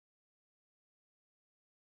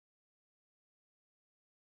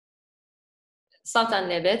ساڵتان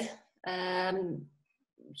لێبێت.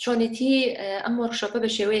 چۆنێتی ئەم وەرکشۆپە بە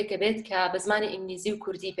شێوەیەکە بێت کە بە زمانی ئینگلیزی و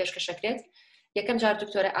کوردی پێشکەشەکرێت. یەکەم جار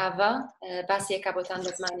دکتۆرە ئاوا باسیەکە بۆتان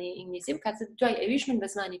بە زمانی ئینگلیزی و کاتە دوای ئەویش من بە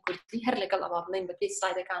زمانی کوردی هەر لەگەڵ ئەوا بڵێن بە پێی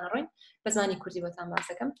سلایدەکان ڕۆین بە زمانی کوردی بۆتان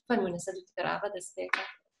باسەکەم. فەرمووینە سەر دکتۆرە ئاوا دەستپێکە.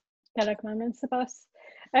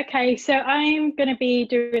 Okay, so I'm going to be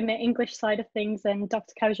doing the English side of things and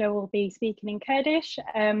Dr Kazhaw will be speaking in Kurdish.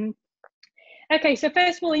 Okay, so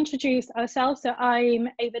first we'll introduce ourselves. So I'm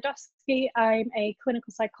AVA I'm a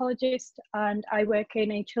clinical psychologist and I work in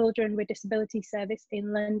a children with disability service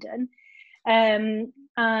in London.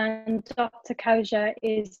 And Dr Kazhaw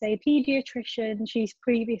is a paediatrician. She's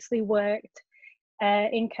previously worked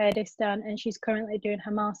in Kurdistan and she's currently doing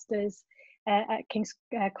her master's at King's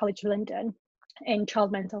College London in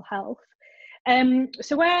child mental health.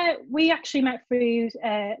 So where we actually met through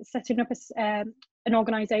setting up an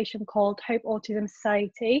organisation called Hope Autism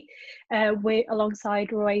Society alongside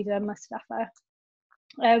Ruwaida Mustafa.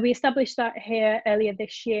 We established that here earlier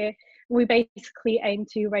this year. We basically aim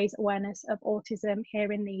to raise awareness of autism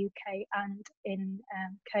here in the UK and in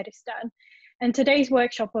Kurdistan. And today's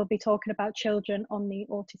workshop will be talking about children on the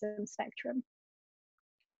autism spectrum.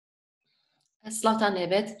 سڵاوتان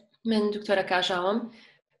لێبێت. من دکتۆرە کاژاوم،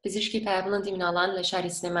 پزیشکی پایەبڵندی مناڵان لە شاری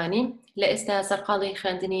سلێمانی. لە ئێستا سەرقاڵی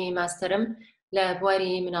خوێندنی ماستەرم لە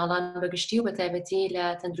بواری مناڵان بەگشتی و بەتایبەتی لە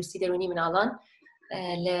تەندروستی دەرونی مناڵان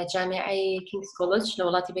لە جامعەی کینگز کۆلج لە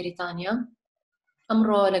وڵاتی بەریتانیا.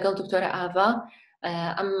 ئەمڕۆ لەگەڵ دکتۆرە ئاوا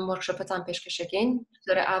ئەم وەرکشۆپەتان پێشکەشەکەین.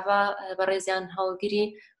 دکتۆرە ئاوا بەڕێزیان هەڵگیری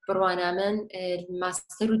بڕوانامن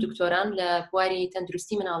ماستەر و دکتۆران لە بواری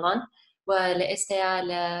تەندروستی مناڵان و لە ئێستایا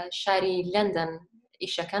لە شاری لەندەن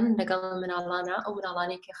ئیشەکەن لەگەڵ مناڵانە ئەو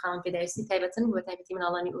مناڵانی کە خاوەن پێداویستی تایبەتن و بەتایبەتی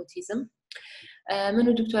مناڵانی ئۆتیزم. من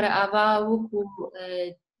و دکتۆرە ئاوا وەکو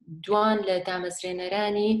دوان لە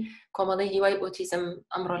دامەزرێنەرانی کۆمەڵی هیوای ئۆتیزم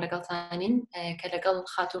ئەمڕۆ لەگەڵتانین کە لەگەڵ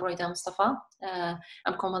خاتو ڕۆیدا مستەفا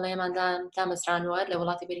ئەم کۆمەڵەیەمان دامەزرانوە لە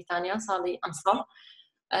وڵاتی بەریتانیا ساڵی ئەم ساڵ.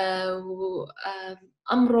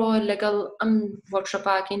 ئەمڕۆ لەگەڵ ئەم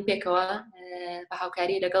وەرکشۆپاکەین پێکەوە بە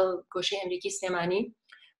هاوکاری لەگەڵ گۆشەی ئەمریکی سلێمانی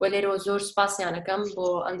و لێرەوە زۆر سوپاسیانەکەم بۆ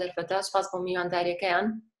ئەم دەرفەتە، سوپاس بۆ میوانداریەکەیان،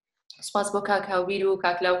 سوپاس بۆ کاک هاوبیر و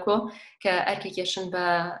کاک لاوکۆ کە ئەرکێکێشن بە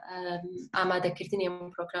ئامادەکردنی ئەم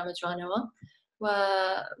پرۆگرامە جوانەوە. و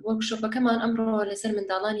وەرکشۆپەکەمان ئەمڕۆ لەسەر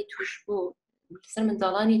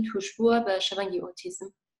منداڵانی توشبووە بە شەڕەنگی ئۆتیزم.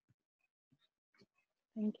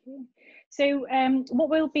 Thank you. So what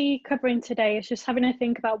we'll be covering today is just having a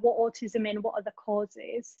think about what autism is, what are the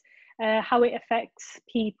causes, how it affects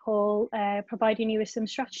people, providing you with some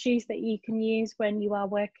strategies that you can use when you are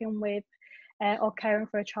working with or caring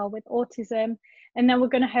for a child with autism. And then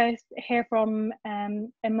we're going to hear from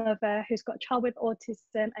a mother who's got a child with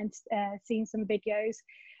autism and seen some videos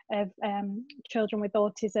of children with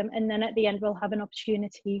autism. And then at the end, we'll have an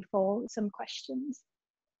opportunity for some questions.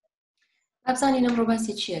 ئەبزانین ئەمڕۆ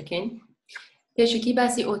باسی چیەکەین؟ پێشکی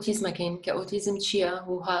باسی ئۆتیزمەکەین کە ئۆتیزم چییە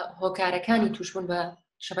و هۆکارەکانی توشبوون بە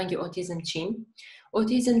شەڕەنگی ئۆتیزم چین؟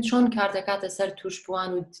 ئۆتیزم چۆن کار دەکاتە سەر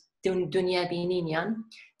توشبووان و دنیابینینیان؟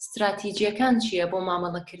 استراتیجیەکان چییە بۆ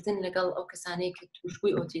مامەڵەکردن لەگەڵ ئەو کەسانەی کە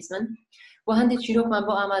توشبووی ئۆتیزمن؟ و هەندێک چیرۆکمان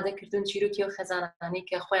بۆ ئامادەکردن چیرۆکی و خەزانانەی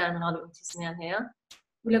کە خۆیان مناڵی ئۆتیزمیان هەیە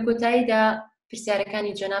و لە کۆتاییدا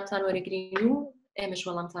پرسیارەکانی جەنابتان وەرەگرین و ئێمەش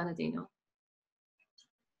وەڵامتانە دەینەوە.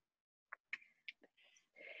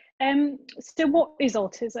 So what is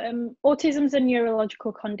autism? Autism is a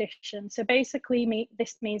neurological condition. So basically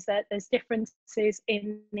this means that there's differences in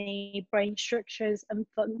the brain structures and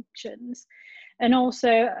functions, and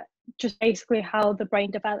also just basically how the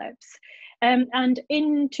brain develops. And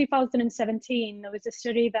in 2017, there was a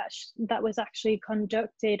study that was actually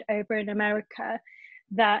conducted over in America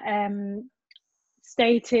that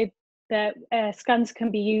stated that scans can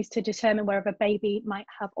be used to determine whether a baby might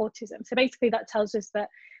have autism. So basically that tells us that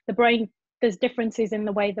the brain, there's differences in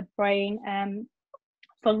the way the brain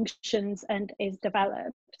functions and is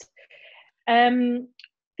developed.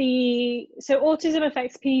 So autism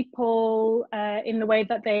affects people in the way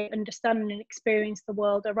that they understand and experience the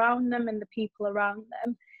world around them and the people around them.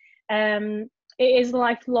 It is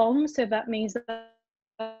lifelong, so that means that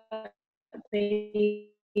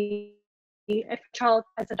if a child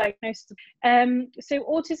has a diagnosis. So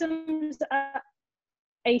autism is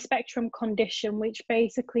a spectrum condition, which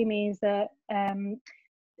basically means that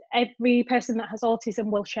every person that has autism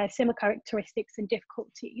will share similar characteristics and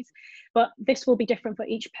difficulties, but this will be different for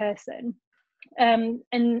each person.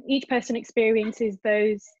 And each person experiences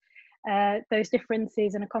those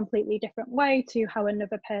differences in a completely different way to how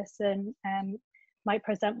another person might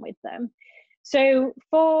present with them. So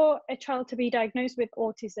for a child to be diagnosed with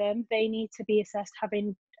autism, they need to be assessed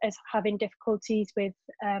as having difficulties with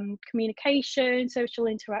communication, social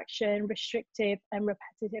interaction, restrictive and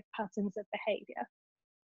repetitive patterns of behaviour.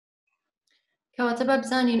 کەواتە بە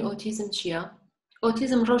بزانین ئۆتیزم چییە؟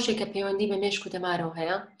 ئۆتیزم ڕۆژێکە پەیوەندی بە مێشک و دەمارەوە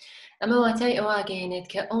هەیە. ئەمە واتای ئەوە ئاگەیەنێت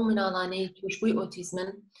کە ئەو مناڵانەی توشبووی ئۆتیزمن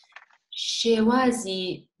شێوازی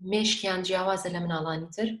مێشکیان جیاوازە لە مناڵانی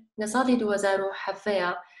تر. لە ساڵی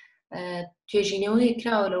 2007 توێژینەوەی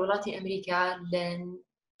کراوە لە وڵاتی ئەمریکا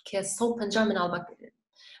کە 150 مناڵ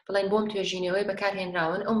بڵێن بۆم توێژینەوەی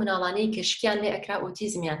بەکارهێنراون ئەو مناڵانەی کە شکیان لێ ئەکرا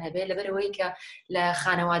ئۆتیزمیان هەبێت لەبەرەوەی کە لە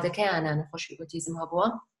خانەوادەکەیانە نەخۆشی ئۆتیزم هەبووە.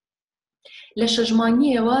 لە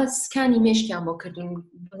شەژمانیەوە سکانی مێشکیان بۆ کردوون،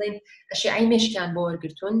 بڵێن ئەشعەی مێشکیان بۆ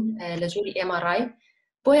وەرگرتوون لە جۆری MRI،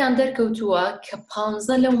 بۆیان دەرکەوتووە کە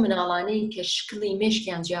 15 لەو مناڵانەی کە شکلی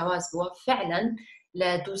مێشکیان جیاواز بووە فعلاً لە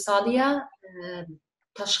 2 ساڵیە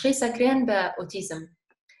تەشخیصەکرێن بە ئۆتیزم.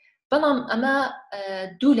 بەڵام ئەمە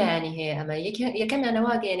دوو لایانی هەیە. ئەمە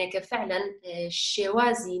یەکەمیانەوە گەیەنێ کە فعلاً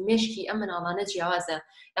شێوازی مێشکی ئەم مناڵانە جیاوازە،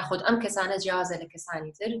 یاخود ئەم کەسانە جیاوازە لە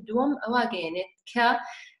کەسانی تر. دووەم ئەوە گەیەنێت کە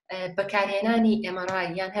بەکارهێنانی MRI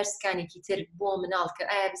یان هەر سکانێکی تر بۆ مناڵ کە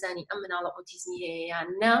ئایا بزانی ئەم مناڵە ئۆتیزمی هەیە یان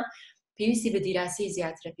نا، پێویستی بە دیراسی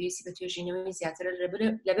زیاترە، پێویستی بە توێژینەوەی زیاترە.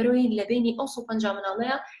 لەبەرەوەی لە بینی ئەو 150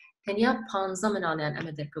 مناڵەیە تەنیا 15 مناڵیان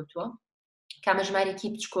ئەمە دەرکەوتووە، کامەژمارێکی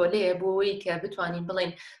بچکۆلەیە بۆەوەی کە بتوانین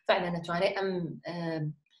بڵێن فعلا نەتوانێت ئەم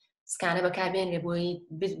سکانە بەکاربێنێ بۆی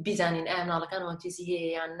بیزانین ئایا مناڵەکان ئۆتیزی هەیە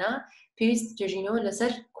یان نا. پێویست توێژینەوە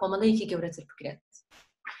لەسەر کۆمەڵەیەکی گەورەتر بکرێت.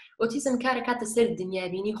 ئۆتیزم کارەکاتە سەر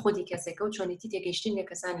دنیابینی خۆی کەسێکە و چۆنیتی تێگەیشتن لە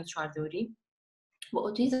کەسانی چواردەوری. بۆ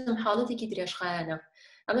ئۆتیزم حاڵەتێکی درێژخایەنە.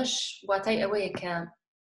 ئەمەش واتای ئەوەیە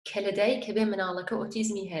کە لەدایک کە بێ مناڵەکە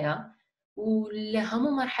ئۆتیزمی هەیە و لە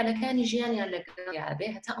هەموو مەرحەلەکانی ژیانیان لەگەڵیا بێ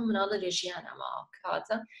هەتا ئەم مناڵە لە ژیانەما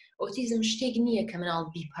کاتە ئۆتیزم شتێک نییە کە مناڵ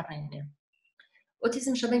بیپەڕێنێ.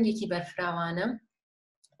 ئۆتیزم شەبەنگێکی بەرفراوانە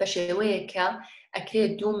بە شێوەیە کە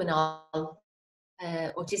ئەکرێت دوو مناڵ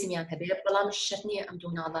ئۆتیزمیان هەبێت، بەڵام شەرت نییە ئەم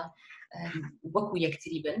دوو مناڵە وەکو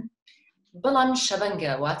یەکتری بن. بەڵام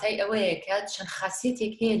شەبەنگە واتای ئەوەیە کە چەند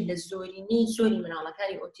خاصیەتێک هەیە لە زۆرینەی زۆری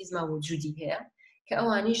مناڵەکانی ئۆتیزما وجودی هەیە کە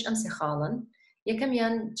ئەوانیش ئەم سێ خاڵن.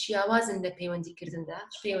 یەکەمیان جیاوازن لە پەیوەندیکردندا،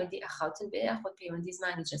 پەیوەندی ئەخاوتن بێ یاخود پەیوەندی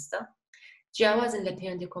زمانی جەستە. جیاوازن لە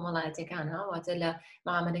پەیوەندی کۆمەڵایەتەکانە، واتە لە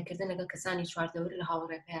مەعاملەکردن لەگەڵ کەسانی چواردەوری لە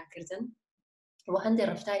هاوڕێپەیاکردن. و هەندێک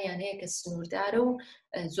ڕفتاریان هەیە کە سنووردارە و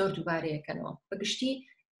زۆر دووبارەیەکەنەوە. بەگشتی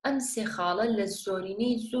ئەم سێ خاڵە لە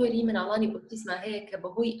زۆرینەی زۆری مناڵانی ئۆتیزما هەیە کە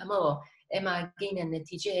بەهۆی ئەمەوە ئێمە گەینە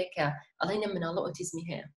نەتیجەیە کە ئەڵێنە مناڵە ئۆتیزمی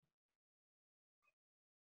هەیە.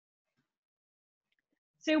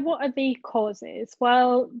 So what are the causes?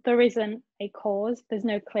 Well, there isn't a cause.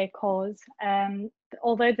 There's no clear cause.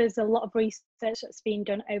 Although there's a lot of research that's been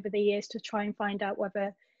done over the years to try and find out whether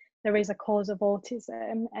there is a cause of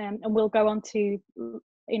autism. And we'll go on to,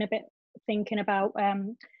 in a bit, thinking about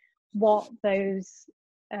what those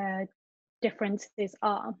differences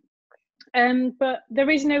are. But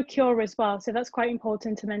there is no cure as well. So that's quite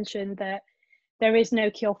important to mention, that there is no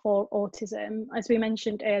cure for autism. As we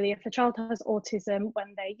mentioned earlier, if a child has autism when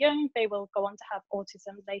they're young, they will go on to have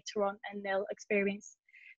autism later on, and they'll experience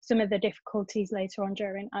some of the difficulties later on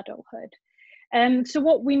during adulthood. So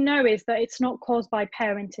what we know is that it's not caused by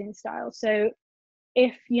parenting style. So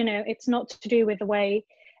if, you know, it's not to do with the way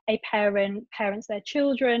a parent parents their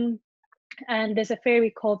children, and there's a theory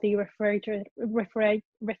called the refrigerator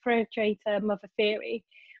mother theory,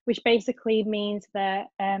 which basically means that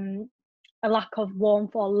a lack of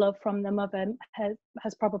warmth or love from the mother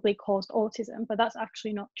has probably caused autism, but that's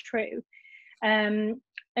actually not true. And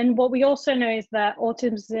what we also know is that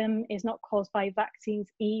autism is not caused by vaccines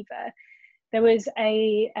either. There was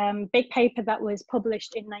a big paper that was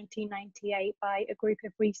published in 1998 by a group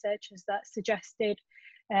of researchers that suggested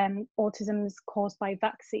autism is caused by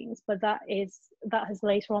vaccines, but that has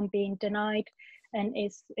later on been denied and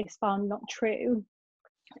is found not true.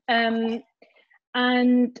 And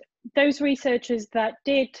those researchers that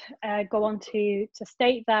did go on to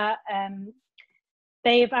state that,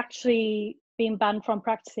 they've actually been banned from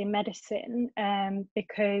practicing medicine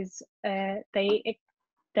because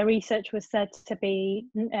the research was said to be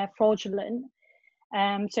fraudulent.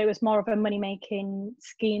 So it was more of a money-making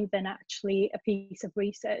scheme than actually a piece of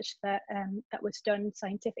research that was done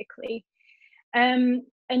scientifically. And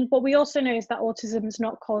what we also know is that autism is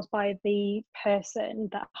not caused by the person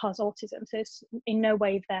that has autism. So it's in no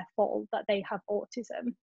way their fault that they have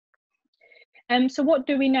autism. So what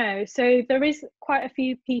do we know? So there is quite a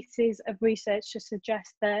few pieces of research to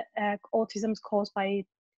suggest that autism is caused by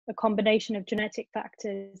a combination of genetic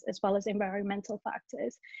factors as well as environmental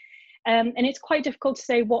factors. And it's quite difficult to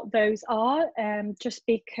say what those are, just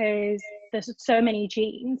because there's so many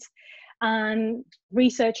genes, and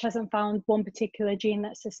research hasn't found one particular gene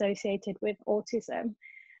that's associated with autism.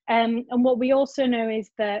 And what we also know is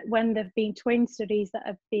that when there have been twin studies that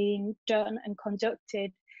have been done and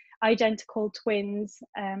conducted, identical twins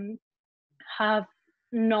have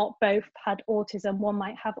not both had autism. One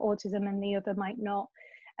might have autism and the other might not.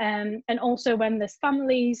 And also when there's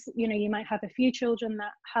families, you know, you might have a few children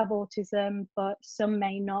that have autism, but some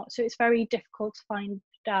may not. So it's very difficult to find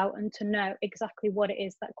out and to know exactly what it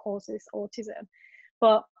is that causes autism.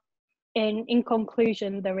 But in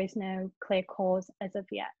conclusion, there is no clear cause as of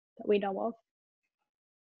yet that we know of.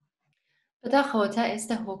 بەداخەوە تا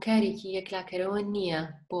ئێستا هۆکارێکی یەکلاکەرەوە نییە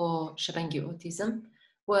بۆ شەبەنگی ئۆتیزم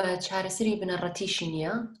و چارەسەری بنەڕەتیشی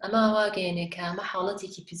نییە. ئەمە واگەیەنێ کە ئەمە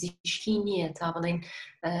حاڵەتێکی پزیشکی نییە تا بڵێن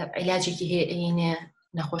عیلاجێکی هەیە ئەینێ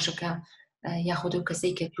نەخۆشەکە یاخود ئەو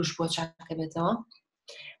کەسەی کە توش بۆ چاکە بێتەوە.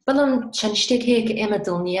 بەڵام چەند شتێک هەیە کە ئێمە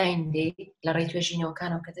دڵنیاین لێ لە ڕێی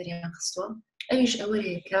توێژینەوەکانەوە کە دەریان خستووە. ئەویش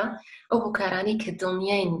ئەوەیە کە ئەو هۆکارانەی کە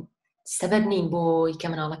دڵنیاین سەبەب نین بۆی کە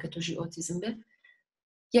مناڵەکە توشی ئۆتیزم بێت.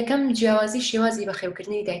 یەکەم جیاوازی شێوازی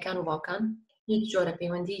بەخێوکردنی دایکان و باوکان هیچ جۆرە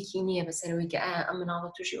پەیوەندیەکی نییە بەسەرەوەی کە ئەم مناڵە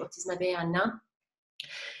توشی ئۆتیزمە بێ یان نا.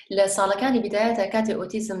 لە ساڵەکانی بیدایەتە کاتێ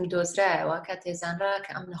ئۆتیزم دۆزرایەوە کاتێ زانرا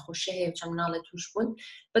کە ئەم نەخۆشیە هەیە و چەند مناڵە توش بوون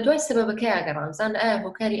بە دوای سەبەبەکەی ئاگەڕان زان ئایا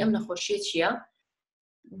هۆکاری ئەم نەخۆشیە چییە؟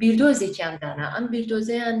 بیردۆزێکیان دانا. ئەم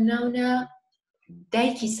بیردۆزەیان ناونە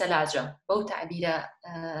دایکی سەلاجە بەو تعبیرە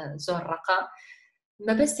زۆر ڕەقە.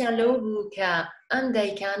 مەبەستیان لەوە بوو کە ئەم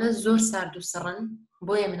دایکانە زۆر سارد و سڕن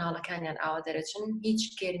بۆیە مناڵەکانیان ئاوا دەرەچن، هیچ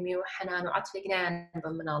گەرمی و حەنان و عەتفێک نایان بە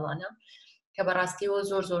مناڵانە کە بەڕاستیەوە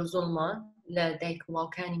زۆر زۆر زوڵمە لە دایک و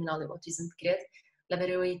باوکانی مناڵی ئۆتیزم بکرێت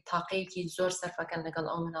لەبەرەوەی تاقەیەکی زۆر سەرفەکەن لەگەڵ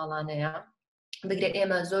ئەو مناڵانەیە. بگرێ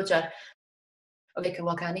ئێمە زۆر جار ئەو دایک و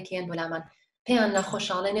باوکانێکی هەن بۆلامەن پێیان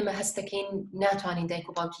نەخۆشاڵێن ئێمە هەستەکەین ناتوانین دایک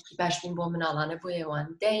و باوکێکی باش بین بۆ مناڵانە بۆ ئێوان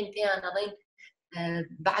داین پێیان ئەڵێن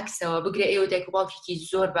بەعکسەوە بگرێ ئێوە دایک و باوکێکی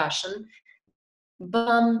زۆر باشن.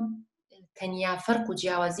 بەڵام تەنیا فەرق و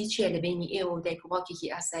جیاوازی چییە لە بینی ئێوە و دایک و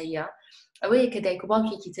باوکێکی ئاساییە ئەوەیە کە دایک و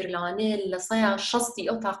باوکێکی تر لەوانەیە لە 160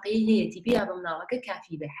 ئەو تاقەی هەیەی بیا بە مناڵەکە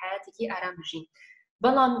کافی بە حیاتێکی ئارام بژین.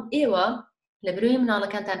 بەڵام ئێوە لە بروی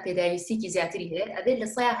مناڵەکانتان پێداویستێکی زیاتری هەیە ئەبێت لە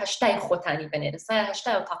 180 خۆتانی بنێ لە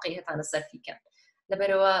 180 ئەو تاقەی هەتانە سەرفیکەن.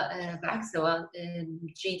 لەبەرەوە بەعکسەوە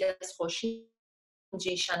جێی دەستخۆشی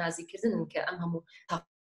جێی شانازیکردن کە ئەم هەموو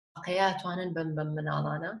تاقەیە توانن بم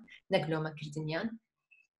مناڵانە نەک لۆمەکردنیان.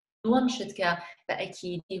 دووەم شت کە بە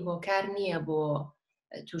ئەکیدی هۆکار نییە بۆ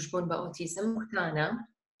توشبوون بە ئۆتیزم کوتانە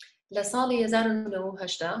لە ساڵی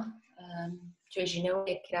 1980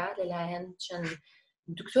 توێژینەوەیەک کرا لەلایەن چەند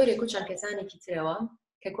دکتۆرێک و چەند کەسانێکی ترەوە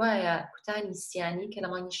کە گوایە کوتانی سیانی کە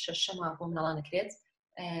لەمانی شەشەما بۆ مناڵان دەکرێت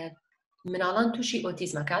مناڵان تووشی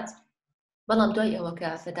ئۆتیزمەکات. بەڵام دوای ئەوە کە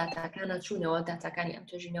بە داتاکانە چوونەوە داتاکانی ئەم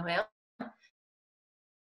توێژینەوەیە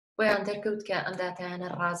بۆیان دەرکەوت کە ئەم داتایانە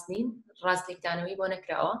ڕاست نین، ڕاستێکدانەوەی بۆ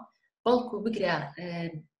نەکراوە بەڵکو بگرە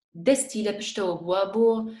دەستی لە پشتەوە بووە بۆ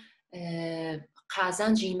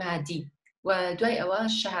قازانجی مادی و دوای ئەوە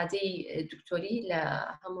شەهادەی دکتۆری لە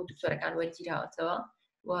هەموو دکتۆرەکان وەرگیراوەتەوە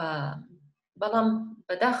و بەڵام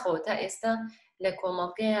بەداخەوە تا ئێستا لە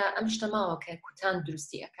کۆمەڵگەیە ئەم شتەماوە کە کوتان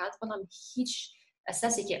دروستی ئەکات بەڵام هیچ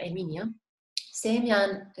ئەساسێکی عیلمی نییە.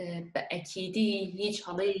 سێمیان بە ئەکیدی هیچ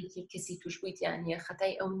هەڵەیەکی کەسی توشبوویتیان نییە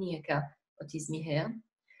خەتای ئەو نییە کە ئۆتیزمی هەیە.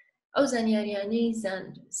 ئەو زانیاریانەی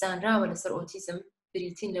زانراوە لەسەر ئۆتیزم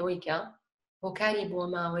بریتین لەوەی کە هۆکاری بۆ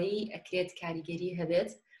ماوەیی ئەکرێت کاریگەری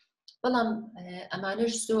هەبێت بەڵام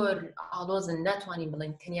ئەمانەش زۆر ئاڵۆزن ناتوانین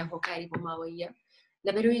بڵین تەنیا هۆکاری بۆ ماوەییە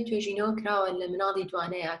لەبەرەوەی توێژینەوە کراوە لە مناڵی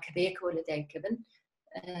دوانەیە کە بەیەکەوە لەدایک بن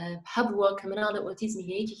هەبووە کە مناڵە ئۆتیزمی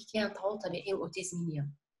هەیە یەکێکیان تەواو تەبیعی ئۆتیزمی نییە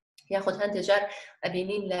یاخود هەندێک جار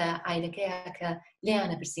ئەبینین لە عایلەکەیە کە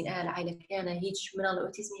لێیانە پرسین ئایا لە عایلەکەیانە هیچ مناڵە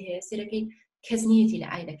ئۆتیزمی هەیە سێرەکەی کەس نیەتی لە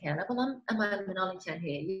عایلەکەیانە بەڵام ئەمان مناڵێکیان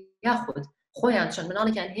هەیە یاخود خۆیان چەند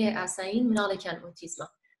مناڵێکیان هەیە ئاساین مناڵێکیان ئۆتیزمە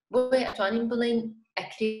بۆی ئەتوانین بڵین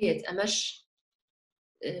ئەکرێت ئەمەش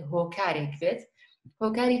هۆکارێک بێت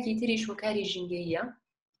هۆکارێکی تریش هۆکاری ژینگەییە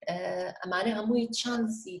ئەمانە هەمووی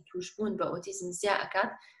چانسی توشبوون بە ئۆتیزم زیا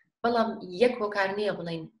ئەکات بەڵام یەک هۆکار نییە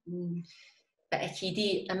بڵین بە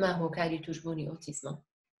ئەکیدی ئەمە هۆکاری توشبوونی ئۆتیزمە.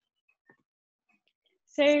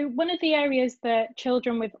 So one of the areas that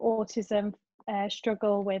children with autism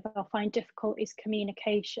struggle with or find difficult is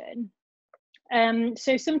communication.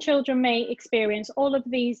 So some children may experience all of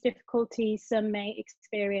these difficulties, some may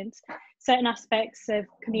experience certain aspects of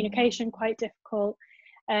communication quite difficult,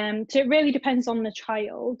 So it really depends on the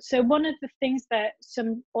child. So one of the things that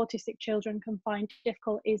some autistic children can find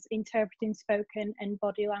difficult is interpreting spoken and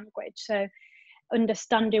body language. So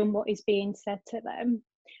understanding what is being said to them.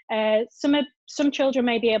 Some children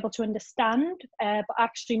may be able to understand, but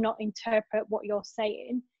actually not interpret what you're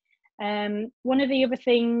saying. One of the other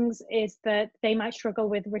things is that they might struggle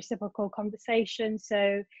with reciprocal conversation.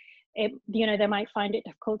 So, they might find it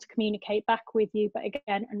difficult to communicate back with you, but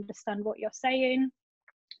again, understand what you're saying.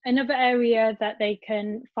 Another area that they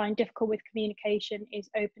can find difficult with communication is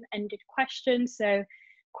open-ended questions. So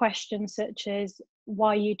questions such as,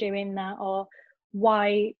 why are you doing that? Or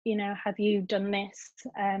why, have you done this?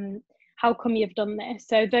 How come you've done this?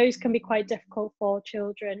 So those can be quite difficult for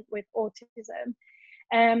children with autism.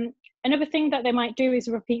 Another thing that they might do is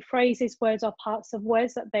repeat phrases, words or parts of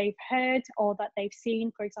words that they've heard or that they've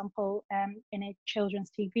seen, for example, in a children's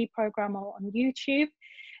TV program or on YouTube,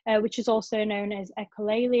 which is also known as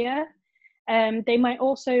echolalia. They might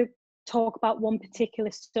also talk about one particular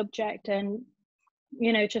subject and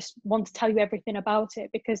just want to tell you everything about it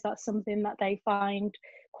because that's something that they find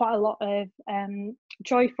quite a lot of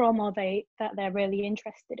joy from, or that they're really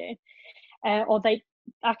interested in, or they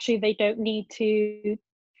don't need to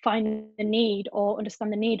find the need or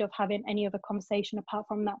understand the need of having any other conversation apart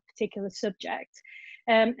from that particular subject.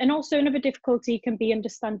 And also another difficulty can be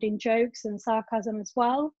understanding jokes and sarcasm as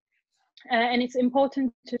well. And it's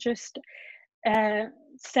important to just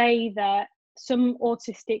say that some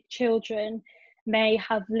autistic children may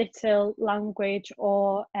have little language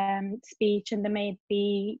or speech, and there may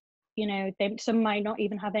be, some might not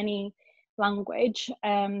even have any language,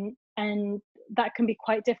 and that can be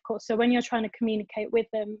quite difficult. So when you're trying to communicate with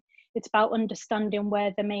them, it's about understanding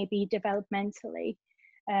where they may be developmentally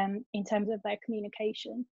in terms of their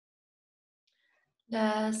communication.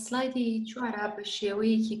 لە سلایدی چوارە بە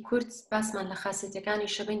شێوەیەکی کورت باسمان لە خاصیەتەکانی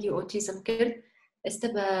شەبەنگی ئۆتیزم کرد. ئێستا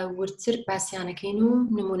بە ورتر باسییانەکەین و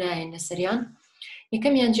نمونایەن لەسەریان.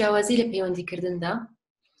 یەکەمیان جیاوازی لە پەیوەندیکردندا.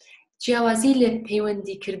 جیاوازی لە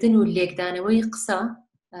پەیوەندیکردن و لێکدانەوەی قسە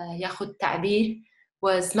یاخود تعبیر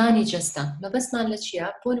و زمانی جەستە. مەبەستمان لە چییە؟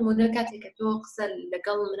 بۆ نمونە کاتێک کە تۆ قسە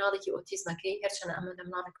لەگەڵ مناڵێکی ئۆتیزمەکەی، هەرچەنە ئەمە لە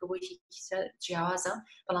مناڵێکە بۆیەکی جیاوازە،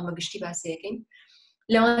 بەڵام بە گشتی باسیەکەین،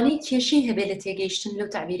 لەوانەی کێشەی هەبێت لە تێگەیشتن لەو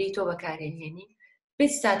تعبیری تۆ بەکارهێنی.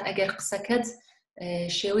 بێستات ئەگەر قسەکەت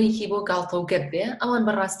شێوەیەکی بۆ گاڵتە و گەب بێ، ئەوان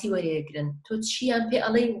بەڕاستی وەرێگرن. تۆ چیان پێ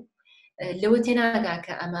ئەڵێ لەوە تێناگا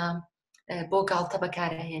کە ئەمە بۆ گاڵتە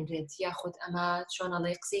بەکارهێنرێت، یاخود ئەمە چۆن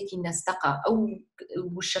ئەڵێ قسێکی نەستەقە، ئەو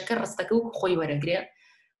وشەکە ڕستەکە و خۆی وەرەگرێ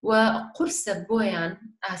و قورسە بۆیان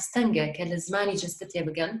ئاستەنگە کە لە زمانی جەستە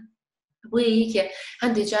تێبگەن. بۆیە یەکێ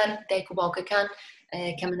هەندێک جار دایک و باوکەکان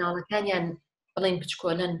کە مناڵەکانیان بڵێن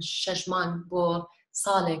بچکۆلەن 6 مانگ بۆ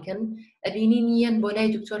ساڵێکن، ئەبینین یەن بۆ لای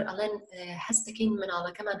دکتۆر ئەڵێن هەست دەکەین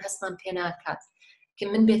مناڵەکەمان هەستمان پێ ناکات کە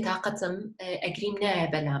من بێتاقەتم، ئەگریم نایە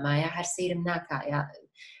بەلامایە، هەر سەیرم ناکایە،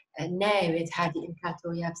 نایەوێت هادی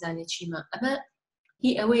ئیمکاتەوە یا بزانێت چیمە. ئەمە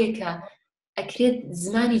هی ئەوەیە کە ئەکرێت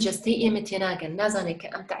زمانی جەستەی ئێمە تێناگەن، نازانێت کە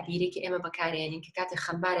ئەم تعبیرێکی ئێمە بەکارهێنین کە کاتێک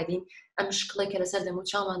خەمبارە بین ئەم شکڵێکە لەسەر دەم و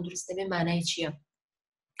چاومان دروست دەبێ مانای چییە.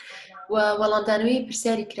 و وەڵامدانەوەی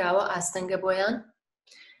پرسیاری کراوە ئاستەنگە بۆیان.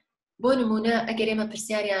 بۆ نمونە ئەگەر ئێمە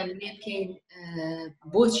پرسیاریان لێ بکەین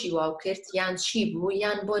بۆچی واو کرد یان چی بوو،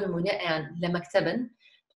 یان بۆ نمونە ئەیان لە مەکتەبن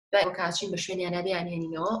کاچین بە شوێنیان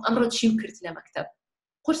نەبیانێنینەوە ئەمڕۆ چی کرد لە مەکتەب،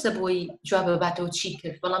 قورسە بۆی جواب بباتەوە چی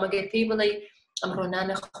کرد. بەڵام ئەگەر پێی بڵێ ئەمڕۆ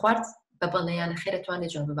نانە خوارد بە بەڵێیانە خێرە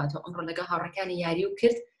توانێت جواب بباتەوە، ئەمڕۆ لەگەڵ هاوڕەکانی یاری و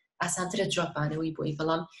کرد، ئاسانترە جوابانەوەی بۆی.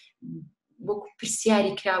 بەڵام بۆ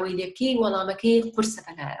پرسیاری کراوەی لێ بکەی وەڵامەکەی قورسە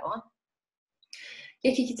بەلایەوە.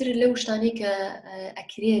 یەکێکی تر لەو شتانەی کە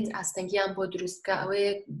ئەکرێت ئاستەنگیان بۆ دروستکە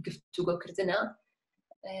ئەوەیە گفتوگۆکردنە.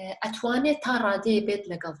 ئەتوانێت تا ڕادەیە بێت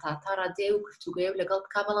لەگەڵ تا ڕادەیە و گفتوگۆیە و لەگەڵ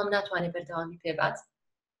بکا، بەڵام ناتوانێت بەردەوامی پێبات.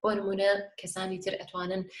 بۆ نمونە کەسانی تر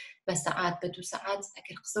ئەتوانن بە سەعات بە 2 سەعات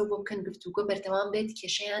ئەگەر قسە بۆ بکەن گفتوگۆ بەردەوام بێت،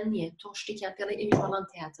 کێشەیان نییە، تۆ شتێکیان پێڵێ ئەوی وەڵام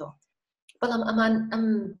تێهاتەوە. بەڵام ئەمان ئەم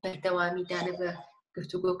بەردەوامی دانە بە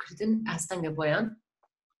گفتوگۆکردن ئاستەنگە بۆیان.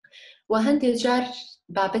 و هەندێک جار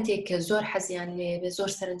بابەتێک کە زۆر حەزیان لێ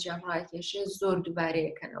زۆر سەرنجیان ڕاکێشێ زۆر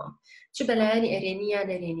دووبارەیەکەنەوە، چ بەلایانی ئەرێنی یان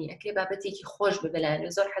نەرێنی، ئەکرێ بابەتێکی خۆش ببلایەن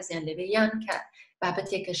زۆر حەزیان لەبێ، یان کە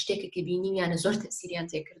بابەتێکە شتێکە کە بینی یانە زۆر تەسیریان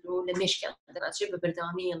تێکرد و لە مێشکیان دەناچێت بە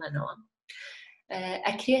بەردەوامی یڵێنەوە.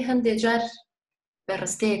 ئەکرێ هەندێک جار بە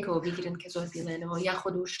ڕستەیەکەوە بیگرن کە زۆر بڵێنەوە،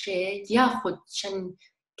 یاخود وشەیەک یاخود چەند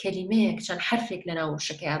کەلیمەیەک چەند حرفێک لەناو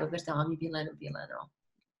وشەکەیە بە بەردەوامی بیڵێنەوە.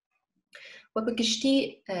 و بەگشتی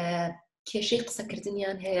کێشەی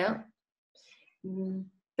قسەکردنیان هەیە.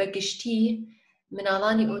 بەگشتی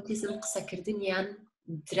مناڵانی ئۆتیزم قسەکردنیان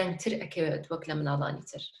درەنگتر ئەکەوێت وەک لە مناڵانی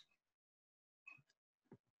تر.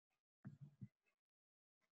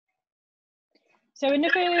 So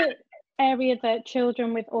another area that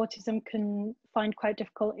children with autism can find quite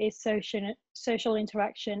difficult is social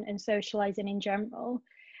interaction and socializing in general.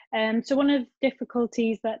 So one of the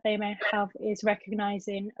difficulties that they may have is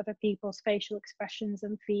recognizing other people's facial expressions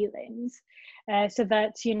and feelings, so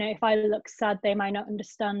that, you know, if I look sad, they might not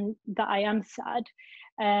understand that I am sad.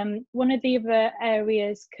 One of the other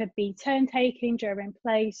areas could be turn taking during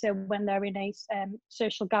play. So when they're in a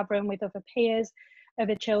social gathering with other peers,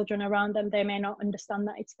 other children around them, they may not understand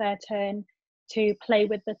that it's their turn to play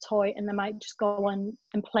with the toy, and they might just go on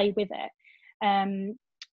and play with it.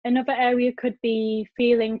 Another area could be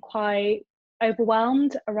feeling quite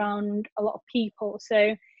overwhelmed around a lot of people.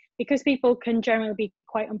 So because people can generally be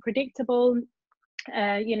quite unpredictable,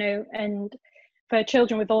 you know, and for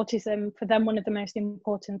children with autism, for them, one of the most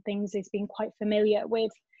important things is being quite familiar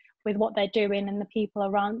with what they're doing and the people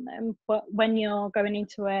around them. But when you're going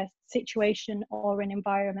into a situation or an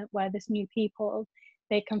environment where there's new people,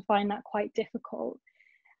 they can find that quite difficult.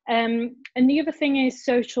 And the other thing is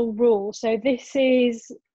social rules. So this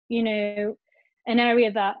is, you know, an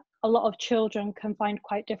area that a lot of children can find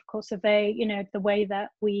quite difficult. So they, you know, the way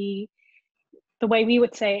we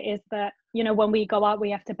would say it is that, you know, when we go out,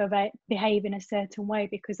 we have to behave in a certain way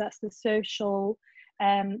because that's the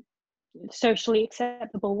socially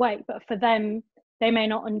acceptable way. But for them, they may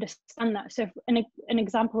not understand that. So an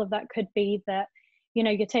example of that could be that, you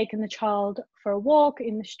know, you're taking the child for a walk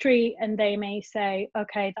in the street and they may say,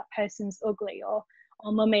 okay, that person's ugly, or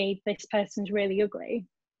mummy, this person's really ugly.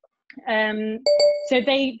 So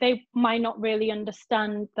they might not really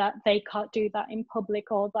understand that they can't do that in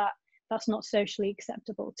public, or that that's not socially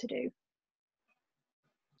acceptable to do.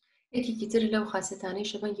 یەکێکی تر لەو خاصەتانەی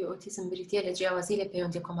شەبەنگی ئۆتیزم بریتیە لە جیاوازی لە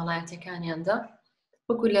پەیوەندی کۆمەڵایەتیەکانیاندا،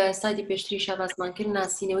 وەکو لە سادی پێشتری شابازمانکرد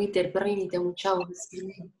ناسینەوەی دەربڕینی دەموچاو و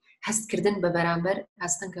هەستکردن بە بەرامبەر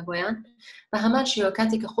ئاستەنکە بۆیان، بە هەمان شێوە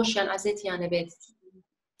کاتێک کە خۆشیان ئازێتیانە بێت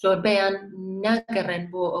زۆربەیان ناگەڕێن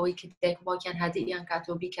بۆ ئەوەی کە دایک و باوکیان هادئیان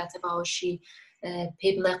کاتەوە بیکاتە باوەشی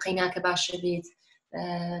پێی بڵێ قەیناکە باشە بێت،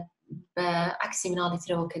 بە عەکسی مناڵی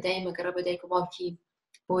ترەوە کە دایمە گەڕە بە دایک و باوکی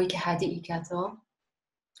بۆی کە هادئی کاتەوە.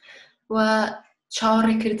 و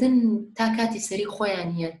چاوەڕێکردن تا کاتی سەری خۆیان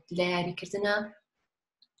هەیە لە یاریکردنە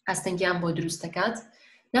ئاستەنگیان بۆ دروست دەکات،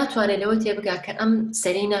 ناتوانێت لەوە تێبگا کە ئەم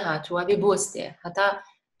سەری نەهاتووە بێ بۆستێ، هەتا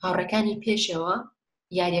هاوڕێکانی پێشەوە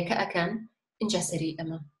یاریەکە ئەکەن اینجا سەری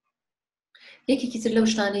ئەمە. یەکێکی تر لەو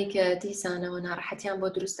شتانەی کە دیسانەوە ناڕەحەتیان بۆ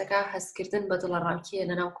دروستەکە هەستکردن بە دڵەڕاکیە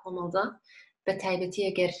لەناو کۆمەڵدا، بە تایبەتی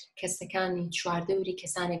ئەگەر کەسەکانی چواردەوری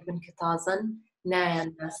کەسانێک بن کە تازەن نایان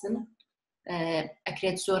ناسن،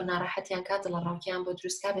 ئەکرێت زۆر ناڕەحەتیان کات دڵەڕاکیان بۆ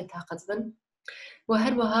دروستکا بێت تاقەت بن. و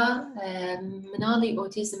هەروەها مناڵی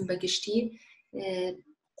ئۆتیزم بەگشتی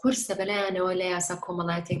قورسە بەلایەنەوە لە یاسا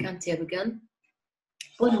کۆمەڵایەتیەکان تێبگەن.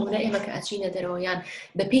 بۆ نمونە ئێمە کە ئەچینە دەرەوەیان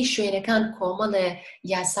بەپێی شوێنەکان کۆمەڵێ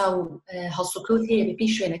یاسا و هەڵسوکەوت هەیە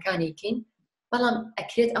بەپێی شوێنەکانێکین، بەڵام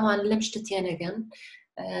ئەکرێت ئەوان لەم شتە تێنەگەن.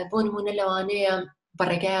 بۆ نمونە لەوانەیە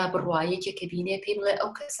بەڕێگایە بڕواایەکێک کە بینێ پێی بڵێ ئەو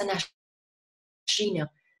کەسە ناشرینە،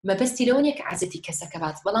 مەبەستی لەوە نییە کە عازەتی کەسەکە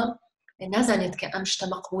بات، بەڵام نازانێت کە ئەم شتە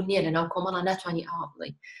مەقبول نییە لەناو کۆمەڵە، ناتوانانی ئەوە بڵێ.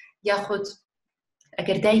 یاخود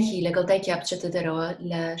ئەگەر دایکی لەگەڵ دایکی بچێتە دەرەوە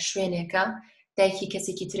لە شوێنێکە، دایکی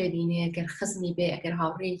کەسێکی ترە بینێ، ئەگەر خزمی بێ، ئەگەر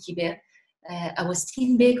هاوڕێیەکی بێ،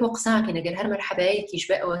 ئەوەستین بێکەوە قساکەن، ئەگەر هەر مەرحەبایەکیش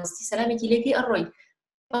بێ ئەوەستی سەلامێکی لێکی ئەڕۆی،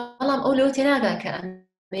 بەڵام ئەو لەوە تێناگا کە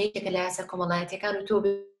ئەمەیەکێکە لە یاسا کۆمەڵایەتیەکان و تۆ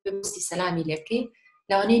بێستی سەلامی لێ بکەی،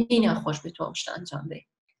 لەوانەیە پێی ناخۆش بێت تۆ ئەم شتە ئەنجام بدەی.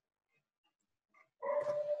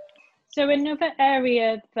 So another area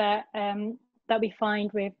that we find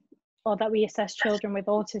with, or that we assess children with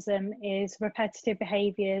autism, is repetitive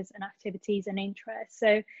behaviours and activities and interests.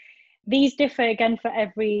 So these differ again for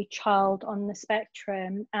every child on the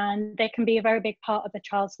spectrum, and they can be a very big part of a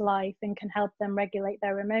child's life and can help them regulate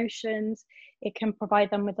their emotions. It can provide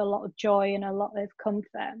them with a lot of joy and a lot of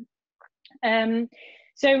comfort.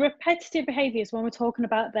 So repetitive behaviours, when we're talking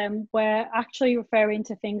about them, we're actually referring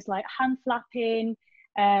to things like hand flapping.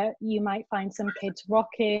 You might find some kids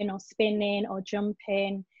rocking or spinning or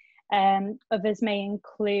jumping. Others may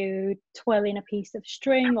include twirling a piece of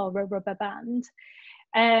string or a rubber band.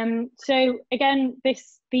 So again,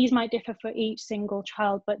 these might differ for each single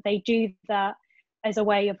child, but they do that as a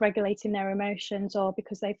way of regulating their emotions, or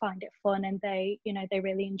because they find it fun and they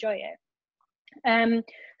really enjoy it.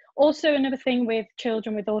 Also, another thing with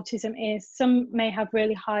children with autism is some may have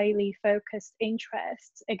really highly focused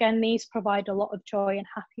interests. Again, these provide a lot of joy and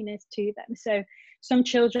happiness to them. So some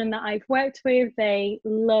children that I've worked with, they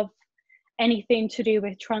love anything to do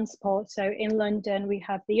with transport. So in London, we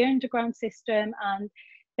have the underground system, and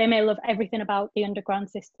they may love everything about the underground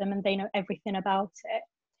system and they know everything about it.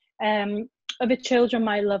 other children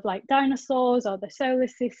might love like dinosaurs or the solar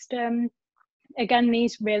system. Again,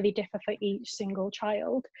 these really differ for each single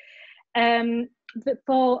child.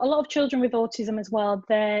 For a lot of children with autism as well,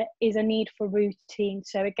 there is a need for routine.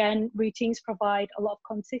 So again, routines provide a lot of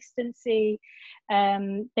consistency.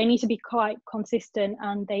 They need to be quite consistent,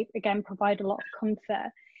 and they again provide a lot of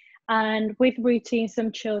comfort. And with routine,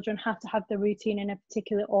 some children have to have the routine in a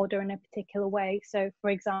particular order, in a particular way. So for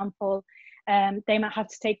example, they might have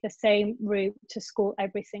to take the same route to school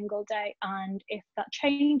every single day. And if that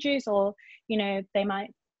changes, or, you know,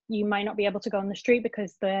 you might not be able to go on the street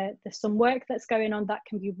because there's some work that's going on, that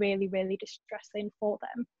can be really, really distressing for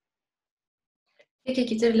them.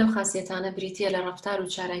 یەکێکی تر لەو خاصیەتانە بریتیە لە ڕەفتار و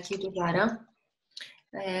چالاکی دووبارە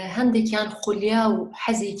هەندێکیان خولیا و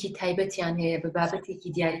حەزێکی تایبەتیان هەیە بە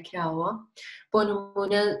بابەتێکی دیاریکراوە بۆ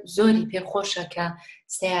نمونە زۆری پێخۆشە کە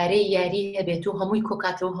سیارەی یاری هەبێت و هەمووی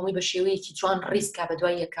کۆکاتەوە هەمووی بە شێوەیەکی جوان ڕیزکا بە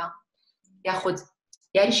دوای یەکە یاخود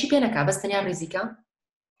یاریشی پێ نەکا بەس تەنیا ڕیزیکە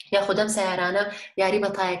یاخود ئەم سیارانە یاری بە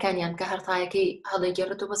تایەکانیان کە هەر تایەکەی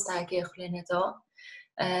هەڵێگێڕێت و بەس تایەکەی خوێنێتەوە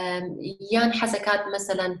یان حەزەکات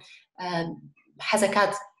مەسەلەن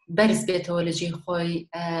حەزەکات بەرز بێتەوە لە جێی خۆی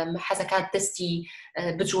حەزەکات دەستی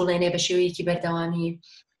بجوڵێنێ بە شێوەیەکی بەردەوامی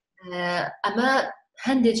ئەمە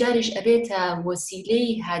هەندێک جاریش ئەبێتە وەسیلەی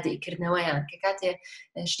هادئیکردنەوەیان کە کاتێ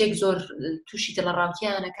شتێک زۆر تووشی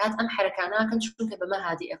دڵەڕاوکییان ئەکات ئەم حرەکانەکەن چونکە بەمە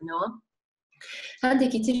هادی ئەبنەوە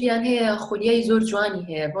هەندێکی تریان هەیە خولیای زۆر جوانی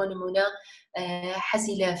هەیە بۆ نمونە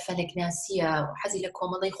حەزی لە فەلەکناسیە و حەزی لە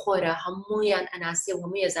کۆمەڵی خۆرە هەموویان ئەناسیە و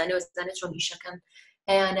هەمووی ئەزانێ وەزانێت چۆن ئیشەکەن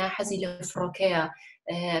ئەیانە حەزی لە فڕۆکەیە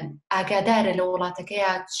ئاگادارە لە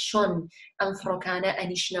وڵاتەکەیە چۆن ئەم فڕۆکانە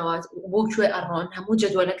ئەنیشنەوە بۆ کوێ ئەڕۆن هەموو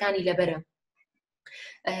جەدوەلەکانی لەبەرە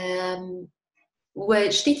و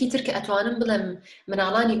شتێکی تر کە ئەتوانم بڵێم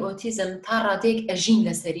مناڵانی ئۆتیزم تا ڕادێک ئەژین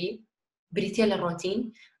لەسەری بریتیە لە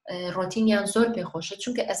ڕۆتینیان زۆر پێخۆشە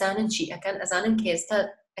چونکە ئەزانن چی ئەکەن ئەزانن کە ئێستا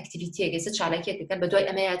ئەکتیڤیتیەک ئێستا چالاکیەکەکەن بە دوای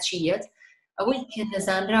ئەمەیە چیت ئەوەی کە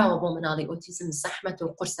نەزانراوە بۆ مناڵی ئۆتیزم زەحمەت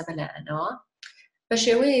و قورسە بەلایەنەوە بە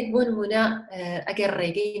شێوەیەک بۆ نمونە ئەگەر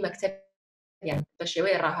ڕێگەی مەکتەبیان بە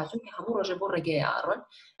شێوەیە ڕاهاتوون کە هەموو ڕۆژە بۆ ڕێگەی ئاڕۆن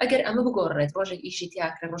ئەگەر ئەمە بگۆڕێت ڕۆژێک ئیشی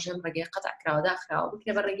تیاکرێ ڕۆژێم ڕێگەی قەتعکراوە داخراوە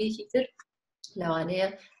بکرێ بە ڕێگەیەکی تر لەوانەیە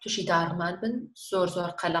تووشی داڕمان بن زۆر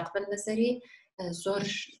قەلەق بن لەسەری زۆر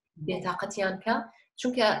بێتاقەتیان کە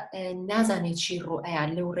چونکە نازانێت چی ڕوئەیان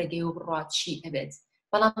لەو ڕێگەی و بڕات چی ئەبێت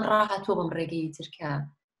بەڵام ڕاهاتوە بم ڕێگەی تر کە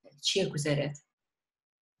چیە گوزارێت.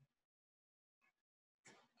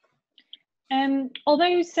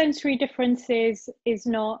 Although sensory differences is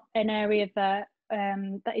not an area that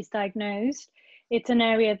is diagnosed, it's an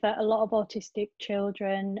area that a lot of autistic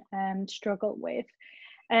children struggle with.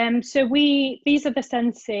 So these are the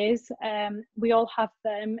senses, we all have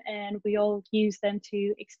them and we all use them to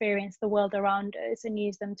experience the world around us and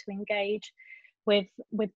use them to engage with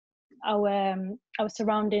our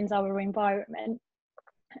surroundings, our environment.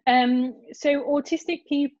 So autistic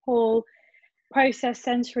people process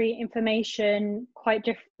sensory information quite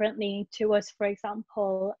differently to us, for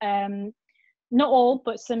example. Not all,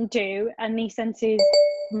 but some do, and these senses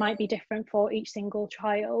might be different for each single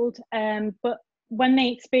child. But when they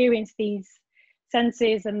experience these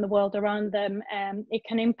senses and the world around them, it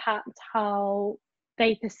can impact how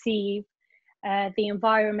they perceive the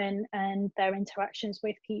environment and their interactions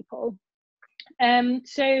with people.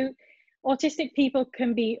 So autistic people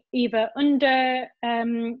can be either under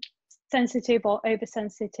sensitive or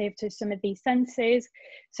oversensitive to some of these senses.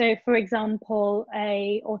 So for example,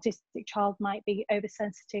 a autistic child might be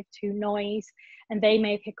oversensitive to noise, and they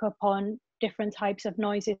may pick up on different types of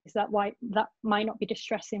noises that might not be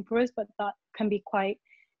distressing for us, but that can be quite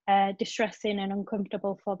distressing and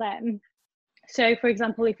uncomfortable for them. So for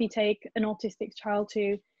example, if you take an autistic child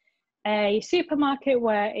to a supermarket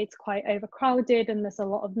where it's quite overcrowded and there's a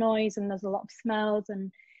lot of noise and there's a lot of smells,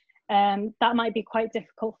 and that might be quite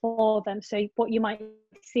difficult for them. So what you might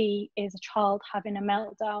see is a child having a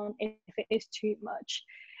meltdown if it is too much.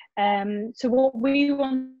 So what we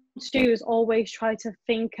want to do is always try to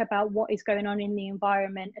think about what is going on in the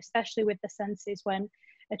environment, especially with the senses when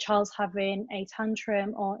a child's having a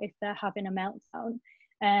tantrum or if they're having a meltdown,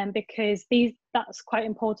 because that's quite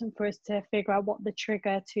important for us to figure out what the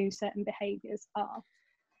trigger to certain behaviours are.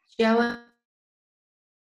 Yeah.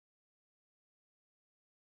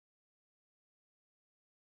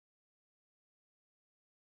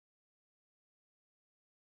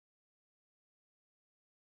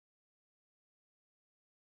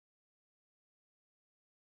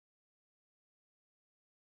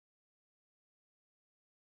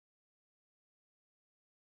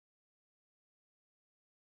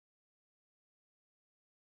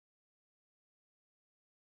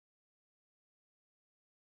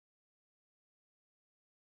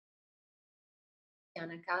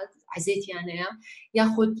 حەسیانەکات حەزێتیانەیە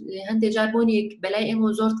یاخود هەندێک جار بۆنێک بەلای ئێمە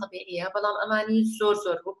زۆر طبیعیە بەڵام ئەمانی زۆر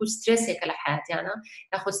وەکو سترێسێکە لە حیاتیانە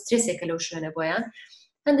یاخود سترێسێکە لەو شوێنە بۆیان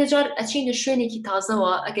هەندێک جار ئەچینە شوێنێکی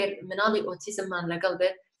تازەوە ئەگەر مناڵی ئۆتیزممان لەگەڵ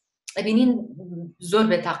بێت ئەبینین زۆر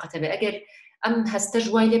بێتاقەتە بێ ئەگەر ئەم هەستە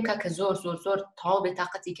ژوای لێ بکە کە زۆر تەواو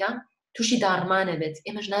بێتاقەتیکە تووشی داڕمانە بێت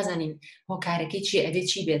ئێمەش نازانین هۆکارەکەی چی ئەبێت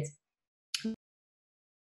چی بێت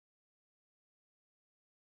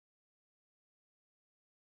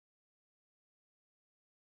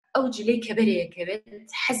ئەو جلەی کەبەرەیەکە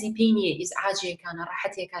بێت حەزی پێی نییە ئیزعاجێکانە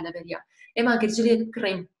ڕاحەتێکە لەبەریا ئێمە ئەگەر جلێ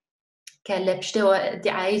بکڕین کە لە پشتەوە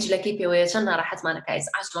دیعایی جلەکەی پێوەیە چەند ناڕاحەتمانەکە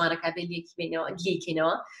ئیزعاجمانەکە بێت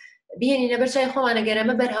لێکینەوە بێنینە بەر چای خۆمانە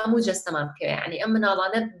گەرەمە بەر هەموو جەستەمان بکەوێ یعنی ئەم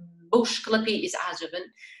مناڵانە بەو شکڵە پێی ئیزعاجە بن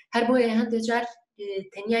هەر بۆیە هەندێک جار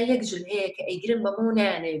تەنیا یەک جل هەیە کە ئەیگرن بەمەوە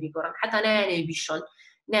نایانەوێ بیگۆڕن حتا نایانەوێ بیشۆن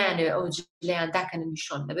نایانەوێ ئەو جلەیان داکەنن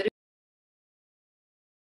بیشۆن لەبەر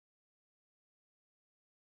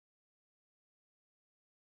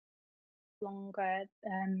longer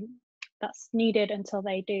that's needed until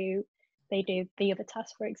they do the other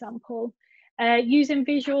task, for example. Using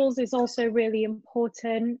visuals is also really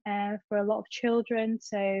important for a lot of children.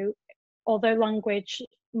 So although language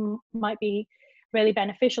might be really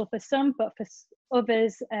beneficial for some, but for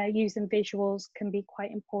others, using visuals can be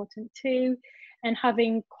quite important too, and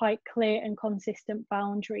having quite clear and consistent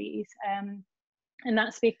boundaries. And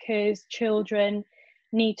that's because children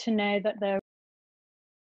need to know that they're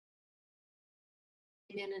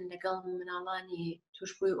لەگەڵ مناڵانی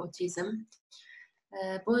توشبووی ئۆتیزم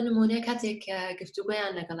بۆ نمونە کاتێک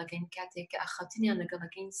گفتوگۆیان لەگەڵەکەین کاتێک کە ئەخەوتنیان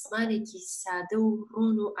لەگەڵەکەین زمانێکی سادە و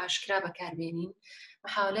ڕوون و ئاشکرا بەکاربێنین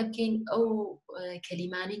محاولە بکەین ئەو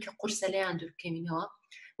کەلیمانی کە قورسە لەیان دوور بکەینەوە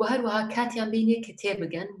و هەروەها کاتیان بینێ کە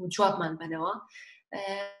تێبگەن و جوابمان بنەوە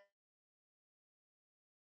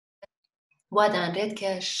وادانرێت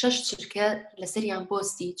کە 6 چرکە لەسەریان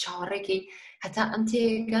بۆستی چاوەڕێکی هەتا ئەم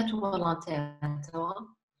تێگات و وەڵاتەوە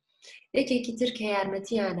یەکێکی تر کە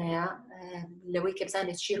یارمەتیانەیە لەوەی کە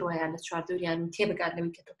بزانێت چی ڕۆیان لە چواردۆریان و تێبگات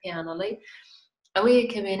لەوەی کە تۆ پێیانەڵێ ئەوەیە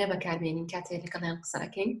کە وێنە بەکاربێنین کاتێک لەگەڵیان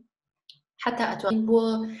قسەکەین حتا ئەتوانین بۆ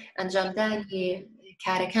ئەنجامدانی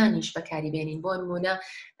کارەکانیش بەکاری بێنین بۆ نمونە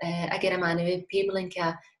ئەگەر ئەمانەوێت پێی بڵێن کە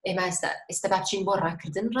ئێمە ئێستا باچین بۆ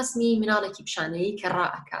ڕاکردن ڕسمی مناڵێکی پیشانەیی کە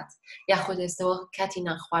ڕائەکات یاخود ئێستەوە کاتی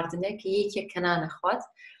نانخواردنە کە یەکێک کە نانەخوات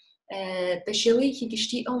بە شێوەیەکی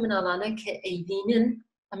گشتی ئەو مناڵانە کە ئەیبینن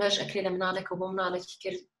ئەمەش ئەکرێت لە مناڵێکە بۆ مناڵێکی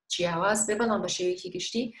کرد جیاواز بێ بەڵام بە شێوەیەکی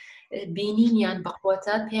گشتی بینینیان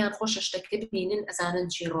بەقوتە پێیان خۆشە شتەکە ببینن ئەزانن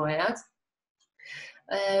چی ڕۆیات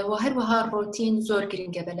و هەروەها ڕۆتین زۆر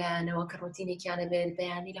گرنگە بەلایەنەوە کە ڕۆتینێکیانە بێت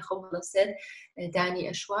بەیانی لە خەو هەڵەسێت دانی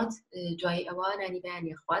ئەشوات دوای ئەوە نانی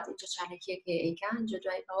بەیانی خوات اینجا چالێکیەک ئەیکا اینجا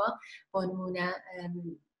دوای ئەوە بۆ نمونە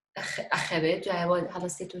ئەخەوێت دوایەوە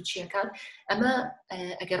هەڵەستێت و چیەکان ئەمە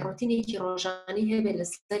ئەگەر ڕۆتینێکی ڕۆژانی هەبێت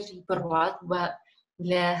لەسەری بڕوات و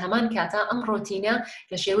لە هەمان کاتا ئەم ڕۆتینە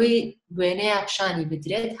لە شێوەی وێنەیە پیشانی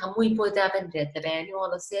بدرێت هەمووی بۆ دابدرێت لە بەیانی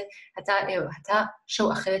هەڵەسێت هەتا شەو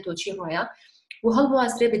ئەخەوێتەوە چی ڕۆیە و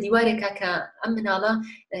هەڵبواسرێ بە دیوارێکە کە ئەم مناڵە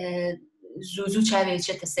زوو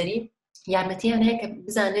چاوێچێتە سەری یارمەتیان هەیە کە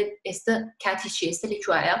بزانێت ئێستا کاتی چی ئێستا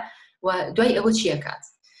لێکوایە و دوای ئەوە چیەکات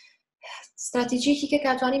استراتیژیەکی کە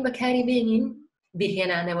کاتوانین بەکاری بێنین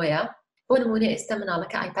بیرهێنانەوەیە بۆ نمونە ئێستا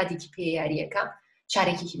مناڵەکە ئایپادێکی پێ یاریەکە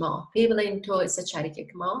چارێکی ماوە پێی بڵێن تۆ ئێستا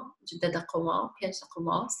چارێکێک ماوە 10 دقەما 5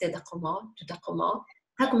 دقەما 3 دقەما 2 دقەما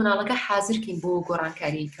تاکو مناڵەکە حازرکەین بۆ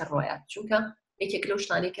گۆڕانکاری کە ڕۆیات چونکە یەکێک لەو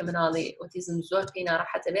شتانەی کە مناڵی ئۆتیزم زۆر پێی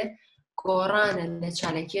ناڕەحەتە بێت گۆڕانە لە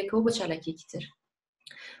چالاکیەکەەوە بە چالاکیەکی تر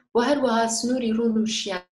و هەروەها سنووری ڕوون و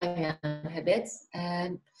شیاویان هەبێت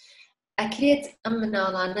ئەکرێت ئەم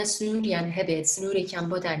مناڵانە سنووریان هەبێت سنوورێکیان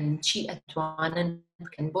بۆ دانین چی ئەتوانن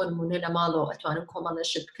بکەن بۆ نمونە لە ماڵەوە ئەتوانن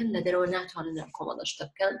کۆمەڵەشت بکەن لە دەرەوە ناتوانن کۆمەڵەشتە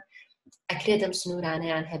بکەن ئەکرێت ئەم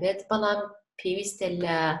سنوورانەیان هەبێت بەڵام پێویستە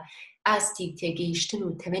لە ئاستی تێگەیشتن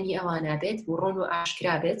و تەمەنی ئەوانە بێت و ڕۆن و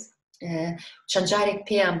ئاشکرا بێت چەند جارێک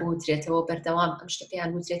پێیان بوترێتەوە بەردەوام ئەم شتە پێیان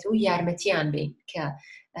بوترێتەوە یارمەتیان بین کە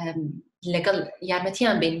لەگەڵ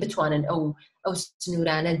یارمەتیان بین بتوانن ئەو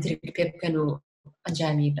سنوورانە درک پێ بکەن و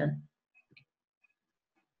ئەنجامی بن.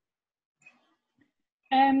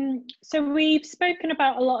 So we've spoken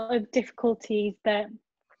about a lot of difficulties that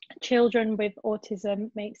children with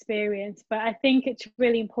autism may experience, but I think it's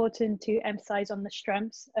really important to emphasize on the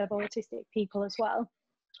strengths of autistic people as well.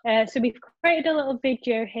 So we've created a little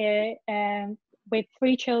video here with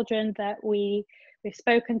 3 children that we we've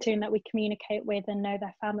spoken to and that we communicate with and know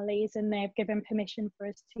their families, and they've given permission for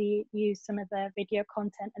us to use some of the video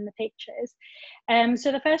content and the pictures. So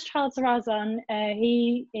the first child's Razan.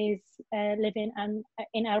 He is living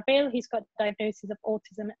in Erbil. He's got diagnosis of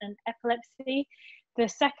autism and epilepsy. The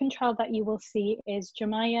second child that you will see is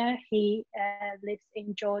Jemiah. He lives in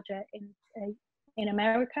Georgia in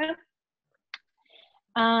America.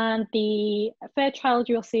 And the third child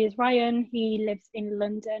you'll see is Ryan. He lives in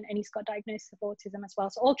London and he's got diagnosis of autism as well.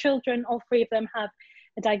 So all children, all three of them have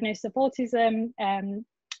a diagnosis of autism.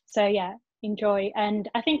 So yeah, enjoy. And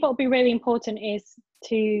I think what will be really important is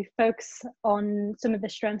to focus on some of the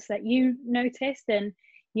strengths that you noticed, and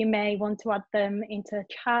you may want to add them into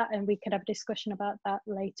chat and we could have a discussion about that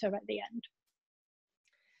later at the end.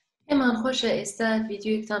 ئێمان خۆشە ئێستا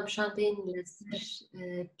ڤیدیۆیەکتان پیشان دەین لەسەر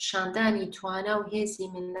پیشاندانی توانە و هێزی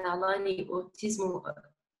منداڵانی ئۆتیزم و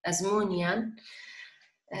ئەزمۆنیان.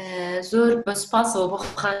 زۆر بەسپاسەوە بۆ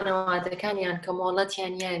خانەوادەکانیان کە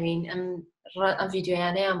مۆڵەتیان یاوین ئەم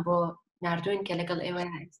ڤیدیۆیانەیان بۆ ناردوین کە لەگەڵ ئێوە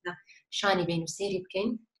ئێستا شانی بین و سێری بکەین.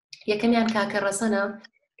 یەکەمیان کاکە ڕەسەنە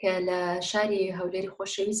کە لە شاری هەولێری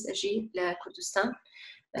خۆشەویست ئەژی لە کوردستان،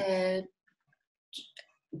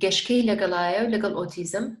 گەشتکەی لەگەڵایە و لەگەڵ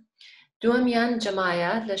ئۆتیزم. دووەمیان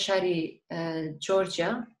جەمایە لە شاری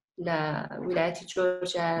جۆرجیا لە ویلایەتی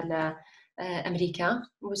جۆرجیا لە ئەمریکا،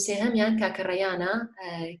 و سێهەمیان کاکە ڕەیانە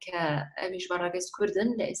کە ئەویش بەڕێگەز کوردن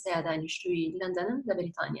لە ئێستا دانیشتووی لەندەنن لە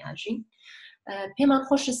بەریتانیاژین. پێمان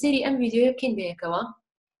خۆشە سێری ئەم ڤیدیۆیە بکەین بەیەکەوە،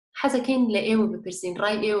 حەزەکەین لە ئێوە بپرسین،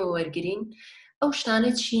 ڕای ئێوە وەرگرین، ئەو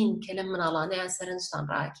شتانە چین کە لەم مناڵانەیان سەرنجتان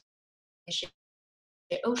ڕاکێشێ،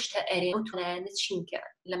 ئەو شتە ئەرێ ئەو توانایانە چین کە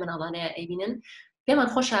لە مناڵانەیە ئەیبینن. پێمان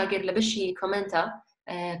خۆشە ئەگەر لە بەشی کۆمنتە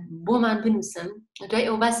بۆمان بنووسن، دوای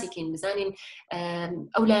ئەو باسی کەین بزانین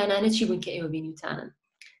ئەو لایەنانە چی بوون کە ئێوە بینیوتانن.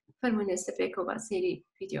 فەرموون ئێستا پێکەوە با سێری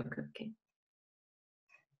ڤیدیۆکە بکەین.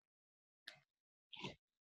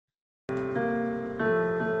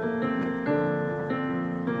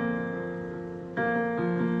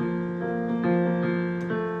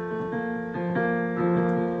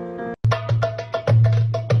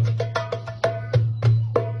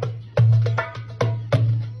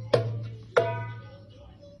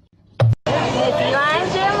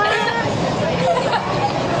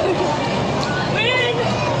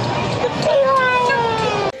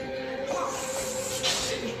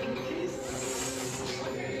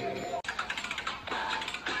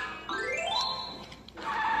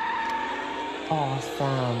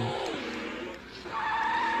 Awesome.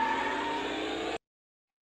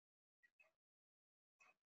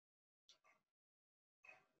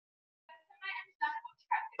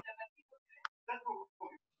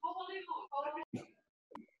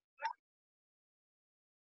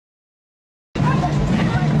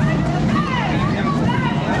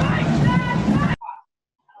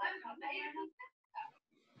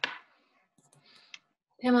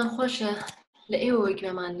 پێمان خۆشە لە ئێوەوەی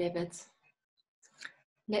گوێمان لێبێت،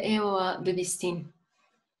 لە ئێوە ببیستین.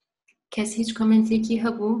 کەس هیچ کۆمنتێکی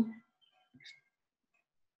هەبوو؟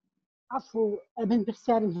 عفو من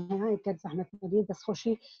پرسیارم هەیە کە زەحمەت نەبێت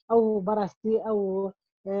دەستخۆشی ئەو بەڕاستی ئەو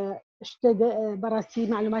شتە بەڕاستی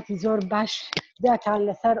معلوماتی زۆر باش داکان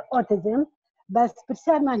لەسەر ئۆتیزم، بەس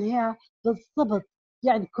پرسیارمان هەیە بالضبط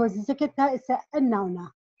یعنی کۆزیزەکە تا ئێستا ئەناونا،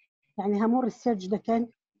 یعنی هەموو ریسێرچ دەکەن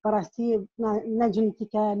بەڕاستی نە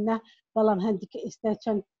جنتیکە نە، بەڵام هەندێک ئێستا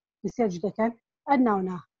چەند ریسێرچ دەکەن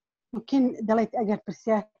ئەناونا. ممکن دەڵێت ئەگەر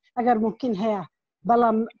پرسیار ئەگەر ممکن هەیە،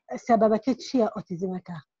 بەڵام سەبەبەکە چییە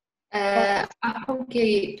ئۆتیزمەکە؟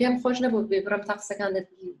 پێم خۆش نەبوو بێبڕم تا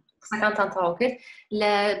قسەکانتان تەواو کرد.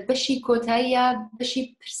 لە بەشی کۆتاییە بەشی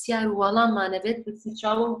پرسیار و وەڵاممانە بێت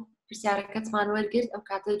بچاو و پرسیارەکەتمان وەرگرت، ئەو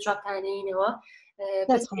کاتە جوابتانەینەوە.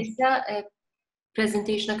 ئێستا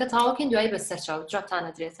پرزنتیشنەکە تاواکەین، دوای بەسەرچاو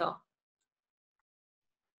جوابتانە درێتەوە.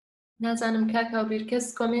 نازانم کاکا و بیرکەس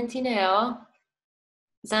کۆمنتی نەیەوە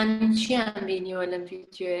زانین چیان بینیوە لەم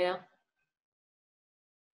ڤیدیۆیە.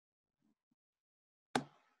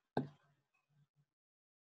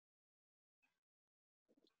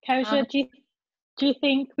 Kazhaw, do you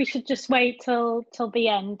think we should just wait till the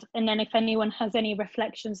end, and then if anyone has any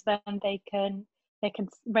reflections, then they can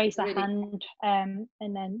raise their hand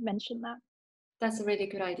and then mention that? That's a really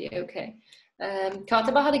good idea. Okay.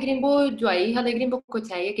 كاتبة هذا جرين بو دوائي هذا جرين بو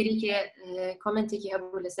كتاية قريك كومنتي كي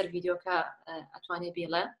هبو لسر فيديو كا أتواني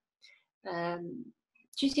بيلا.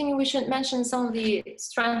 Do you think we should mention some of the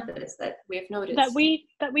strengths that we have noticed? That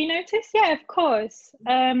we noticed? Yeah, of course.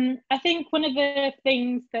 I think one of the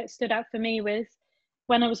things that stood out for me was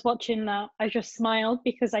when I was watching that, I just smiled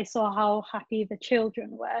because I saw how happy the children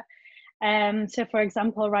were. So for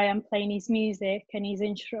example, Ryan playing his music and his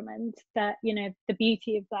instrument, that, you know, the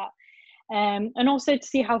beauty of that. And also to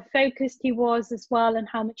see how focused he was as well, and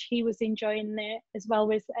how much he was enjoying it as well.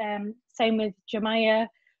 With same with Jemiah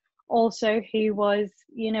also, who was,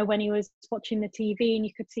 you know, when he was watching the TV, and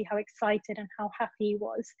you could see how excited and how happy he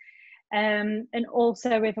was. And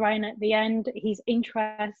also with Ryan at the end, his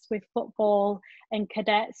interest with football and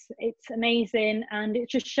cadets, it's amazing, and it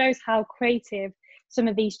just shows how creative some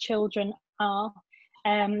of these children are,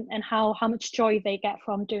 and how much joy they get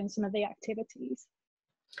from doing some of the activities.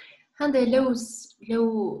 هەندێک لەو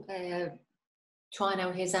توانە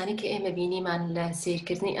و هێزانی کە ئێمە بینیمان لە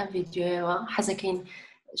سیرکردنی ئەم ڤیدیۆیەوە حەزەکەین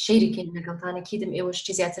شەیریکەین لەگەڵتانە کیدم ئێوە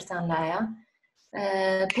شتی زیاترتان لایە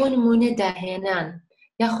بۆ نمونە داهێنان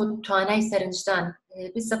یاخود توانای سەرنجدان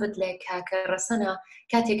بزەبت لە کاکە ڕەسەنە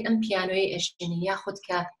کاتێک ئەم پیانۆی ئەژێنی یاخود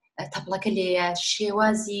کە تەپڵەکە لێیە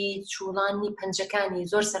شێوازی چوڵانی پەنجەکانی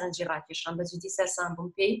زۆر سەرنجی ڕاکێشان بە جدی سەرسان بووم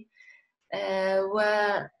پێی و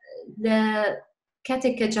لە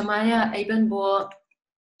کاتێک کە جەمایە ئەیبن بۆ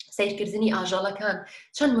سیرکردنی ئاژەڵەکان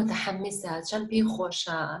چەند متحمسە چەند پێی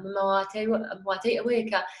خۆشە واتای ئەوەیە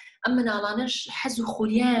کە ئەم مناڵانەش حەز و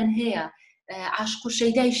خولیان هەیە عاشق و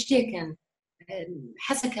شەیدای شتێکن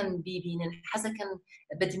حەزەکەن بیبینن حەزەکەن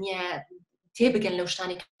بە دنیا تێبگەن لەو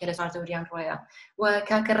شتانی کە لە چواردەوریان ڕۆیە و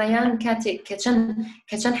کاکە ڕەیان کاتێک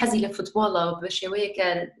کە چەند حەزی لە فوتبۆڵە بە شێوەیە کە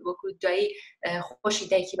وەکو دوایی خۆشی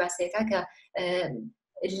دایکی باسەیەکە کە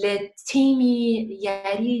لە تیمی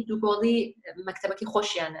یاری دووگۆڵی مەکتەبەکەی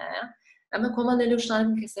خۆشیانایە ئەمە کۆمەڵە لەو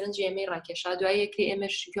شتانن کە سەرنجی ئێمەی ڕاکێشا دوایی یەکری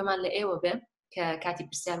ئێمەش گوێمان لە ئێوە بێ کە کاتی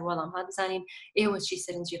پرسیار وەڵام هات بزانین ئێوە چی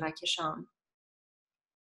سەرنجی ڕاکێشان.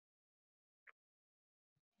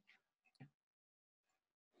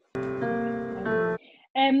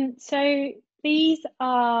 So these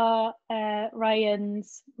are Ryan's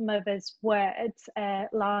mother's words,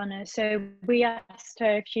 Lana. So we asked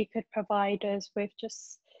her if she could provide us with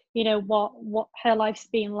just, you know, what her life's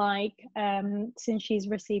been like since she's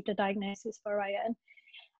received a diagnosis for Ryan.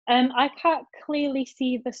 I can't clearly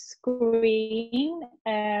see the screen,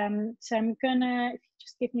 so I'm gonna, if you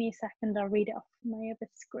just give me a second, I'll read it off my other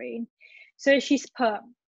screen. So she's put,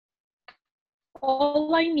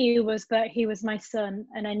 all I knew was that he was my son,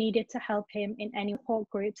 and I needed to help him in any support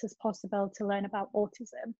groups as possible to learn about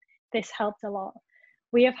autism. This helped a lot.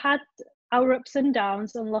 We have had our ups and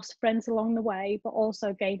downs and lost friends along the way, but also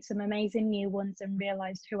gained some amazing new ones and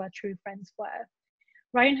realised who our true friends were.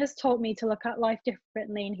 Ryan has taught me to look at life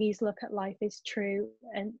differently, and his look at life is true,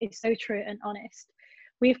 and is so true and honest.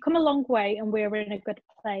 We've come a long way and we're in a good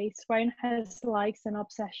place. Ryan has likes and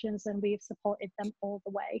obsessions, and we've supported them all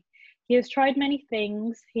the way. He has tried many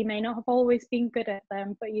things. He may not have always been good at them,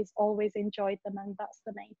 but he's always enjoyed them, and that's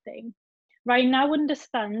the main thing. Ryan now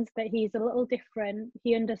understands that he's a little different.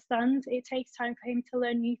 He understands it takes time for him to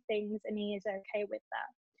learn new things, and he is okay with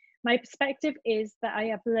that. My perspective is that I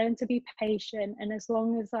have learned to be patient, and as long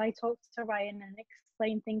as I talk to Ryan and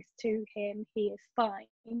explain things to him, he is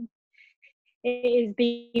fine. It is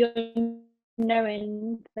the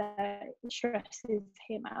unknowing that stresses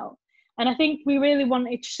him out. And I think we really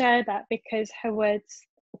wanted to share that because her words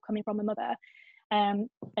are coming from a mother. And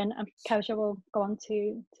Kazhaw will go on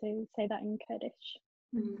to say that in Kurdish.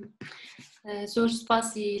 زۆر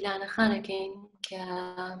سپاسی لانە خانەکەین کە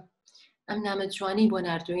ئەم نامە جوانی بۆ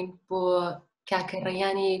ناردوین بۆ کاکە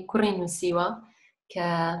ڕەیانی کوڕی نووسیوە کە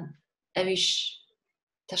ئەویش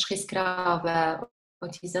تەشخیص کراوە بە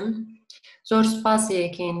ئۆتیزم. زۆر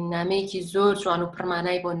سپاسێکین نامەیەکی زۆر جوان و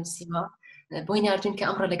پڕمانای بۆ نووسیوە بۆی ناردوین کە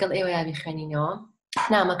ئەمڕۆ لەگەڵ ئێوە یابی خوێنینەوە.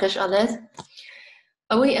 نامەکەش ئەڵێت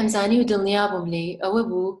ئەوەی ئەمزانی و دڵنیا بووم لێی ئەوە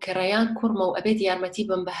بوو کە ڕەیان کوڕمە و ئەبێت یارمەتی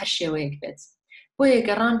بم بە هەر شێوەیەک بێت. بۆیە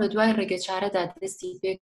گەڕان بە دوای ڕێگەچارەدا دەستی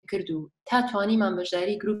پێ کرد و تا توانیمان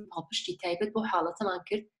بەشداری گروپ هەڵپشتی تایبەت بۆ حاڵەتەمان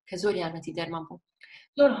کرد کە زۆر یارمەتی دەرمان بوو.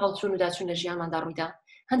 زۆر هەڵچوون و داچوون لە ژیانماندا ڕوویدا.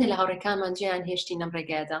 هەندێک لە هاوڕێکانمان جێیان هێشتی نەم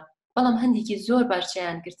ڕێگایەدا، بەڵام هەندێکی زۆر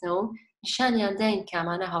باشجیان گرتنەوە و نیشانیان داین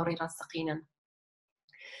کامانە هاوڕێی ڕاستەقینن.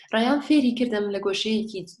 ڕەیان فێری کردم لە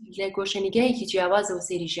گۆشەنیگایەکی جیاوازەوە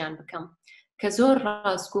سەیری ژیان بکەم کە زۆر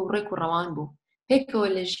ڕاستگۆ و ڕێک و ڕەوان بوو. پێکەوە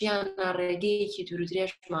لە ژیانە ڕێگەیەکی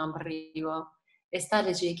دوورودرێژمان بڕیوە، ئێستا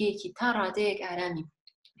لە جێگەیەکی تا ڕادەیەک ئارامی.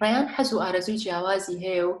 ڕەیان حەز و ئارەزوی جیاوازی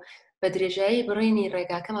هەیە و بە درێژایی بڕینی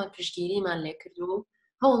ڕێگاکەمان پشتگیریمان لێ کردو و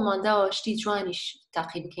هەوڵمانداوە شتی جوانیش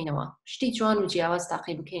تاقی بکەینەوە، شتی جوان و جیاواز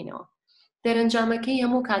تاقی بکەینەوە. دەرەنجامەکەی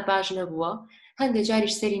هەموو کات باش نەبووە، هەندێک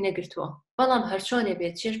جاریش سەری نەگرتووە، بەڵام هەرچۆنێ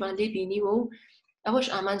بێت چێژمان لێ بینیوە و ئەوەش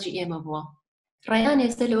ئامانجی ئێمە بووە. ڕەیان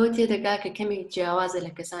ئێستا لەوە تێدەگا کە کەمێک جیاوازە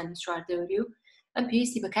لە کەسانی چواردەوری و ئەم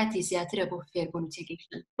پێویستی بە کاتی زیاترە بۆ فێربوون و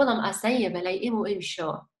تێگەیشتن، بەڵام ئاساییە بەلای ئێمە و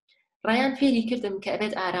ئەویشەوە. ڕەیان فێری کردم کە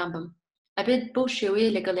ئەبێت ئارام بم، ئەبێت بەو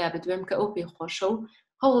شێوەیە لەگەڵیا بدوێم کە ئەو پێخۆشە و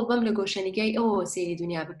هەوڵ بەم لە گۆشەنیگای ئەوەوە سێری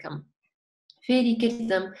دنیا بکەم. فێری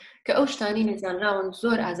کردم کە ئەو شتانی نەزانراون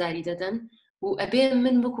زۆر ئازاری دەدەن و ئەبێ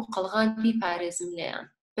من وەکو قەڵغان بیپارێزم لێیان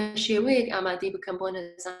بە شێوەیەک ئامادەی بکەم بۆ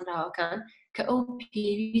نەزانراوەکان کە ئەو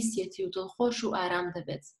پێویستێتی و دڵخۆش و ئارام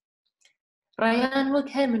دەبێت. ڕایان وەک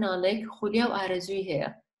هەر مناڵێک خولیا و ئارەزووی هەیە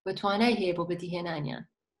و توانای هەیە بۆ بەدیهێنانیان.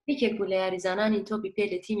 یەکێک بوو لە یاریزانانی تۆپی پێ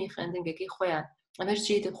لە تیمی خوێندنگەکەی خۆیان. ئەمەش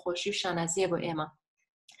جێی دڵخۆشی و شانازیە بۆ ئێمە.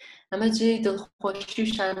 ئەمە جێی دڵخۆشی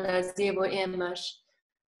و شانازیە بۆ ئێمەش.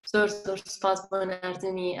 زۆر زۆر سپاس بۆ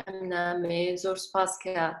ناردنی ئەم نامەیە. زۆر سپاس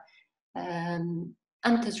کە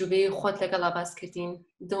ئەم تەجروبەی خۆت لەگەڵا باس کردین.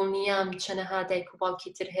 دڵنیام چەنەها دایک و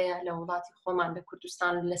باوکی تر هەیە لە وڵاتی خۆمان لە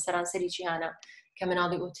کوردستان لە سەرانسەری جیهانە کە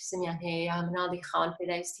مناڵی ئۆتیزمیان هەیە یا مناڵی خاوەن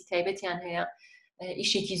پێداویستی تایبەتیان هەیە،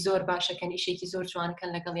 ئیشێکی زۆر باشەکەن، ئیشێکی زۆر جوانکەن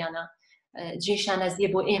لەگەڵیانە. جێ شانازیە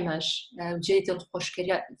بۆ ئێمەش، جێ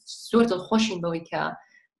دڵخۆشکردە. زۆر دڵخۆشین بەوەی کە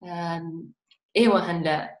ئێوە هەن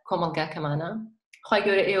لە کۆمەڵگاکەمانە. خوای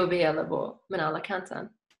گەورە ئێوە بێڵە بۆ مناڵەکانتان.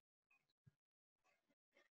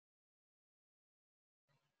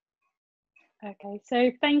 Okay, so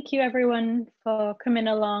thank you everyone for coming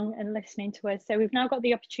along and listening to us. So we've now got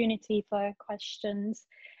the opportunity for questions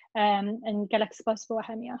and get exposed for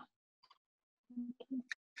Hamia.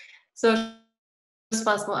 So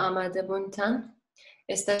سپاس بۆ ئامادەبوونتان.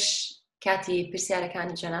 ئێستاش کاتی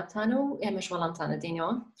پرسیارەکانی جەنابتان و ئێمەش وەڵامتانە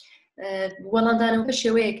دێنەوە. وەڵامدانەوە بە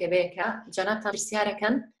شێوەیەکە بەیەکە جەنابتان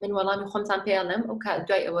پرسیارەکەن، من وەڵامی خۆمتان پێڵێم، ئەو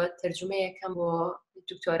دوای ئەوە تەرجمەیەکەم بۆ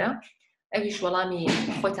دکتۆرە، ئەویش وەڵامی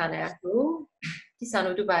خۆتانەیە و دیسان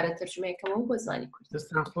و دووبارە تەرجمەیەکەمەوە بۆ زمانی کورد.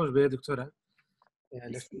 دەستان خۆش بێ دکتۆرە.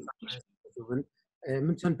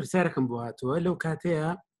 من چەند پرسیارەکەم بۆ هاتووە. لەو کاتەیە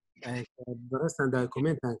بەڕێستاندا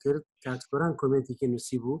کۆمنتان کرد، کاتکۆران کۆمنتێکی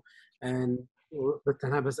نووسی بوو،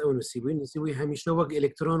 بەتەنها بەس ئەو نووسیبووی هەمیشە وەک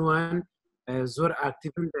ئێلکترۆن وان زۆر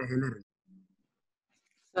ئاکتیڤن داهێنەرن.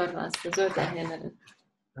 زۆر ڕاستە، زۆر داهێنەرن.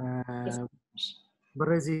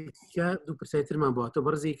 بەڕێزێکە دوو پرسیارترمان بۆ هاتووە.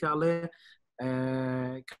 بەڕێزێکە ئەڵێ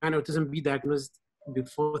can autism be diagnosed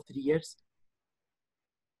before 3 years؟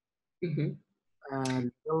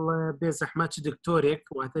 بێ زەحمەت چ دکتۆرێک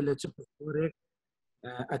واتە لە چ دکتۆرێک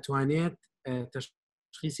ئەتوانێت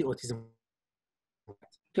تشخیصی ئۆتیزم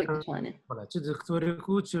چ دکتۆرێک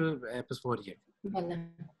و چ پسپۆریەک؟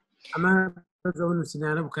 ئەمە بەزەوە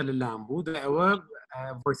نووسینانە بکە لە لام بوو ئەوە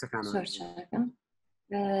ڤۆیسەکانەوە.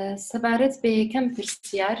 سەبارەت بە یەکەم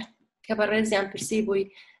پرسیار کە بەڕێزیان پرسی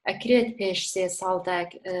بووی ئەکرێت پێش 3 ساڵدا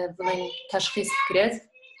بڵێن تەشخیص بکرێت.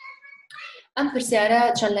 ئەم پرسیارە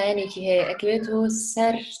چەند لایەنێکی هەیە. ئەکرێت و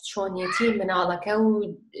سەر چۆنیەتی مناڵەکە و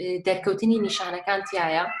دەرکەوتنی نیشانەکان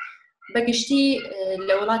تایە. بەگشتی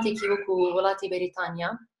لە وڵاتێکی وەکو وڵاتی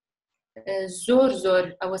بەریتانیا زۆر زۆر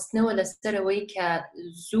ئەوەستنەوە لەسەرەوەی کە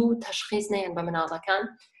زوو تەشخیص نەیەن بە مناڵەکان.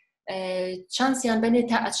 چانسیان بنێت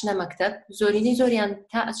تا ئەچنە مەکتەب، زۆرینەی زۆریان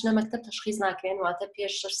تا ئەچنە مەکتەب تەشخیص ناکرێن، واتە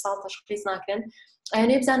پێش 6 ساڵ تەشخیص ناکرێن.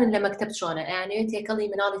 ئەیانەیە بزانن لە مەکتەب چۆنە، ئەیانەیە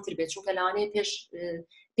تێکەڵی مناڵی تر بێت، چونکە لەوانەیە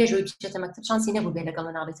پێشەوەی بچێتە مەکتەب چانسی نەبوو بێت لەگەڵ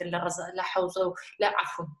مناڵی تر لە حەوزە و لە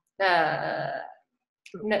عەفو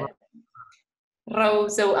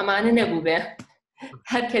ڕەوزە و ئەمانە نەبوو بێ.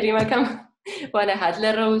 هەر کەلیمەکەم وانە هات لە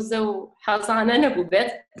ڕەوزە و حەوزانە نەبوو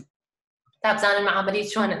بێت تا بزانن مەعامەلی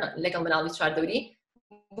چۆنە لەگەڵ مناڵی چواردەوری.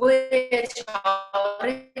 بۆیە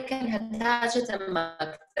چاوەڕێکەکەن هەتا چێتە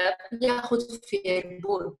مەکتەب یاخود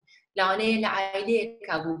فێربوون لەوانەیە لە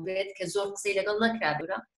عایلەیەکا بوو بێت کە زۆر قسەی لەگەڵ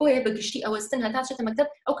نەکرابوورە. بۆیە بەگشتی ئەوەستن هەتا چێتە مەکتەب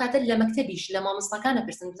ئەو کاتە لە مەکتەبیش لە مامۆستاکانە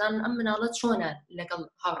پرسن بزانن ئەم مناڵە چۆنە لەگەڵ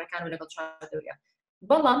هاوڕێکان و لەگەڵ چواردەوریە.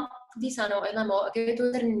 بەڵام دیسانەوە ئەیڵامەوە ئەگەوێتەوە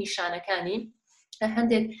سەر نیشانەکانی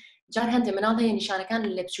هەندێک جار هەندێک مناڵ هەیە نیشانەکان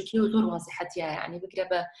لە بچووکی و زۆر وازحەتیە، یعنی بگرە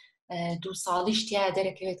بە 2 ساڵیش تیا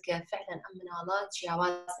دەرەکەوێت کە فعلا ئەم مناڵە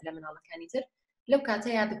جیاواز لە مناڵەکانی تر. لەو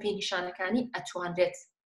کاتەیە بە پێی نیشانەکانی ئەتوانرێت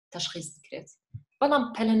تەشخیص بکرێت. بەڵام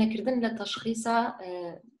پەلەنەکردن لە تەشخیصە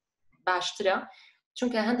باشترە،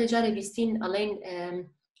 چونکە هەندێک جارە بیستین ئەڵێن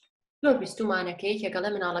زۆر بیستومانەکەی کەگەڵە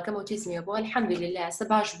مناڵەکەم ئۆتیزمیە بووە الحەمدولله ئەسە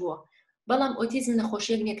باش بووە. بەڵام ئۆتیزم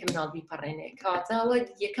نەخۆشیەک نییە کە مناڵ بیپەڕێنێ، کەواتەوە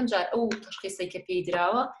یەکەم جار ئەو تەشخیصی کە پێی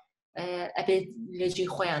دراوە ئەبێت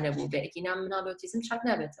لەجێی خۆیان نەبوو بێ، ئەگەر مناڵ ئۆتیزم چاک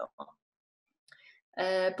نابێتەوە.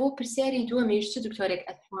 بۆ پرسیاری دووەمیش چ دکتۆرێک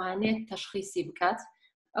ئەتوانێت تەشخیصی بکات،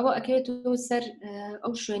 ئەوە ئەکەوێت سەر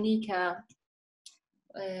ئەو شوێنی کە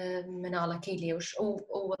مناڵەکەی لێوش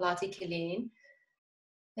ئەو وڵاتی کە لێین.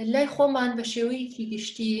 لای خۆمان بە شێوەیەکی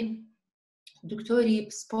گشتی دکتۆری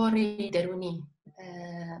پسپۆڕی دەرونی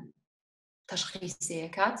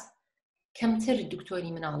تەشخیصەکات، کەمتر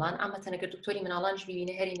دکتۆری مناڵان، ئامەتەن ئەگەر دکتۆری مناڵانش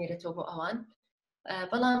ببینە هەری نێرێتەوە بۆ ئەوان.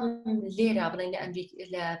 بەڵام لێرە بڵێن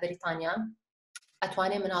لە بەریتانیا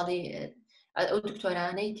ئەتوانێ مناڵی ئەو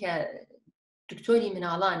دکتۆرانەی کە دکتۆری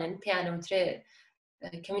مناڵانن پێیان وترێ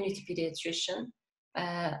community pediatrician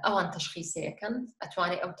ئەوان تەشخیصەکەن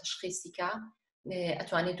ئەتوانێت ئەو تەشخیصیکە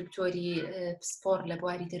ئەتوانێت دکتۆری پسپۆر لە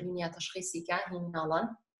بواری دەرونیا تەشخیصیکە هی مناڵان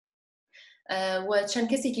و چەند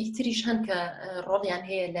کەسێکی تریش هەن کە ڕۆڵیان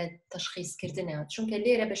هەیە لە تەشخیصکردنە چونکە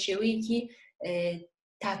لێرە بە شێوەیەکی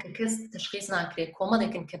تاکە کەس تەشخیص ناکرێت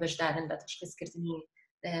کۆمەڵێکن کە بەشدارن لە تەشخیصکردنی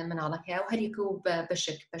مناڵەکە و هەریەک و بە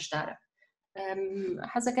بەشێک بەشدارە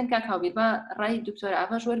حەزەکەن کاکاوبیر بە ڕای دکتۆر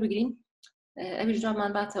ئاڤاش وەربگرین ئەویش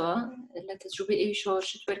جوابمان باتەوە لە تەجروبەی ئەویش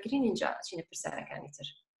شت وەرگرین اینجا چینە پرسیارەکانی تر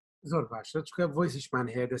زۆر باشە چونکە ڤۆیسیشمان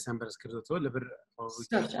هەیە دەسان بەرز کردوەوە لەبەر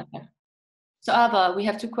So Ava, we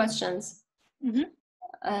have 2 questions.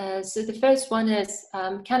 So the first one is,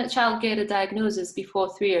 can a child get a diagnosis before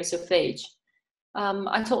 3 years of age?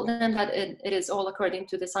 I told them that it is all according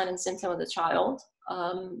to the sign and symptom of the child,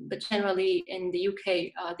 but generally in the UK,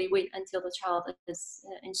 they wait until the child is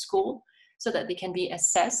in school so that they can be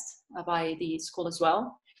assessed by the school as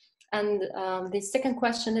well. And the second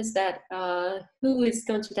question is that who is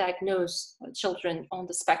going to diagnose children on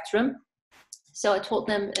the spectrum? So I told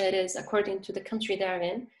them it is according to the country they're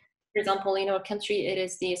in. For example, in our country, it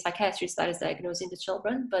is the psychiatrist that is diagnosing the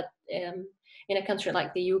children, but in a country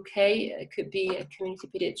like the UK, it could be a community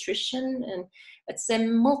pediatrician, and it's a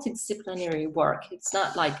multidisciplinary work. It's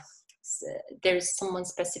not like there's someone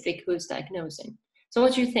specific who's diagnosing. So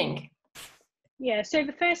what do you think? Yeah, so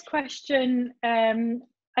the first question,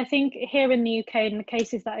 I think here in the UK, in the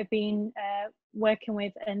cases that I've been working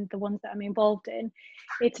with and the ones that I'm involved in,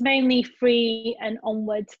 it's mainly 3 and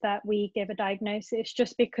onwards that we give a diagnosis,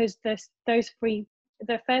 just because the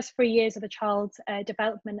first 3 years of a child's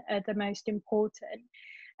development are the most important.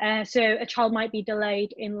 So a child might be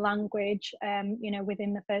delayed in language,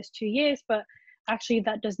 within the first 2 years, but actually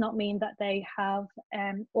that does not mean that they have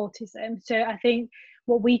autism. So I think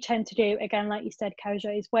what we tend to do, again, like you said,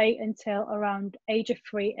 Kazhaw, is wait until around age of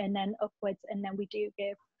 3 and then upwards, and then we do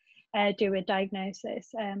do a diagnosis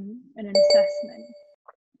and an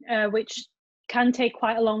assessment, which can take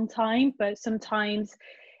quite a long time, but sometimes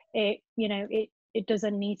it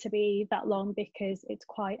doesn't need to be that long because it's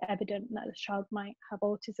quite evident that the child might have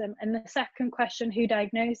autism. And the second question, who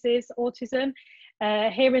diagnoses autism?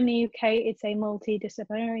 Here in the UK, it's a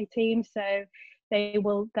multidisciplinary team, so there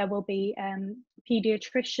will be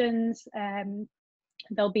pediatricians,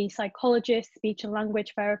 there'll be psychologists, speech and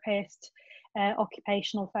language therapists,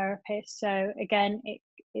 occupational therapists. So again,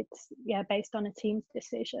 it's based on a team's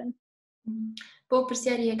decision. بۆ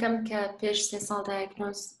پرسیاری یەکەم کە پێش 3 ساڵ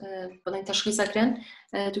دایگنۆز بڵێن تەشخیصەکرێن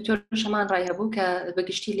دکتۆر شەمان ڕای هەبوو کە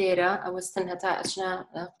بەگشتی لێرە ئەوەستن هەتا ئەچنە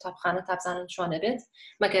قوتابخانە تا بزانن چۆنە بێت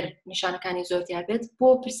مەگەر نیشانەکانی زۆر دیار بێت بۆ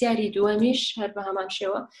پرسیاری دووەمیش هەر بە هەمان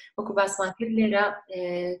شێوە وەکو باسمان کرد لێرە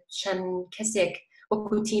چەند کەسێک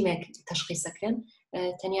وەکو تیمێک تەشخیصەکرێن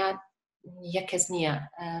تەنیا یەک کەس نییە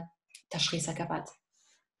تەشخیصەکە بات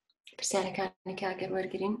پرسیارەکانی کاگەر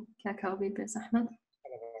وەرگرین کاکاوبیر بێ زەحمەت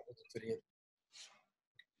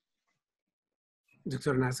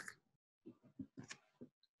Dr. Nask.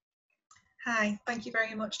 Hi, thank you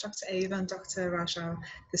very much, Dr. Ava and Dr. Kazhaw.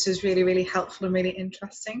 This was really, really helpful and really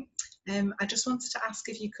interesting. I just wanted to ask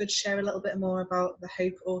if you could share a little bit more about the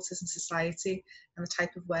Hope Autism Society and the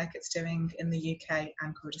type of work it's doing in the UK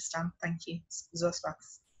and Kurdistan. Thank you.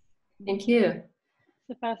 Thank you.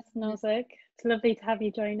 It's lovely to have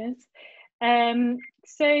you join us.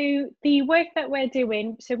 So the work that we're doing,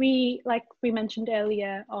 so we, like we mentioned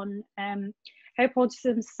earlier on, Hope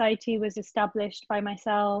Autism Society was established by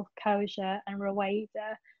myself, Kazhaw and Ruwaida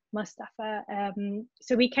Mustafa.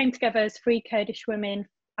 So we came together as 3 Kurdish women.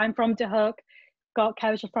 I'm from Duhok, got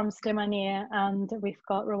Kazhaw from Slimania, and we've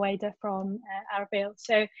got Ruwaida from Erbil.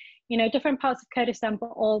 So, different parts of Kurdistan,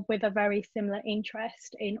 but all with a very similar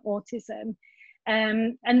interest in autism.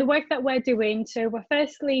 And the work that we're doing, so we're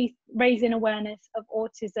firstly raising awareness of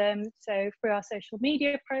autism, so through our social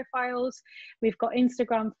media profiles. We've got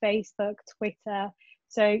Instagram, Facebook, Twitter,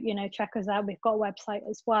 so check us out. We've got a website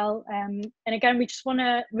as well, and again, we just want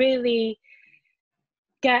to really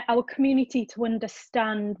get our community to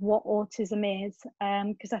understand what autism is,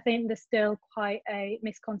 because I think there's still quite a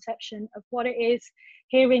misconception of what it is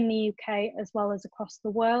here in the UK as well as across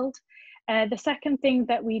the world. The second thing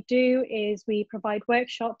that we do is we provide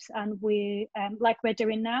workshops, and we, like we're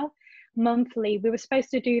doing now, monthly. We were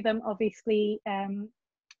supposed to do them obviously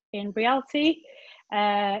in reality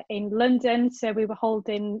in London, so we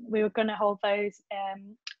were going to hold those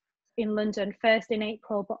in London first in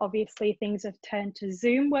April, but obviously things have turned to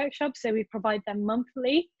Zoom workshops, so we provide them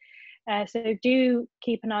monthly. So do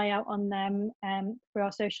keep an eye out on them through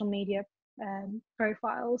our social media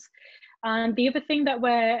profiles. And the other thing that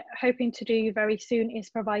we're hoping to do very soon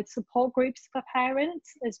is provide support groups for parents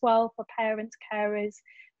as well, for parents, carers,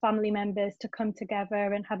 family members to come together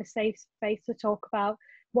and have a safe space to talk about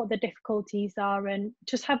what the difficulties are and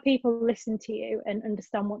just have people listen to you and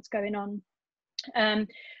understand what's going on.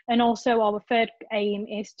 And also our third aim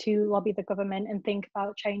is to lobby the government and think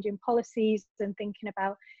about changing policies and thinking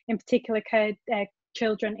about, in particular,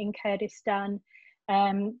 children in Kurdistan,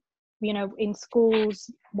 you know, in schools,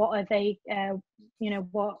 what are they, you know,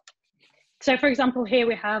 what. So for example, here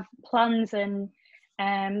we have plans and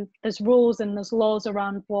there's rules and there's laws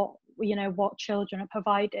around what, you know, what children are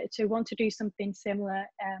provided. So we want to do something similar,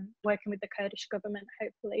 working with the Kurdish government,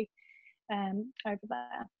 hopefully, over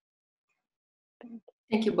there.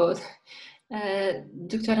 Thank you both.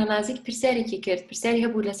 دکتۆرە نازیک پرسیارێکی کرد، پرسیاری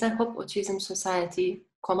هەبوو لەسەر هۆپ ئۆتیزم سۆسایەتی،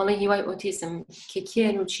 کۆمەڵی هیوای ئۆتیزم کە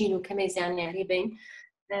کێن و چین و کەمێ زانیاری بین.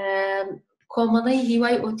 کۆمەڵی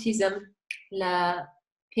هیوای ئۆتیزم لە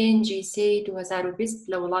 5/3/2020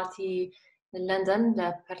 لە وڵاتی لەندەن لە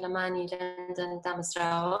پەرلەمانی لەندەن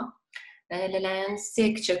دامەزراوە لەلایەن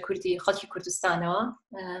 3 کچە کوردی خەڵکی کوردستانەوە،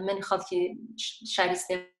 من خەڵکی شاری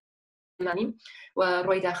سلێمانی و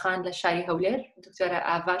ڕۆیدا خان لە شاری هەولێر، دکتۆرە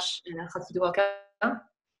ئاڤاش خەڵکی دووەکە.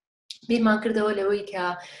 بیرمان کردەوە لەوەی کە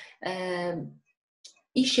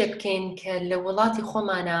ئیشێ بکەین کە لە وڵاتی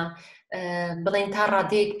خۆمانە بڵێن تا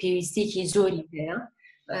ڕادەیەک پێویستێکی زۆری هەیە.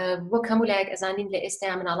 وەک هەموو لایەک ئەزانین لە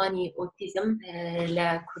ئێستا منداڵانی ئۆتیزم لە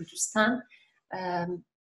کوردستان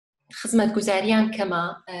خزمەتگوزاریان کەمە،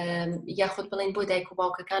 یاخود بڵێن بۆ دایک و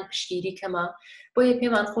باوکەکان پشتگیری کەمە. بۆیە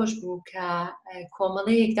پێمان خۆش بوو کە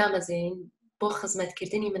کۆمەڵەیەک دامەزێن بۆ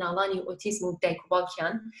خزمەتکردنی مناڵانی ئۆتیزم و دایک و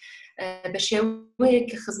باوکیان بە شێوەیەک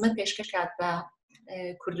کە خزمەت پێشکەشکات بە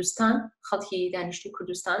کوردستان، خەڵکی دانیشتوی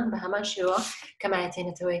کوردستان بە هەمان شێوە کە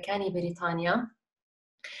مایەتێنەتەوەیەکانی بەریتانیا.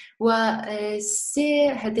 و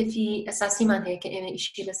 3 هەدەفی ئەساسیمان هەیە کە ئێمە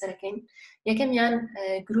ئیشی لەسەرەکەین. یەکەمیان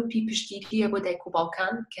گروپی پشتگیریە بۆ دایک و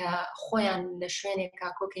باوکان کە خۆیان لە شوێنێک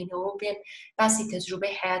کاکۆکەینەوە بێن باسی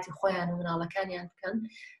تەجروبەی حیاتی خۆیان و مناڵەکانیان بکەن،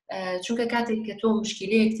 چونکە کاتێک کە تۆ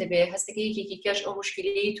مشکلەیەک دەبێ هەستەکە یەکێکی کەش ئەو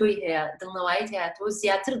مشکلەی تۆی هەیە دڵنەوەیت هەیە، تۆ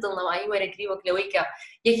زیاتر دڵنەوەیی وەرەگری وەک لەوەی کە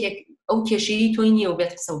یەکێک ئەو کێشەی تۆی نییە و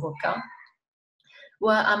بێت قسە بۆ بکە. و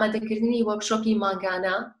ئامادەکردنی وەرکشۆپی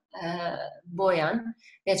ماگانە بۆیان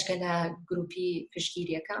بێچکە لە گروپی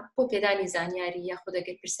پشتگیریەکە بۆ پێدانی زانیاری یاخود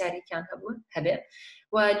ئەگەر پرسیارێکیان هەبێ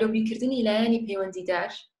و لۆبیکردنی لایەنی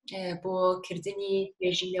پەیوەندیدار بۆ کردنی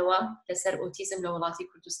توێژینەوە لەسەر ئۆتیزم لە وڵاتی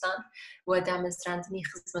کوردستان و دامەزراندنی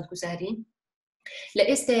خزمەتگوزاری. لە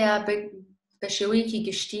ئێستایا بە شێوەیەکی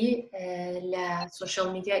گشتی لە سۆشیال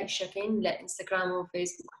میدیا ئیشەکەین لە ئینستاگرام و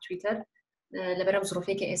فەیسبوک و تویتەر لەبەرەم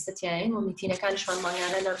زۆرۆفێکە ئێستا تیاین و میتینەکانیشمان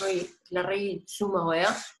ماگانە لە ڕێی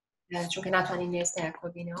زوومەوەیە، چونکە ناتوانین ئێستایا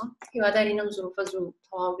کۆبینەوە. هیواداری نەم زۆرۆفە زوو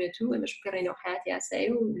تەواو بێت و ئێمەش بگەڕێنەوە حیاتی یاسایی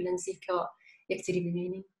و لە نزیکەوە یەکتری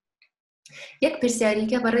ببینین. یەک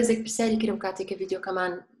پرسیاریکە بە ڕێزێک پرسیاری کردم کاتێککە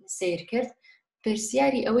ڤیدیۆکەمان سیر کرد،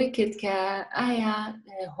 پرسیاری ئەوەی کرد کە ئایا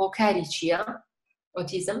هۆکاری چییە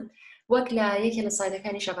ئۆتیزم؟ وەک لە یەکێ لە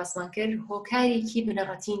سلایدەکانی شەباسمان کرد، هۆکارێکی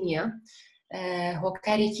بنەڕەتی نییە،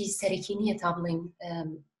 هۆکارێکی سەرەکی نییە تا بڵین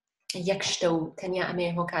یەک شتە و تەنیا ئەمێ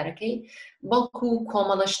هۆکارەکەی، بەڵکو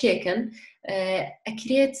کۆمەڵە شتێکن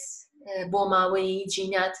ئەکرێت بۆ ماوەی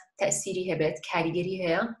جینات تەئسیری هەبێت، کاریگەری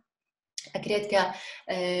هەیە، ئەکرێت کە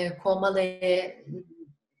کۆمەڵێ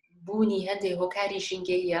بوونی هەندێک هۆکاری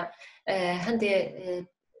ژینگەیە، هەندێک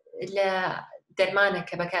لە دەرمانە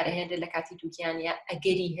کە بەکارهێنرێت لە کاتی دووکیانە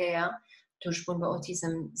ئەگەری هەیە توشبوون بە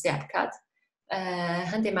ئۆتیزم زیاد بکات،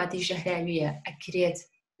 هەندێک مادەی ژەهراویە ئەکرێت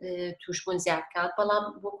توشبوون زیاد بکات، بەڵام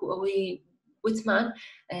وەکو ئەوەی وتمان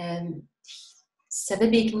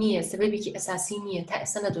سەبەبێک نییە، سەبەبێکی ئەساسی نییە تا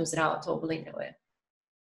ئێستا نەدۆزراوەتەوە بڵێنەوەیە.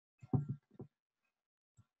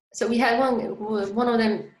 So we had one of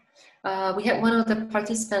them. We had one of the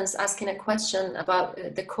participants asking a question about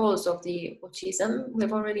the cause of the autism.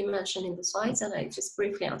 We've already mentioned in the slides, and I just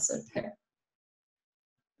briefly answered her.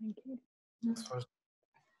 Thank you.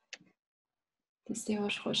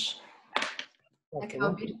 تستيوش خوش.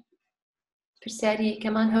 برسالي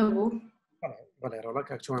كمان هو. ولا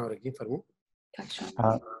رولاك أكشوان ورقين فرمو.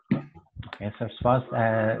 Yes, first,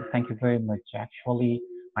 thank you very much. Actually,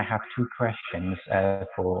 I have 2 questions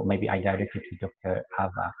for maybe I directed to Dr.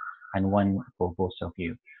 Ava and one for both of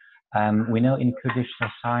you. We know in Kurdish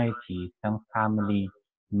society, some family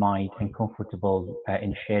might be uncomfortable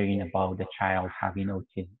in sharing about the child having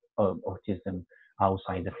autism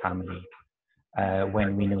outside the family when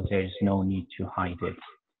we know there is no need to hide it.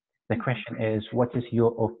 The question is, what is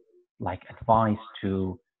your advice to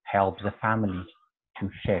help the family to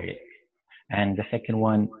share it? And the second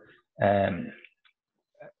one,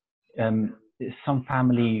 some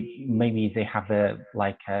family, maybe they have a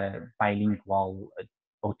bilingual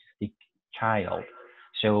autistic child.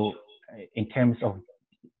 So in terms of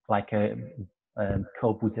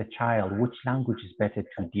cope with the child, which language is better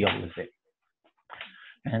to deal with it?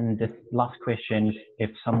 And the last question is,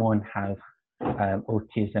 if someone has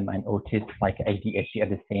autism and ADHD at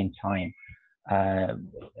the same time,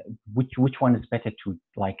 which one is better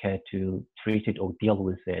to treat it or deal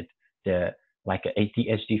with it? The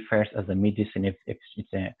ADHD first as a medicine if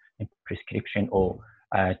it's a prescription, or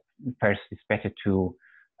first it's better to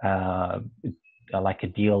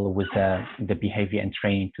deal with the behavior and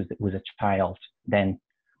training with a child, then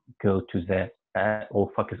go to the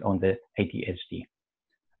or focus on the ADHD.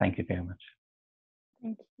 Thank you very much.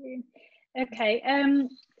 Thank you. Okay,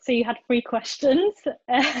 so you had 3 questions,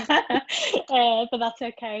 but that's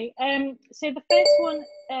okay. So the first one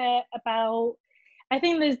about, I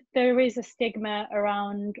think there is a stigma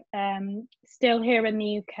around still here in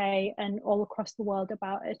the UK and all across the world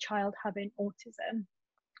about a child having autism.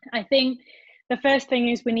 I think the first thing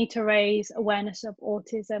is we need to raise awareness of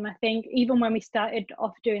autism. I think even when we started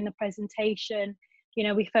off doing the presentation, you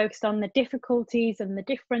know, we focused on the difficulties and the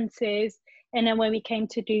differences. And then when we came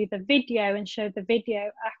to do the video and show the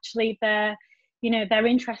video, actually their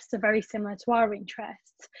interests are very similar to our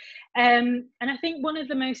interests. And I think one of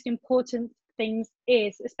the most important things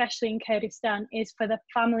is, especially in Kurdistan, is for the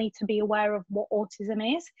family to be aware of what autism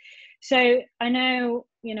is. So I know,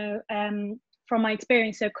 you know, from my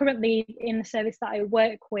experience, so currently in the service that I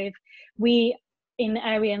work with, we, in the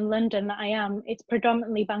area in London that I am, it's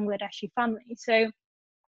predominantly Bangladeshi families. So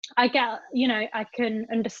I get, you know, I can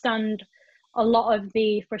understand a lot of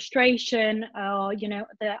the frustration or, you know,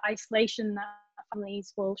 the isolation that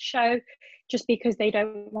families will show just because they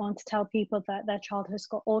don't want to tell people that their child has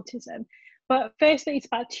got autism. But firstly, it's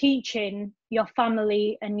about teaching your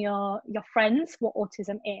family and your friends what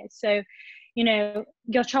autism is. So, you know,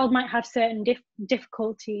 your child might have certain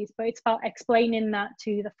difficulties, but it's about explaining that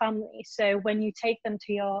to the family. So when you take them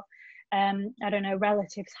to your I don't know,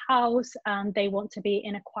 relative's house and they want to be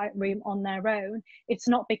in a quiet room on their own, it's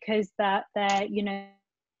not because that they're, you know,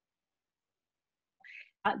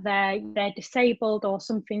 that they're disabled or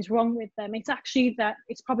something's wrong with them. It's actually that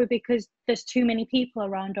it's probably because there's too many people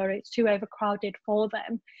around or it's too overcrowded for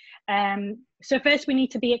them. So first we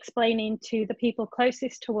need to be explaining to the people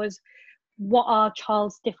closest to us what our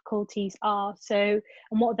child's difficulties are, so,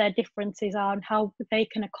 and what their differences are and how they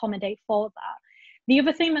can accommodate for that. The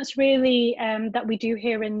other thing that's really that we do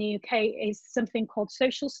here in the UK is something called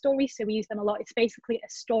social stories. So we use them a lot. It's basically a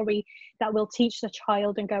story that will teach the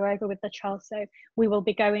child and go over with the child. So we will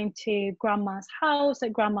be going to grandma's house.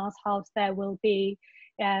 At grandma's house, there will be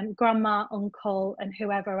grandma, uncle, and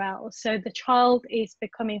whoever else. So the child is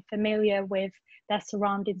becoming familiar with their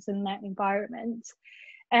surroundings and their environment.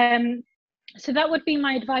 So that would be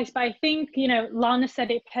my advice. But I think, you know, Lana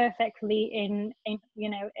said it perfectly in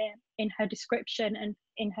her description and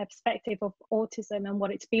in her perspective of autism and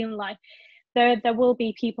what it's been like. There will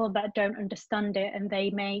be people that don't understand it, and they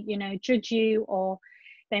may, you know, judge you, or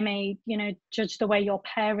they may, you know, judge the way you're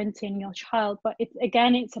parenting your child. But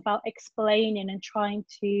it's about explaining and trying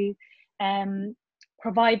to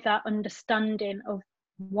provide that understanding of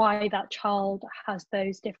why that child has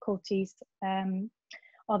those difficulties,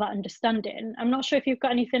 or that understanding. I'm not sure if you've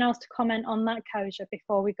got anything else to comment on that, Kazhaw,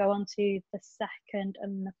 before we go on to the second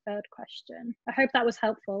and the third question. I hope that was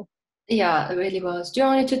helpful. Yeah, it really was. Do you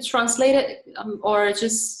want me to translate it, or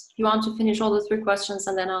just you want to finish all the 3 questions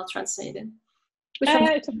and then I'll translate it? Which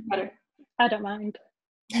one better? I don't mind.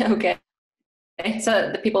 Okay.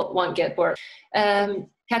 So the people won't get bored.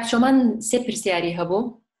 كاكشومان سي برسياري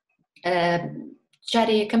هبو.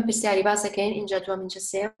 جاري كم برسياري باسكين إن جدوا من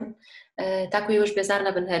جسيم. تاكو يوش بزارنا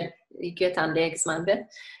بنهر يجيتان ليك زمان به.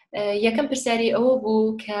 یەکەم پرسیاری ئەوە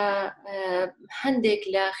بوو کە هەندێک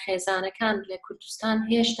لە خێزانەکان لە کوردستان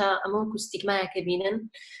هێشتا ئەمە کوستیگمایەکە بینن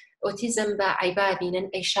ئۆتیزم بە عیبا بینن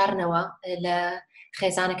ئەیشارنەوە لە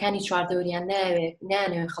خێزانەکانی چواردەوریان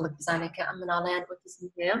نایانەوێت خەڵک بزانێت کە ئەم مناڵەیان ئۆتیزم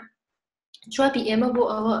هەیە. جوابی ئێمە بۆ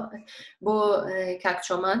ئەوە بۆ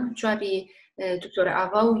کاکچۆمان، جوابی دکتۆرە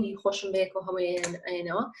ئاوا و خۆشم بەیەکەوە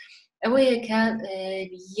هەموویانەوە ئەوەیە کە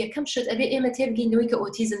یەکەم شت ئەبێ ئێمە تێبگەینەوەی کە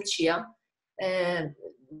ئۆتیزم چییە،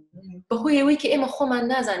 بەهۆی ئەوەی کە ئێمە خۆمان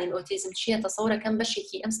نازانین ئۆتیزم چییە. تەسەوورەکەم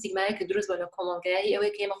بەشێکی ئەم ستیگمایە کە دروست بە لە کۆمەڵگەیایی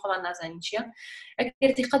ئەوەیە کە ئێمە خۆمان نازانین چییە.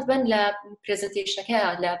 ئەگەر دیقەت بن لە پرێزنتێشنەکە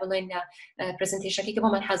لە بڵێن لە پرێزنتێشنەکەی کە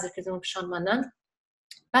بۆمان حازرکردن و پیشانمانان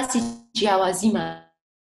باسی جیاوازیمان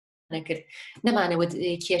نەکرد، نەمانەوت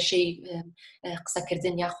کێشەی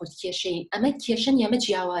قسەکردن یاخود کێشەی ئەمە کێشەن یامە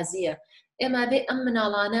جیاوازیە. ئێمە بێ ئەم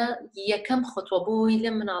مناڵانە یەکەم خۆتوە بووی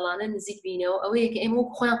لە مناڵانە نزیک بینەوە ئەوەیە کە ئێمە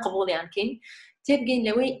وەک خۆیان قبوڵیان بکەین تێبگەین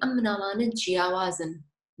لەوەی ئەم مناڵانە جیاوازن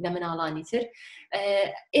لە مناڵانی تر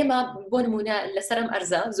ئێمە بۆ نمونە لەسەر ئەم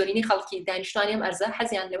ئەرزە زۆرینەی خەڵکی دانیشتوانی ئەم ئەرزە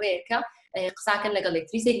حەزیان لەوەیە کە قساکەن لەگەڵ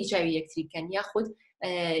یەکتری جاوی یەکتری بکەن یاخود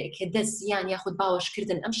کە دەستیان یاخود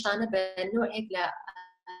باوەشکردن ئەم شتانە بە نوعێک لە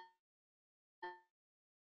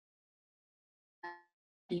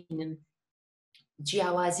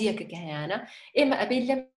جیاوازیەکە کە هەیەە ئێمە ئەبێت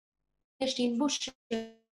لە هێشتین بۆ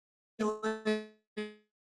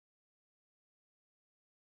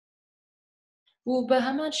و بە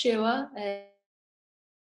هەمان شێوە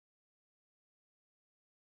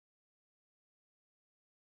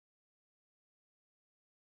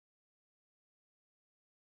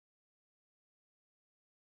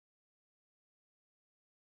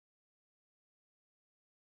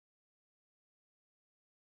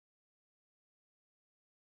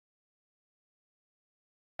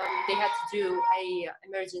they had to do a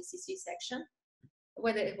emergency C-section,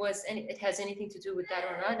 whether it has anything to do with that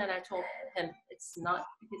or not, and I told him it's not,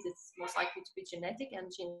 because it's most likely to be genetic, and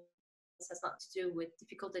this has not to do with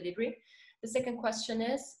difficult delivery. The second question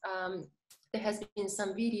is, there has been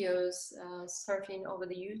some videos surfing over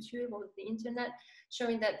the YouTube or the internet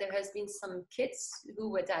showing that there has been some kids who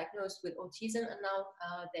were diagnosed with autism, and now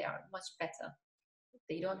they are much better.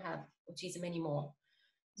 They don't have autism anymore.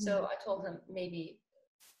 So I told him maybe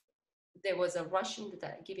there was a rush in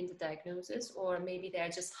giving the diagnosis, or maybe they're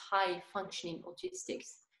just high functioning autistics.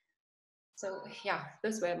 So yeah,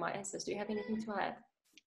 those were my answers. Do you have anything to add?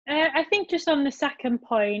 I think just on the second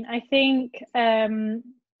point, I think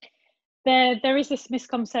there is this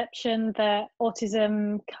misconception that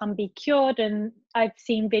autism can be cured, and I've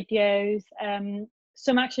seen videos,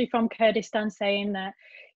 some actually from Kurdistan, saying that,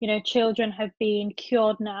 you know, children have been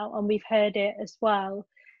cured now, and we've heard it as well.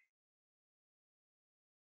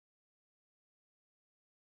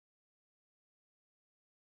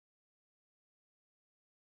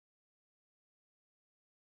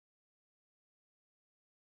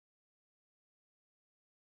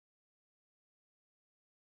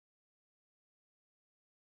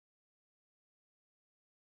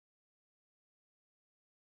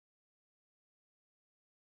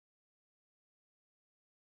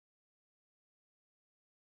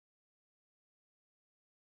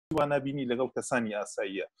 وانابینی لەگەڵ کەسانی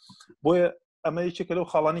ئاساییە بۆیە ئەمە یەکێکە لەو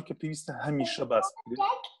خاڵانی کە پێویستە هەمیشە باس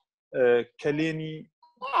بکرێت کەلێنی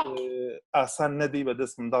ئاسان نەدەی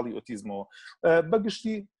بەدەست منداڵی ئۆتیزمەوە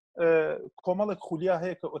بەگشتی کۆمەڵێک خولیا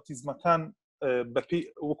هەیە کە ئۆتیزمەکان بەپێی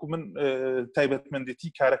وەکو من تایبەتمەندێتی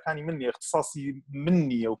کارەکانی من اختصاصی من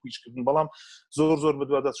نییە و پیشکردن بەڵام زۆر بە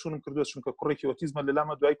دووادەچوونم کردووە چونکە کوڕێکی ئۆتیزمە لە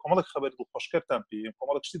لامە دوای کۆمەڵێک خەبەر دڵخۆشکەرتان پێ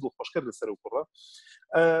کۆمەڵێک شتی دڵخۆشکەر لەسەر و کوڕە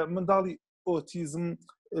منداڵی ئۆتیزم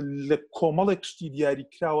لە کۆمەڵێک شتی دیاری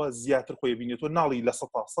کراوە زیاتر خۆی بینێتەوە ناڵی لە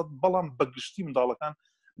 100% بەڵام بەگشتی منداڵەکان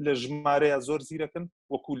لە ژمارەیە زۆر زیرەکن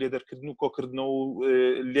وەکو لێدەرکردن و کۆکردنەوە و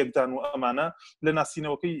لێکدان و ئەمانە لە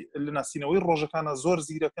ناسینەوەی ڕۆژەکانە زۆر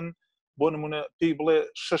زیرەکن بۆ نمونە پێی بڵێ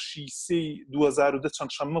 6/3/2010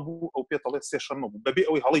 چەند شەممە بوو ئەو پێتەڵێ 3 شەممە بوو بەبێ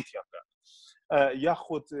ئەوەی هەڵیتیان بکات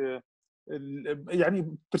یاخود یعنی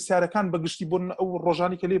پرسیارەکان بەگشتی بۆن ئەو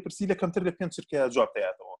ڕۆژانی کە لێ پرسی لە کەمتر لە 5 چرکەیە جواب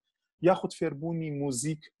دەیاتەوە یاخود فێربوونی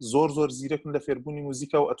موزیک زۆر زیرەکن لە فێربوونی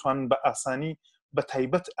موزیکە و ئەتوانن بە ئاسانی بە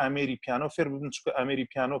تایبەت ئامێری پیانۆ فێر ببن چونکە ئامێری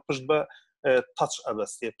پیانۆ پشت بە تاچ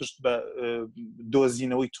ئەبەستێ پشت بە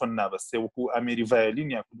دۆزینەوەی تۆن نابەستێ وەکو ئامێری ڤایۆلین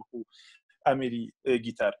یاکو وەکو ئامێری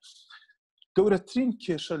گیتار گەورەترین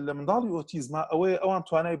کێشە لە منداڵی ئۆتیزمە ئەوەیە ئەوان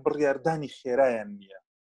توانای بڕیاردانی خێرایان نییە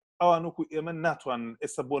ئەوان وەکو ئێمە ناتوان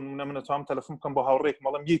ئێستا بۆ نمونە من ئەتوانم تەلەفۆن بکەم بۆ هاوڕێک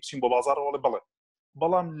مەڵم یەک بچین بۆ بازاڕەوە بڵێ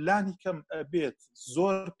بەڵام لانی کەم ئەبێت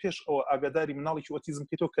زۆر پێش ئەوە ئاگاداری مناڵێکی ئۆتیزم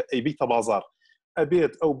بکەیتەوە کە ئەیبیتە بازار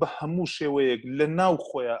ئەبێت ئەو بە هەموو شێوەیەک لە ناو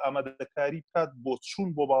خۆیان ئامادەکاری بکات بۆ چوون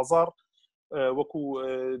بۆ بازار وەکو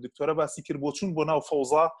دکتۆرە باسی کرد بۆ چوون بۆ ناو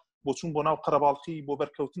فەوزا بۆ چوون بۆ ناو قەرەباڵقی بۆ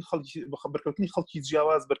بەرکەوتنی خەڵکی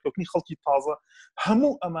جیاواز بەرکەوتنی خەڵکی تازە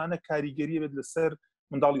هەموو ئەمانە کاریگەریە بێت لەسەر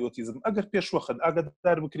منداڵی ئۆتیزم ئەگەر پێش وەخت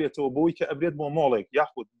ئاگادار بکرێتەوە بۆی کە ئەبرێت بۆ مۆڵێک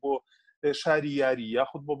یاخود بۆ شاری یاری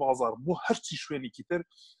یاخود بۆ بازار بۆ هەرچی شوێنێکی تر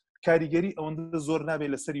کاریگەری ئەوەندە زۆر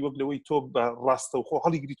نابێت لەسەری وەک لەوەی تۆ بە ڕاستەوخۆ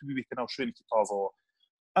هەڵی گریت و ببێتە ناو شوێنێکی تازەوە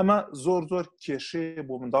ئەمە زۆر کێشەیە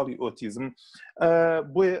بۆ منداڵی ئۆتیزم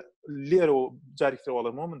بۆیە لێرەوە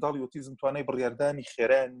جاریکترەوەڵەمەوە منداڵی ئۆتیزم توانای بڕیاردانی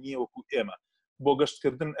خێرایان نییە وەکو ئێمە بۆ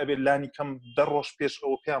گەشتکردن ئەبێت لانی کەم 10 ڕۆژ پێش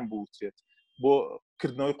ئەوە پێیان بوترێت بۆ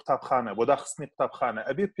کردنەوەی قوتابخانە بۆ داخستنی قوتابخانە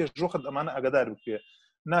ئەبێت پێشۆخت ئەمانە ئەگادار بکرێ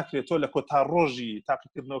ناکرێت تۆ لە کۆتاڕۆژی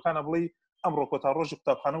تاقیکردنەوەکانە بڵێ ئەمڕۆ کۆتاڕۆژی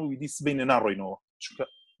قوتابخانە و ویدی سبەینە ناڕۆینەوە چونکە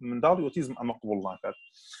منداڵی ئۆتیزم ئەمە قبوڵ ناکات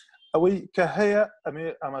ئەوەی کە هەیە ئەمێ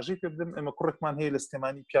ئاماژەی پێ بدەم ئێمە کوڕێکمان هەیە لە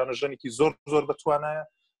سلێمانی پیانۆژەنێکی زۆر بەتوانایە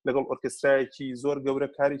لەگەڵ ئۆرکسترایەکی زۆر گەورە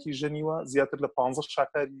کارێکی ژەنیوە زیاتر لە 15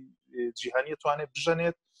 شاکاری جیهانی توانێت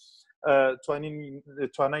بژەنێت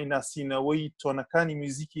توانای ناسینەوەی تۆنەکانی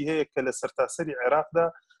میوزیکی هەیە کە لە سەرتاسەری عێراقدا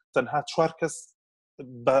تەنها 4 کەس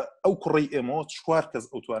بە ئەو کوڕی ئێمە 4 کەس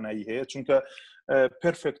ئەو توانایی هەیە چونکە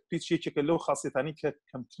پرفکت پیچ یەکێکە لەو خاصیتانی کە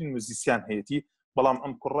کەمترین موزیسیان هەیەی بەڵام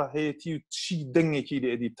ئەم کوڕە هەیەی چی دەنگێکی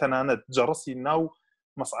لێدی تەنانەت جەڕسی ناو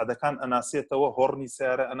مەسعادەکان ئەناسێتەوە هۆڕنی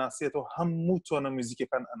سیارە ئەناسێتەوە هەموو تۆنە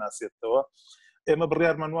موزیکەکان ئەناسێتەوە ئێمە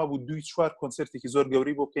بڕیارمان وا بوو 2-4 کۆنسرتێکی زۆر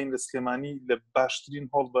گەوری بۆ بکەین لە سلێمانی لە باشترین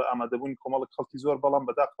هۆڵ بە ئامادەبوونی کۆمەڵک خەڵکی زۆر بەڵام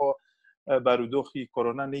بەداخەوە بارودۆخی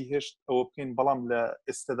کۆرۆنا نەیهێشت ئەوە بکەین بەڵام لە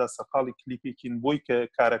ئێستادا سەرقاڵی کلیپێکین بۆی کە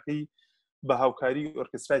کارەکەی بە هاوکاری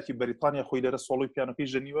ئۆرکسترایەکی بەریتانیا خۆی لەرە سۆڵۆی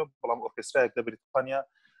پیانۆکەی ژەنیوە بەڵام ئۆرکسترایەک لە بریتانیا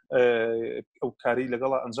ئەو کاری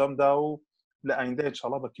لەگەڵا ئەنجامدا و لە ئایندە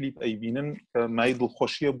ئینشاڵڵا بە کلیپ ئەیبینن کە مای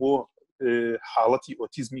دڵخۆشیە بۆ حاڵەتی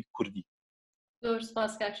ئۆتیزمی کوردی. زۆر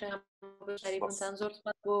سپاس کاکشە بۆتان زۆر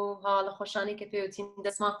سپاس بۆ هاڵە خۆشانی کە پێوتین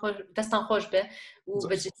دەستان خۆش بێ و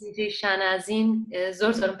بەجددی شانازین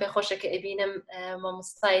زۆر زۆرم پێ خۆشە کە ئەبینم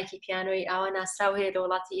مامۆستایەکی پیانۆی ئاوا ناسراو هەیە لە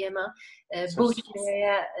وڵاتی ئێمە بۆ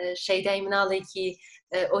شەیدای مناڵێکی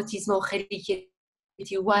ئۆتیزمە و خەریکی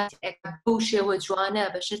بەو شێوە جوانە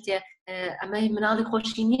بە شتێ ئەمەی مناڵی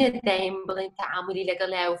خۆشی نییە دایم بڵێن تەعاملی لەگەڵ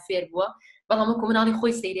لای و فێر بووە بەڵام وەکو مناڵی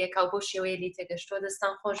خۆی سەیرێکا و بۆ شێوەیە لی تێگەشتووە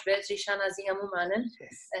دەستان خۆش بێت جێی شانازی هەمومانن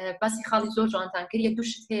باسی خاڵی زۆر جوانتان کرد یەک دوو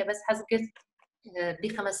شت هەیە بەس حەزم کرد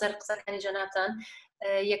بیخەمە سەر قسەکانی جەنابتان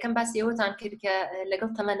یەکەم باسی ئەوەتان کرد کە لەگەڵ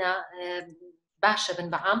تەمەنا باشە بن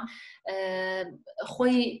بەعام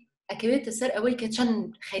خۆی ئەکەوێتە سەر ئەوەی کە چەند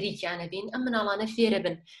خەریکیانە بین ئەم مناڵانە فێرە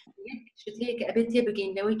بن شتەیە کە ئەبێت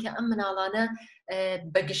تێبگەین لەوەی کە ئەم مناڵانە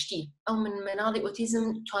بەگشتی ئەو مناڵی ئۆتیزم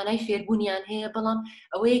توانای فێربوونیان هەیە بەڵام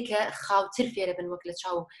ئەوەیە کە خاوتر فێرە بن وەک لە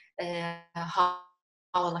چاو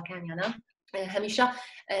هاوڵەکانیانە هەمیشە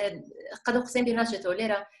قەدە قسەیم پێ ناچێتەوە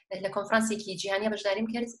لێرە لە کۆنفرانسێکی جیهانیە بەشداریم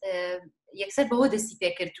کرد یەکسەر بەوە دەستی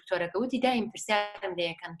پێکرد دکتۆرەکە وتی دایم پرسیارم لێ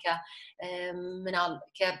یەکەن کە مناڵ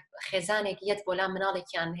کە خێزانێک یەت بۆ لام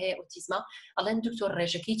مناڵێکیان هەیە ئۆتیزمە ئەڵێن دکتۆر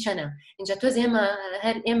ڕێژەکەی چەنە اینجا تۆز ئێمە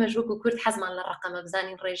هەر ئێمە ژوەکو کورد حەزمان لە ڕقەمە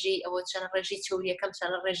بزانین ڕێژی ئەوە چەنە ڕێژی چوریەکەم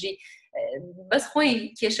چەنە ڕێژی بەس خۆی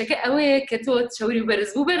کێشەکە ئەوەیە کە تۆ چوری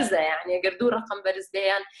بەرز بوو بەرزە یعنی ئەگەر دوو ڕقم بەرز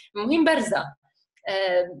بێیان مهم بەرزە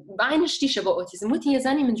باین شتیشە بۆ ئۆتیزم وتی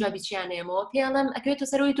ێزانی من جوابی چیانەیەمەوە پێڵم ئەکەوێتە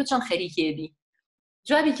سەرەوەی تۆ چەند خەریکێبی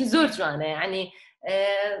جوابێکی زۆر جوانە ینی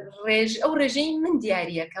ئەو ڕێژەی من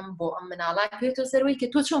دیارریەکەم بۆ ئەم مناڵە ئەکەوێتە سەرەوەی کە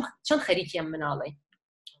تۆ چەند خەریکی ئەم مناڵی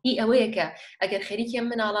هی ئەوەیە کە ئەگەر خەریکی ئەم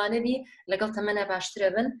مناڵانەبی لەگەڵ تەمەنە باشترە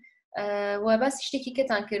بن و باسی شتێکی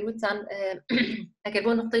کەتان کردوتان ئەگەر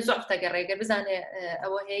بۆ نقطەی زۆر تەگەڕێگەر بزانێ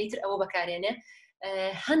ئەوە هەیەتر ئەوە بەکارێنێ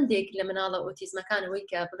هەندێک لە مناڵە ئۆتیزمەکانەوەی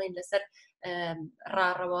کە بڵین لەسەر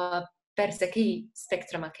ڕاڕەوە بەرزەکەی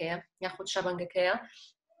سپێکترمەکەیە یاخود شەبەنگەکەیە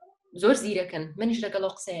زۆر زیرەکەن منیش لەگەڵ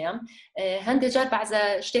قسەیەم هەندێک جار بەعزە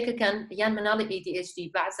شتێکەکەن یان مناڵی ADHD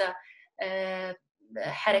بەعزە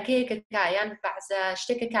حرەکەیەکە کایان بەعزە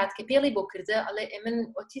شتێکە کات کە پێڵی بۆ کردە ئەڵێ من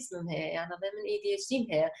ئۆتیزمم هەیە یان ئەڵێ من ADHDم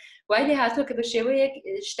هەیە وای لێ هاتووە کە بە شێوەیەک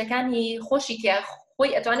شتەکانی خۆشی کە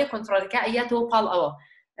خۆی ئەتوانێت کۆنتڕۆلەکە ئەیاتەوە پاڵ ئەوە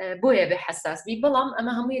بۆیە بێ حساس بی بەڵام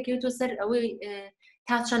ئەمە هەموو یەکەوێتەوە سەر ئەوەی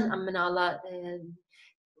تا چەند ئەم مناڵە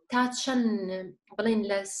تا چەند بڵین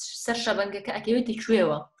لە سەر شەبەنگەکە ئەکەوێتی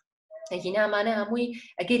کوێوە هی نامانە هەمووی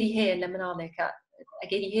ئەگەری هەیە لە مناڵێکە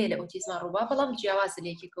ئەگەری هەیە لە ئۆتیزمان ڕووبا بەڵام جیاواز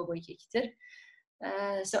لێکی کۆبۆیەکی تر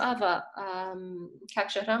so Ava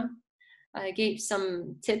Kakshahram gave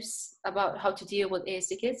some tips about how to deal with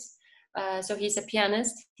ASD kids so he's a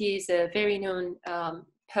pianist he's a very known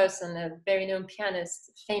person a very known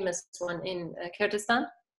pianist famous one in Kurdistan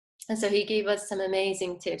and so he gave us some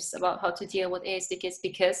amazing tips about how to deal with ASD kids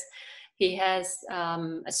because he has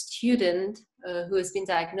a student who has been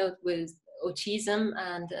diagnosed with autism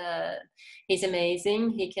and he's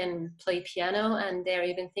amazing he can play piano and they're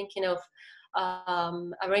even thinking of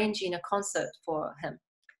arranging a concert for him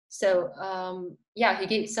so yeah he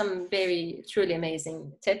gave some very truly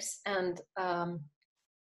amazing tips and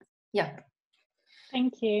yeah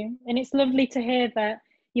thank you and it's lovely to hear that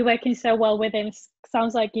you're working so well with him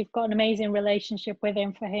sounds like you've got an amazing relationship with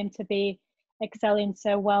him for him to be excelling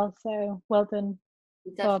so well so well done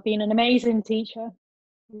for being an amazing teacher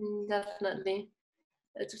definitely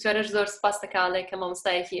دکتۆرەش زۆر سپاس دەکڵێ کە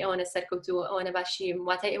مامۆستایەکی ئەوەنە سەرکەوتووە ئەوەنە باشی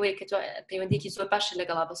واتای ئەوەیە کە تۆ پەیوەندێکی زۆر باشە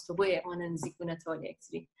لەگەڵا بەستۆ بۆیە ئەوەنە نزیک بوونەتەوە لە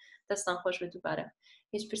یەکتری دەستان خۆش بێت دووبارە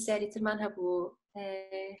هیچ پرسیاری ترمان هەبوو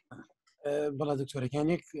بەڵا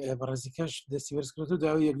دکتۆرەکانێک بەڕێزیکەش دەستی وەرزکردو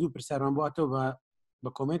داوای یەک دوو پرسیارمان بواتەوە بە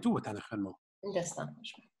کۆمنت و بەتانە خوێنمەوە دەستان خۆش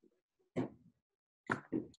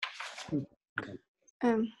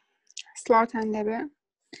سڵاتان لەبێ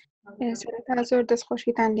سەرەتا زۆر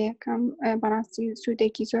دەستخۆشیتان لێ یەکەم بەڕاستی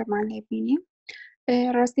سوودێکی زۆرمان لێبینی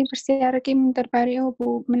ڕاستی پرسیارەکەی من دەربارەی ئەوە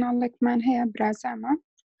بوو مناڵێکمان هەیە برازامە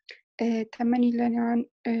تەمەنی لەنێوان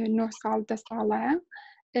 9 ساڵ 10 ساڵەیە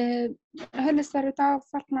هەر لە سەرەتا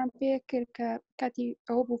فەرقمان پێ کرد کە کاتی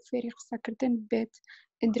ئەوە بوو فێری قسەکردن بێت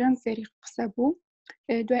درەنگ فێری قسە بوو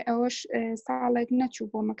دوای ئەوەش ساڵێک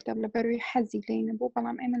نەچوو بۆ مەکتەب لە بەروی حەزی لێ نەبوو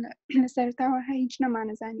بەڵام ئێمە لە سەرەتاوە هیچ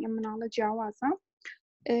نەمانەزانی ئەم مناڵە جیاوازە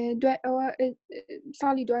دوای ئەوە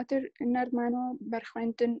ساڵی دواتر نەرمانەوە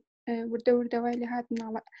بەرخوێندن وردە وردەوای لە هات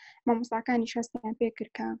مناڵە مامۆستاکانی شەستیان پێ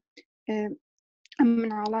کرد کە ئەم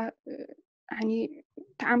مناڵە ینی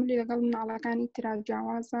تعاملی لەگەڵ مناڵەکانی ترا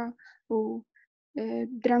جیاوازە و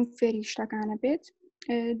درەنگ فێری شتەکانە بێت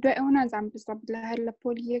دوای ئەوە نازانم بزەبت لە هەر لە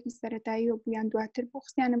پۆلی یەکی سەرەتایی و بویان دواتر بۆ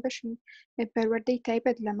خستیانە بەشی پەروەردەی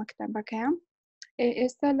تایبەت لە مەکتەبەکەیە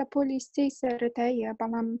ئێستا لە پۆلی سێی سەرەتاییە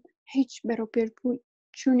بەڵام هیچ بەرەو پێشبوو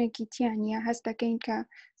چوونێکی تیانە هەست دەکەین کە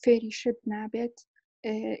فێری شت نابێت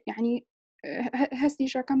یعنی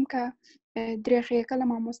هەستی شەکەم کە درێخەکە لە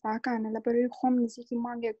مامۆستاکانە لە بەروی خۆم نزیکی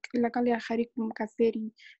مانگێک لەگەڵ یا خەریک بووم کە فێری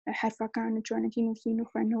حرفەکان و چۆنەتی نووسین و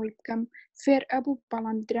خوێندنەوەی بکەم فێر ئەبوو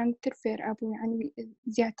بەڵام درەنگتر فێر ئەبوو ینی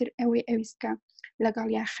زیاتر ئەوەی ئەویستکە لەگەڵ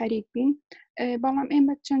یا خەریک بین بەڵام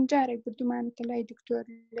ئێمە چەند جارێک بردومانێتە لای دکتۆر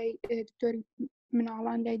لای دکتۆری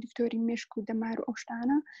مناڵان لای دکتۆری مێشک و دەمار و ئەو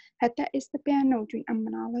شتانە هەتا ئێستا پێیان نەوتوین ئەم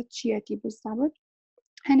مناڵە چیەتی بزەبت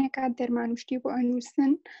هەنێک کات دەرمانوشتی بۆ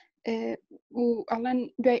ئەنووسن و ئەڵەن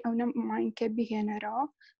دوای ئەو نەمانکە بهێنەرەوە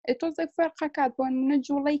تۆزێک فەرقە کات بۆ منە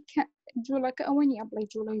جوڵەکە ئەوە نیە بڵێ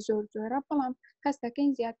جوڵەی زۆر زۆرە بەڵام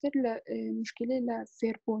هەستەکەین زیاتر لە مشکلەی لە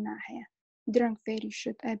فێربوونا هەیە درەنگ فێری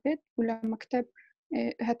شت ئەبێت و لە مەکتەب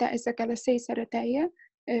هەتا ئێستاکە لە سەی سەرەتاییە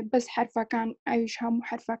بەس حرفەکان ئەویش هەموو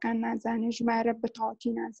حرفەکان نازانێ ژمارە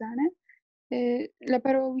بەتەواوی نازانێ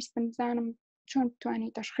لەبەرەوە ویستم بزانم چۆن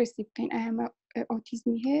بتوانین تەشخیصی بکەین ئەمە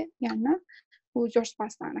ئۆتیزمی هەیە یان نە و زۆر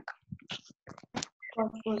سپاسدانەکەم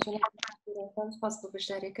سپاس بۆ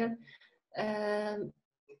بەشداریەکە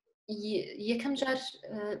یەکەم جار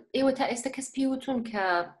ئێوە تا ئێستا کەس پێوتون کە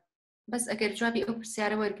بەس ئەگەر جوابی ئەو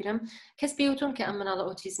پرسیارە وەرگرم کەس پێوتون کە ئەم مناڵە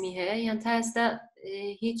ئۆتیزمی هەیە یان تا ئێستا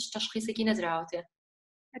هیچ تەشخیصێکی نەدراوەتێ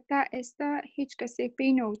هەتا ئێستا هیچ کەسێک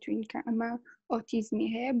پێی نەوتوین کە ئەمە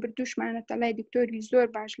ئۆتیزمی هەیە بردوشمانەتە لای دکتۆری زۆر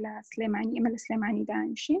باش لە سلێمانی ئێمە لە سلێمانی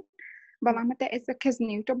دانیشین بەڵام هەتا ئێستا کەس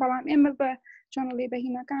نێوتۆ بەڵام ئێمە بە چۆنەڵێ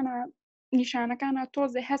بەهینەکانە نیشانەکانە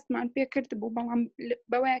تۆزێ هەستمان پێ کرد بوو بەڵام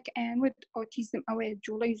بەوەیە کە ئەیانوت ئۆتیزم ئەوەیە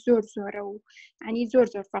جوڵەی زۆر زۆرە و ینی زۆر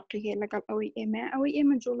زۆر فەرقی هەیە لەگەڵ ئەوەی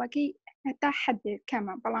ئێمە جوڵەکەی هەتا حەدێک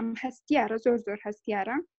کەمە بەڵام هەستیارە زۆر زۆر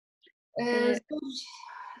هەستیارە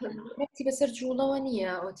ڕێتی بەسەر جوڵەوە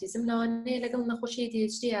نییە ئۆتیزم لەوانەیە لەگەڵ نەخۆشی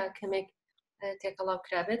دیێچدیە کەمێک تێکەڵاو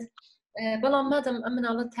کرابێت بەڵام مادەم ئەم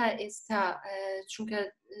مناڵە تا ئێستا چونکە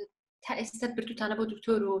تا ئێستا بردوتانە بۆ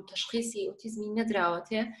دکتۆر و تەشخیصی ئۆتیزمی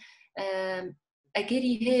نەدراوەتێ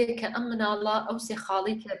ئەگەری هەیە کە ئەم مناڵە ئەو سێ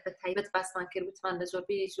خاڵی کە بە تایبەت باسمان کرد وتمان لە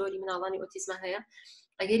زۆربەی زۆری مناڵانی ئۆتیزمە هەیە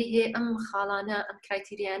ئەگەری هەیە ئەم خاڵانە ئەم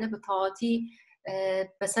کرایتریانە بە تەواوەتی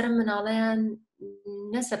بەسەر مناڵەیان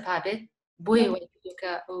نەسەپابێت بۆیە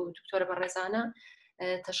کە ئەو دکتۆرە بەڕێزانە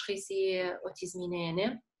تەشخیصی ئۆتیزمی نێنێ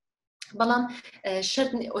بەڵام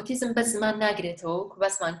شەرت ئۆتیزم بە زمان ناگرێتەوە و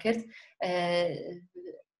باسمان کرد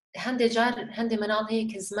هەندێک جار هەندێک مناڵ هەیە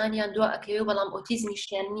کە زمانیان دوا ئەکەوێ بەڵام ئۆتیزمی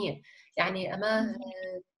شتیان نییە یعنی ئەمە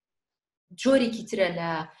جۆرێکی ترە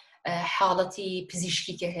لە حاڵەتی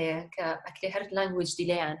پزیشکیکە هەیە کە ئەکرێ هەر لانگوێج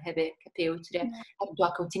دیلەیان هەبێ کە پێوترە هەر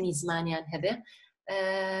دواکەوتنی زمانیان هەبێ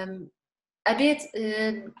ئەبێت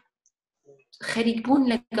خەریکبوون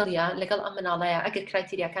لەگەڵ ئەم مناڵەیە ئەگەر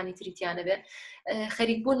کرایتریاکانی تریتیانە بێ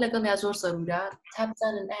خەریکبوون لەگەڵ یا زۆر سەرورە تا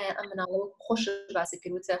بزانن ئایا ئەم مناڵە خۆش باسی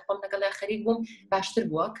کردوتە خۆم لەگەڵ خەریک بووم باشتر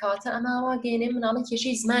بووە کەواتە ئەماوە گەێنێ مناڵە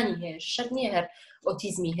کێشەی زمانی هەیە شەرت نییە هەر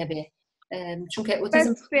ئۆتیزمی هەبێ چونکە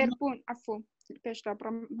ئۆتیزم فێربوون ئەفو پێشتا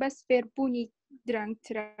بڕم بەس فێربوونی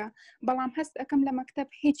درەنگترە بەڵام هەست ئەەکەم لە مەکتەب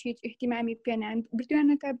هیچ احتیمامی پێنان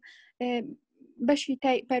بردوانەتە بەشی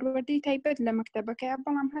پەروەردەی تایبەت لە مەکتەبەکەیە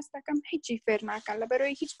بەڵام هەستەکەم هیچی فێر ناکەن لە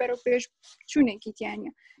بەرەوەی هیچ بەرەو پێش چوونێکی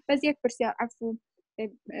تیانە بەس یەک پرسیار ئەفو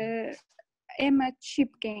ئێمە چی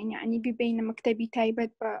بکەین یعنی بیبینە مەکتەبی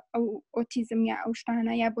تایبەت بە ئەو ئۆتیزم یا ئەو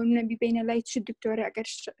شتانە یا بۆ منە بیبینە لای چ دکتۆرە ئەگەر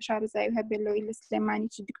شارەزایی هەبێت لەوەی لە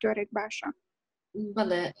سلێمانی چ دکتۆرێک باشە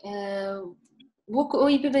بەڵێ وەکو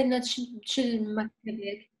ئەوی ببینە چ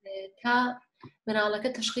مەکتەبێک تا مناڵەکە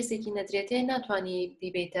تەشخیصێکی نەدرێتێ ناتوانانی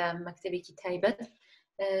بیبێتە مەکتەبێکی تایبەت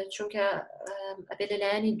چونکە ئەبێ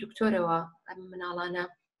لەلایەنی دکتۆرەوە ئەم مناڵانە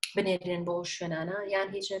بنێرێن بۆ شوێنانە یان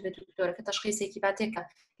هیچ بە دکتۆرەکە تەشخیصێکی باتێکە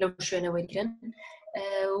لەو شوێنە وەرگرن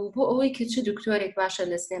و بۆ ئەوەی کە چ دکتۆرێک باشە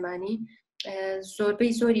لە سلێمانی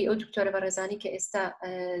زۆربەی زۆری ئەو دکتۆرە بەڕێزانی کە ئێستا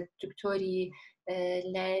دکتۆری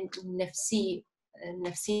لای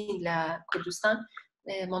نەفسی لە کوردستان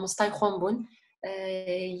مامۆستای خۆم بوون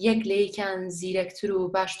یەک لە یەکیان زیرەکتر و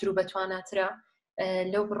باشتر و بەتواناترە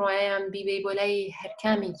لەو بڕواایان بیبێ بۆ لای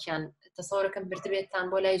هەرکامێکیان تەسەوڕەکەم بردبێتتان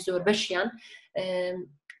بۆ لای زۆر بەشیان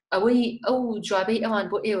ئەوەی ئەو جوابەی ئەوان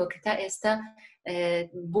بۆ ئێوە کە تا ئێستا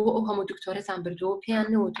بۆ ئەو هەموو دکتۆرەتان بردووە پێیان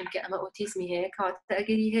نەوتون کە ئەمە ئۆتیزمی هەیە کاتە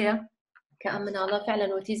ئەگەری هەیە کە ئەم مناڵە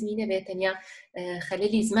فعلەن ئۆتیزمی نەبێت تەنیا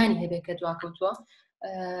خەلەلی زمانی هەبێت کە دواکەوتووە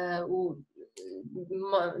و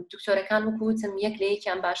دکتۆرەکان وەکوتم یەک لە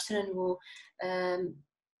یەکیان باشترن و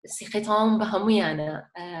سیقێتەوەم بە هەمویانە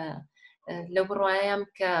لەو بڕواایەم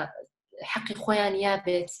کە حەقی خۆیان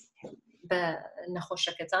یابێت بە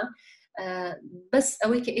نەخۆشەکەتان بەس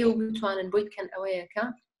ئەوەی کە ئێوە بتوانن بۆی بکەن ئەوەیە کە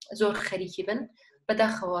زۆر خەریکی بن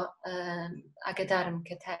بەداخەوە ئاگدارم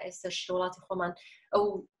کە تا ئێستش وڵاتی خۆمان ئەو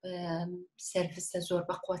سەرڤیسە زۆر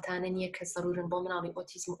بەقوتانە نییە کە زەرورن بۆ مناڵی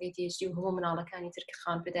ئۆتیزم و ADHD و هەموو مناڵەکانی تر کە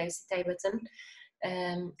خانپێداویستی تایبەتن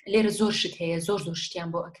لێرە زۆر شت هەیە زۆر شتیان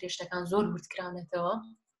بۆ ئەکرێشتەکان زۆر وردکراونێتەوە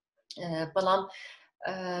بەڵام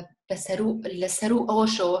لەسەر و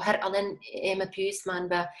ئەوەشەوە هەر ئەڵێن ئێمە پێویستمان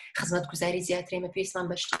بە خزمەتگوزاری زیاتر ئێمە پێویستمان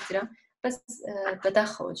بە شتترە بەس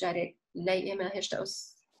بەداخەوە جارێک لای ئێمە هێشتا ئەو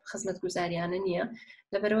خزمەتگوزاریانە نییە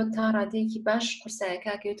لەبەرەوە تا ڕادەیەکی باش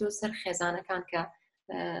قورسایەکەکەوێتەوە سەر خێزانەکان کە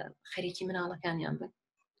خەریکی مناڵەکانیان بن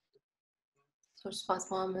زۆر سوپاس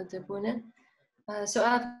بۆ دەبوونن. So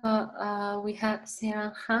we have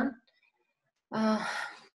Seyran Khan.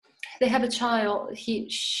 They have a child.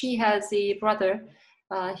 She has a brother.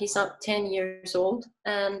 He's not 10 years old,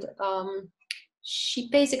 and she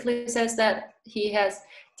basically says that he has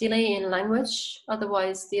delay in language.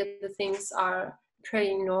 Otherwise, the other things are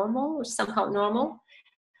pretty normal or somehow normal.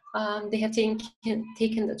 They have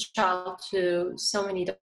taken the child to so many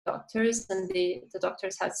doctors, and the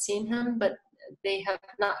doctors have seen him, but they have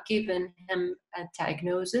not given him a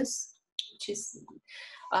diagnosis, which is,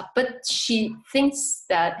 but she thinks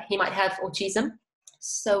that he might have autism.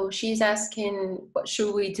 So she's asking, what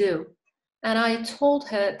should we do? And I told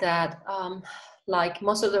her that, like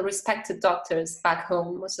most of the respected doctors back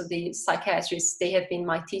home, most of the psychiatrists, they have been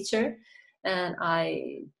my teacher, and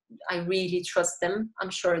I really trust them. I'm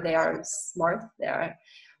sure they are smart. They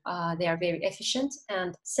are very efficient,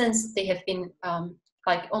 and since they have been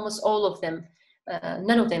like almost all of them,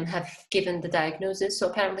 none of them have given the diagnosis. So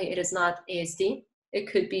apparently it is not ASD. It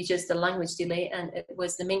could be just a language delay, and it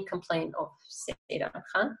was the main complaint of Seyran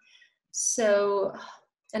Khan. So,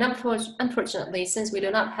 and unfortunately, since we do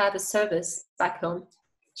not have a service back home,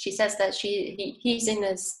 she says that he's in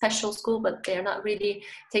a special school, but they're not really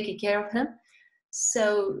taking care of him.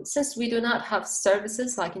 So since we do not have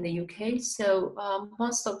services like in the UK, so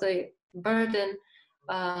most of the burden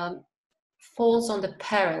falls on the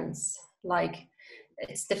parents. Like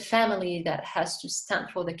it's the family that has to stand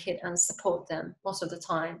for the kid and support them most of the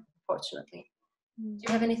time, fortunately. Do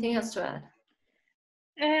you have anything else to add?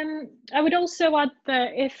 I would also add that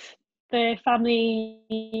if the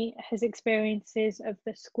family has experiences of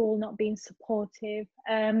the school not being supportive,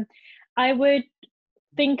 I would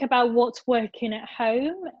think about what's working at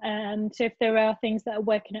home. So if there are things that are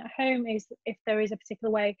working at home, is if there is a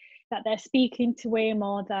particular way that they're speaking to him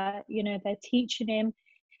or that, you know, they're teaching him,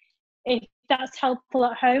 if that's helpful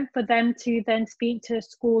at home, for them to then speak to the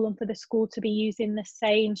school and for the school to be using the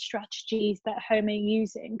same strategies that home are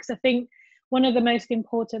using. Because I think one of the most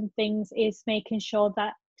important things is making sure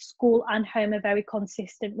that school and home are very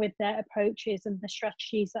consistent with their approaches and the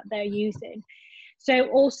strategies that they're using. So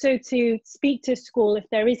also to speak to school if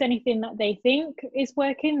there is anything that they think is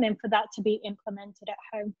working, then for that to be implemented at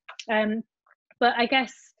home. But I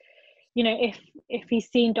guess, you know, if he's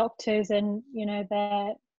seen doctors and, you know,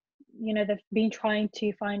 they've been trying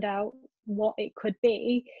to find out what it could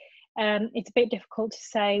be, it's a bit difficult to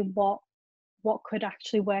say what could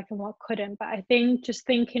actually work and what couldn't. But I think just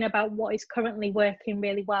thinking about what is currently working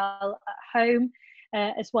really well at home,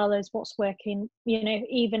 as well as what's working, you know,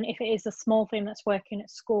 even if it is a small thing that's working at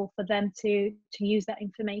school, for them to use that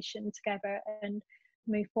information together and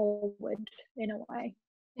move forward in a way.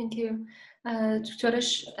 Thank you.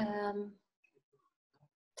 دکتۆرش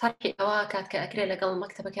تاکی ئەوە کات کە ئەکرێت لەگەڵ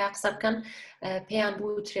مەکتەبەکە قسە بکەن پێیان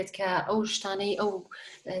بوترێت کە ئەو شتانەی ئەو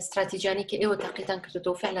استراتیجیانی کە ئێوە تاقیتان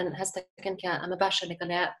کردوەوە فعلەن هەست دەکەن کە ئەمە باشە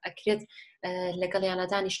لەگەڵ ئەکرێت لەگەڵیانە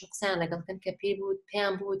دانیشتن قسەیان لەگەڵکەن کە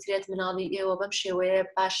پێیان بوترێت مناڵی ئێوە بەم شێوەیە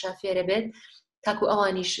باشە فێرە بێت تاکو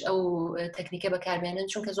ئەوانیش ئەو تەکنیکە بەکاربێنن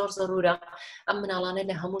چونکە زۆر زەرورە ئەم مناڵانە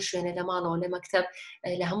لە هەموو شوێنە لە ماڵەوە لە مەکتەب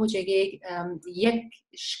لە هەموو جێگەیەک یەک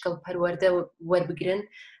شکل پەروەردە وەربگرن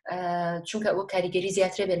چونکە ئەوە کاریگەری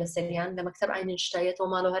زیاترە بێت لە سەریان لە مەکتەب عینن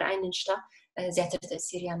شتایەتەوە ماڵەوە هەر عینن شتا زیاتر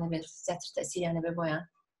تەسیریانە بێ بۆیان.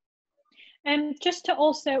 Just to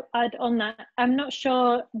also add on that, I'm not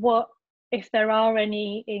sure if there are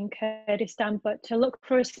any in Kurdistan, but to look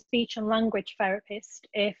for a speech and language therapist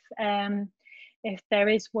if there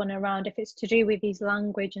is one around, if it's to do with these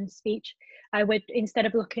language and speech, I would, instead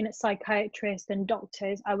of looking at psychiatrists and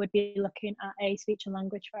doctors, I would be looking at a speech and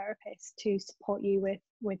language therapist to support you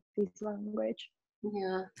with this language.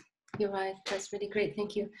 Yeah, you're right. That's really great.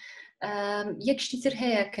 Thank you. یەک شتی تر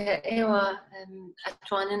هەیە کە ئێوە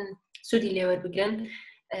ئەتوانن سوودی لێوە بگرن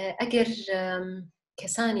ئەگەر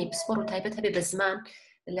کەسانی پسپۆڕ و تایبەت هەبێ بە زمان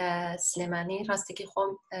لە سلێمانی ڕاستێکی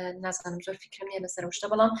خۆم نازانم زۆر فکرم نییە لەسەر شتە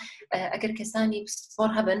بەڵام ئەگەر کەسانی پسپۆڕ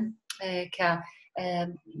هەبن کە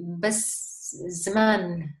بەس زمان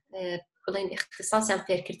بڵێن اختصاسیان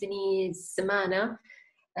فێرکردنی زمانە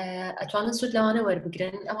ئەتوانن سوود لەوانە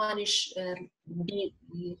وەربگرن ئەوانیش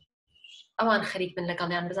ئەوان خەریک بن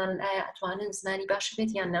لەگەڵیان بزانن ئایا ئەتوانن زمانی باش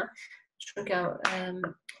بێت یان نا چونکە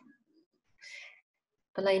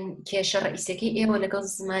بڵین کێشە ڕئیسەکەی ئێوە لەگەڵ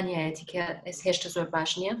زمانیایەتی کە هێشتا زۆر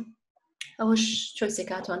باش نییە ئەوەش چۆیسێک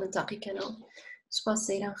ئەتوانن تاقیکەنەوە. سوپاس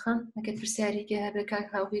سەیران خان ئەگەر پرسیارێکی هەبێ کاک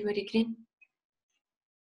هاوبیر وەریگرین.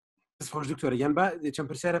 خۆش دکتۆرە یان با چەند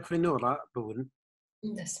پرسیارە بخوێنەوە ببوون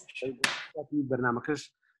بەرنامەکەش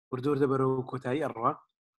بردۆر دەبەرەوە کۆتایی ئەڕوا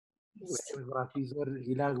ڕاتی زۆر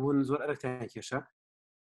هیلاک بوون زۆر ئەرەکتان کێشە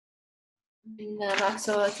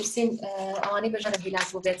ڕاکسەوە ترسین ئەوانەی بەژەرە هیلاک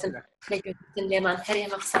بوو بێتن لەگوێتن لێمان هەر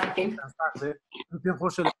ئێمە قساکەین پێم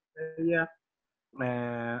خۆشە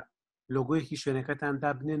لۆگۆیەکی شوێنەکەتان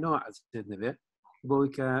دابنێنەوە ئەزێت نەبێ بۆی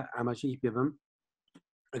کە ئاماژەی پێبم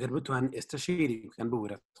ئەگەر بتوان ئێستا شێری بکەن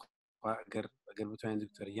بورێت ئەگەر بتوانین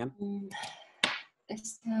دکتۆریان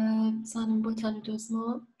ئێستا بزانم بۆتان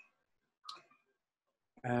دۆزمەوە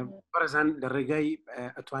بەڕێزان لە ڕێگای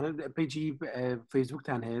ئەتوانێت پێیجی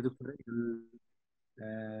فەیسبووکتان هەیە دکتۆر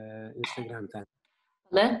ئینستاگرامتان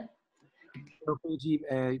پێیجی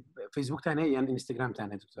فەیسبووکتان هەیە یان ئینستاگرامتان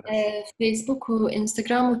هەیە دکتۆر فەیسبووک و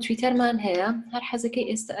ئینستاگرام و تویتەرمان هەیە هەر حەزەکەی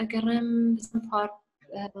ئێستا ئەگەڕێم بزم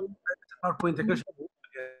پاورپۆینتەکەش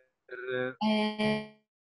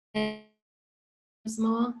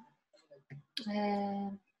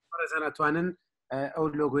بەڕێزان ئەتوانن ئەو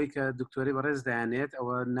لۆگۆی کە دکتۆری بەڕێز دەیانێت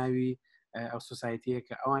ئەوە ناوی ئەو سوسایتیە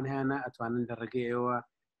کە ئەوان هیانە ئەتوانن لە ڕێگەی ئێوە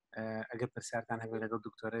ئەگەر پرسیارتان هەبێت لەگەڵ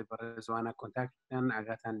دکتۆرەی بەڕێزوانە کۆنتاکتن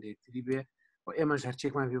ئاگاتان لێتری بێ و ئێمەش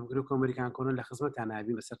هەرچێکمان پێ بگرێت کە ئەمریکان کۆنن لە خزمەتان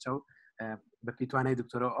نابین بەسەرچاو بە پیتوانای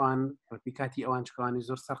دکتۆرە ئەوان بەپی کاتی ئەوان چکەوانی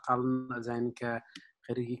زۆر سەرقاڵن ئەزانین کە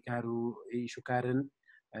خەریکی کار و ئیشوکارن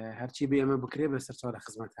هەرچی بێ ئێمە بکرێ بەسەرچاو لە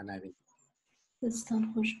خزمەتان نابین. دەستان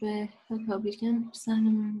خۆش بێ هاوبیرکەن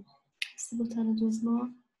بزانم بۆتانە دۆزمەوە.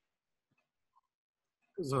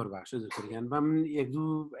 زۆر باشە دکتۆریان با من یەک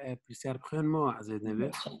دوو پرسیار بخوێنمەوە ئەزێت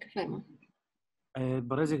نەبێت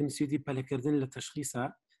بەڕێزێک نسویتی پەلەکردن لە تەشخیصە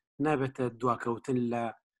نابێتە دواکەوتن لە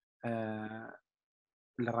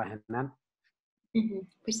ڕاهێنان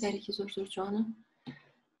پرسیارێکی زۆر زۆر جوانە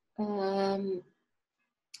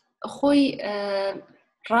خۆی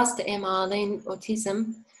ڕاستە ئێماڵین ئۆتیزم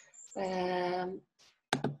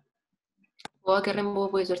واگەڕێم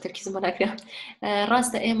بۆی زۆر تەرکیزم بۆ ناکرێ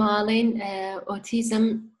ڕاستە ئێماڵین ئۆتیزم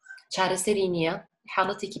چارەسەری نییە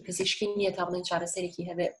حاڵەتێکی پزیشکی نییە تا بڵێن چارەسەرێکی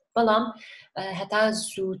هەبێ بەڵام هەتا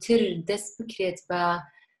زووتر دەست بکرێت بە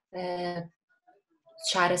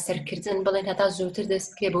چارەسەرکردن بڵێن هەتا زووتر دەست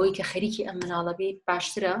بکرێت بەوەی کە خەریکی ئەم مناڵەبی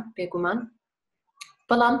باشترە بێگومان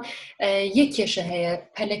بەڵام یەک کێشە هەیە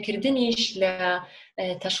پەلەکردنیش لە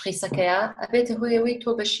تەشخیصەکەیە ئەبێتە هۆیەوەی تۆ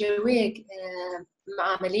بە شێوەیەک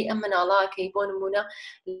معاملەی ئەم مناڵاکەی بۆ نمونە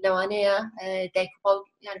لەوانەیە دایک و باوک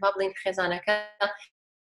یان با بڵێن خێزانەکە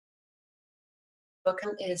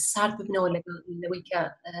سارد ببنەوە لەوەی کە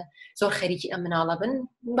زۆر خەریکی ئەم مناڵە بن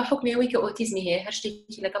بە حکمەوەی کە ئۆتیزمی هەیە هەر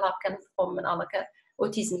شتێکی لەگەڵا بکەن خۆ مناڵەکە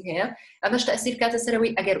ئۆتیزمی هەیە ئەمەش تەئسیر کاتە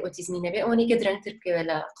سەرەوەی ئەگەر ئۆتیزمی نەبێ ئەوەی کە درەنگتر بکەوێت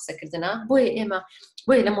لە قسەکردنا بۆیە ئێمە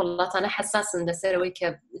بۆیە لە وڵاتانە حساسن لەسەرەوەی کە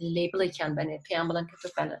لێبڵێکیان بنێ پێیان بڵێن کە تۆ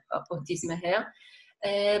ئۆتیزمە هەیە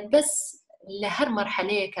بەس لە هەر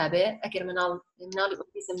مەرحەلەیەکا بێ ئەگەر مناڵی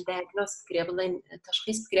ئۆتیزم دایگنۆز بکرێ بڵێن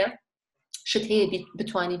تەشخیص بکرێ شت هەیە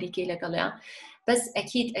بتوانی بیکەی لەگەڵیان بەس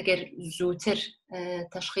ئەکید ئەگەر زووتر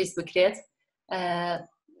تەشخیص بکرێت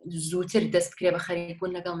زووتر دەست بکرێ بە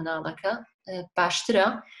خەریکبوون لەگەڵ مناڵەکە باشترە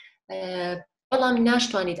بەڵام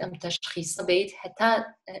ناشتوانیت ئەم تەشخیصە بێت هەتا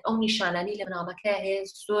ئەو نیشانانی لە مناڵەکە هەیە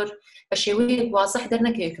زۆر بە شێوەیەک وازەح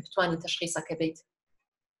دەرنەکەوێت کە بتوانیت تەشخیصەکە بێت.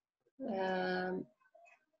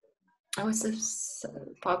 ئەوە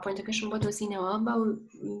پاوەپۆینتەکەشم بۆ دۆزینەوە بە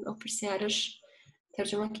ئەو پرسیارش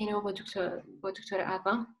تەرجمەکەینەوە بۆ دکتۆرە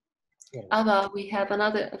ئاوا. Ava, we have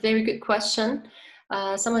another very good question.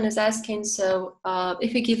 Someone is asking, so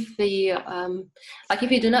if you give the, like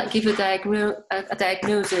if you do not give a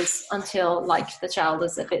diagnosis until like the child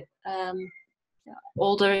is a bit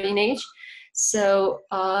older in age, so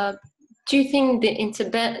do you think the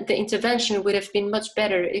intervention would have been much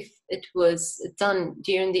better if it was done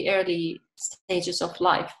during the early stages of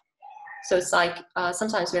life? So it's like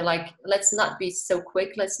sometimes we're like, let's not be so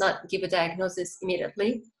quick, let's not give a diagnosis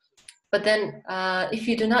immediately. But then if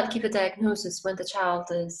you do not give a diagnosis when the child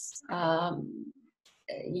is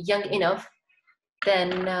young enough, then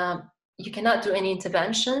you cannot do any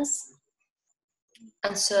interventions.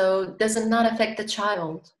 And so does it not affect the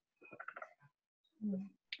child?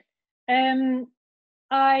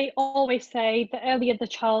 I always say the earlier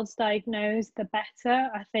the child's diagnosed, the better.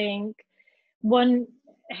 I think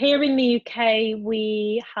here in the UK,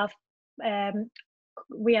 we have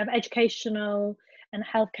educational and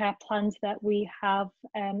healthcare plans that we have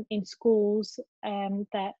in schools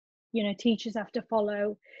that teachers have to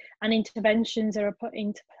follow, and interventions are put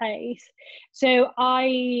into place. So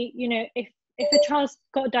if a child's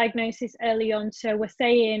got a diagnosis early on, so we're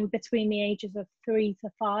saying between the ages of 3 to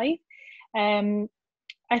 5,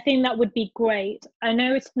 I think that would be great. I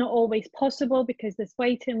know it's not always possible because there's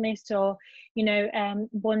waiting lists, or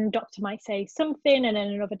one doctor might say something and then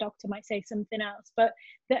another doctor might say something else. But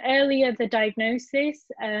the earlier the diagnosis,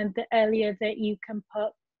 and the earlier that you can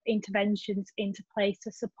put interventions into place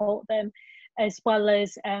to support them, as well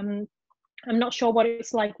as I'm not sure what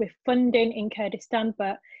it's like with funding in Kurdistan,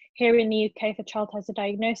 but here in the UK, if a child has a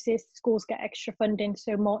diagnosis, schools get extra funding,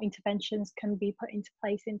 so more interventions can be put into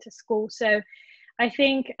place into school. So I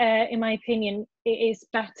think, in my opinion, it is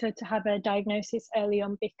better to have a diagnosis early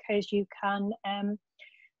on because you can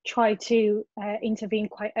try to intervene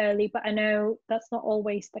quite early. But I know that's not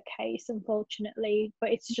always the case, unfortunately.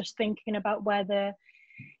 But it's just thinking about whether,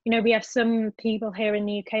 we have some people here in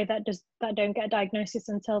the UK that don't get a diagnosis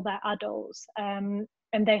until they're adults, and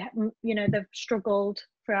they've struggled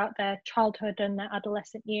throughout their childhood and their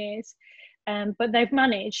adolescent years. But they've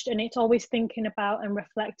managed, and it's always thinking about and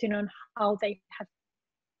reflecting on how they have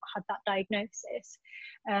had that diagnosis.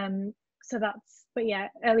 But yeah,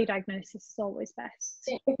 early diagnosis is always best.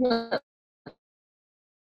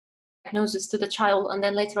 Diagnosis to the child, and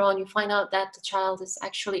then later on you find out that the child is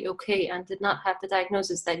actually okay and did not have the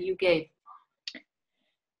diagnosis that you gave.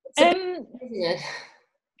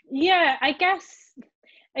 Yeah, I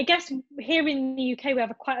guess here in the UK we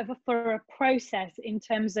have quite a thorough process in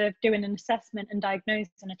terms of doing an assessment and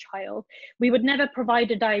diagnosing a child. We would never provide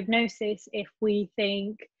a diagnosis if we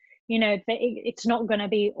think that it's not going to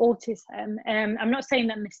be autism. I'm not saying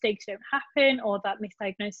that mistakes don't happen or that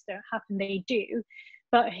misdiagnoses don't happen, they do,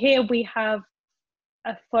 but here we have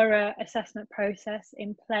a thorough assessment process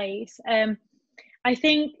in place. I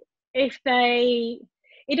think it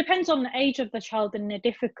depends on the age of the child and the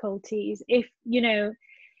difficulties. If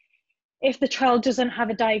the child doesn't have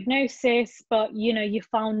a diagnosis, but you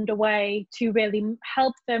found a way to really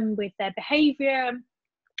help them with their behavior,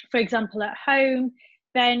 for example at home,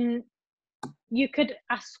 then you could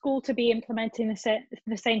ask school to be implementing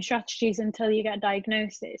the same strategies until you get a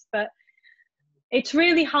diagnosis. But it's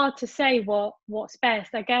really hard to say what's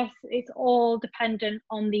best. I guess it's all dependent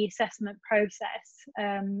on the assessment process,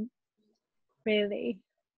 really.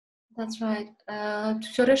 That's right.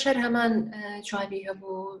 دکتۆرە شەر هەمان جوابی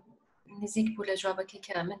هەبوو نزیک بوو لە جوابەکەی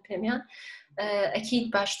کە من پێمیان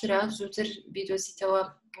ئەکید باشترە زووتر بیدۆزیتەوە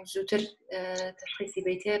زووتر تەشخیصی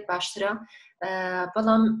بیتێ باشترە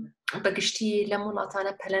بەڵام بەگشتی لەم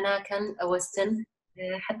وڵاتانە پەلە ناکەن ئەوەستن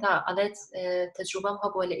حتا ئەڵێت تەجروبەم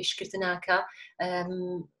هەبووە لە ئیشکردناکە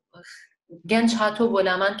گەنج هاتووە بۆ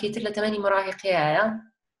لامان کەیتر لە تەمەنی مراهقەیە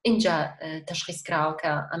اینجا تەشخیص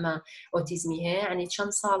کراوەکە ئەمە ئۆتیزمی هەیە ینی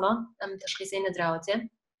چەند ساڵە ئەم تەشخیصەی نەدراوەتێ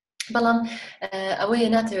بەڵام ئەوەیە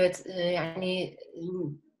ناتەوێت ینی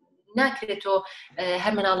ناکرێتەوە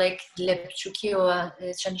هەر مناڵێک لە بچووکیەوە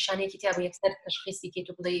چەند نیشانەیەکی تیا بۆ یەکسەر تەشخیصی کەیت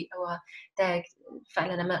و بڵێ ئەوە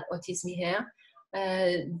فعلەن ئەمە ئۆتیزمی هەیە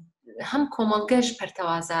هەم کۆمەڵگەش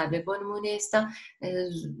پەرتەوازا بێ بۆ نمونە ئێستا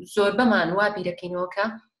زۆر بەمان وا بیرەکەینەوە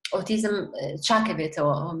ئۆتیزم چاکە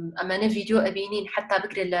بێتەوە ئەمانە ڤیدیۆ ئەبینین حتا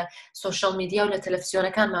بگرێت لە سۆشەڵ میدیا و لە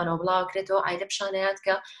تەلەڤیزیۆنەکانمانەوە بڵاوکرێتەوە ئایلە پیشانەیات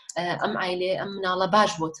کە ئەم ئایلێ ئەم مناڵە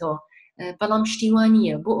باش بۆتەوە بەڵام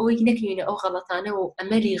شتیوانیە بۆ ئەوەی نەکەوینە ئەو غەڵەتانە و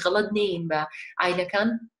ئەمەلی غەڵەت نین بە ئایلەکان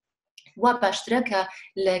وا باشترە کە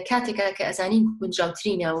لە کاتێکا کە ئەزانین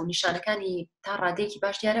گونجاوترینە و نیشانەکانی تا ڕادەیەکی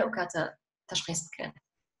باش دیارە ئەو کاتە تەشخیص بکرێن.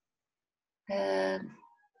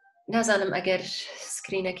 نازانم ئەگەر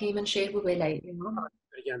سکرینەکەی من شێر بوو بێ لای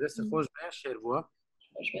دەست خۆش بە شێر بووە.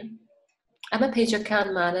 ئەمە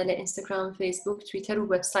پیجەکانمانە لە ئینستاگرام، فیسبوک، تویتەر و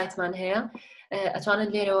وەبسایتمان هەیە. ئەتوانن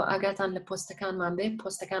لێرەوە ئاگاتان لە پۆستەکانمان بێ،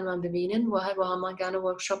 پۆستەکانمان ببینن و هەروەها ماگانە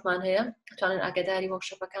وەرکشۆپمان هەیە، ئەتوانن ئاگاداری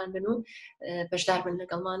وەرکشۆپەکان بن و بەشدار بن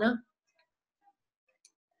لەگەڵمانە.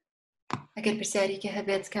 ئەگەر پرسیارێکی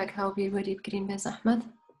هەبێت کاک هاوبیر وەری بگرین بێ زەحمەت.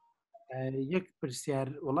 یەک پرسیار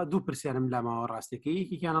وڵات دوو پرسیارم لاماوە ڕاستێکی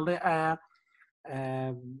یەکێکیانەڵێ ئایا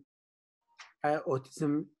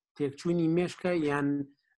ئۆتیزم تێکچوونی مێشکە یان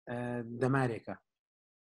دەمارێکە؟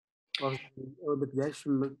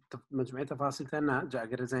 مجموعەی تەفاسیلتان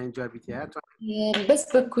ئەگەر زانین جوابی تیا بەس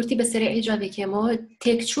بە کورتی بەسەرێعی جوابێکێمەوە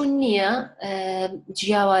تێکچوون نییە،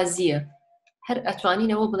 جیاوازیە. هەر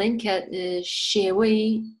ئەتوانینەوە بڵێن کە شێوەی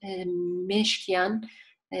مێشکیان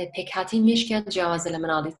پێکهاتی مێشکیان جیاوازە لە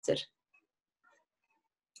مناڵی تر.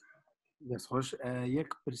 دەستخۆش. یەک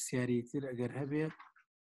پرسیاری تر ئەگەر هەبێت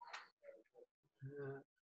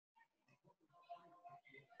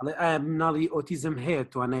ئایا مناڵی ئۆتیزم هەیە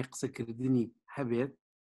توانای قسەکردنی هەبێت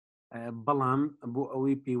بەڵام بۆ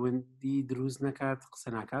ئەوەی پەیوەندی دروست نەکات قسە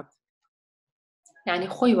ناکات؟ یعنی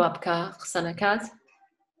خۆی وا بکە قسە نەکات؟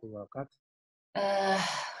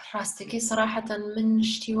 ڕاستەکەی سەراحەتەن من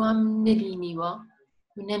شتی وام نەبینیوە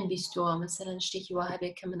و نەمبیستووە مەسەلەن شتێکی وا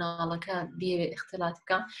هەبێت کە مناڵەکە بێوێ اختلاط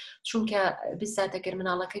بکە، چونکە بزات ئەگەر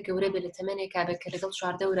مناڵەکە گەورە بێت لە تەمەنێکا بێت کە لەگەڵ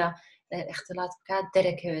 4 دەورە اختلاط بکات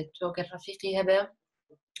دەرەکەوێت. تۆ گەر ڕەفیقی هەبێ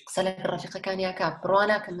قسە لە ڕەفیقەکانیاکە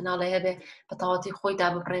بڕواناکە مناڵێ هەبێ بە تەواوەتی خۆی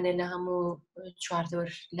داببڕێنێ لە هەموو 4 دەور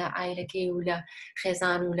لە ئایلەکەی و لە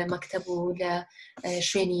خێزان و لە مەکتەب و لە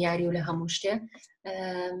شوێنی یاری و لە هەموو شتێ.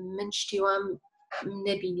 من شتی وام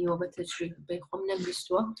نەبینیوە بە تەجروبەی خۆم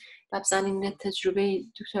نەمبیستووە، با بزانین لە تەجروبەی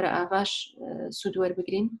دکتۆرە ئاڤاش سوود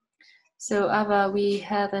وەربگرین. So Ava, we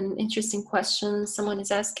have an interesting question. Someone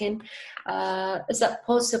is asking, is that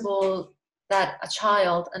possible that a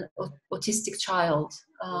child, an autistic child,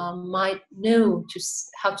 might know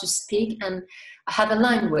how to speak and have a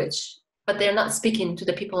language, but they're not speaking to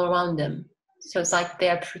the people around them? So it's like they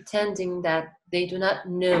are pretending that they do not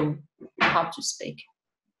know how to speak.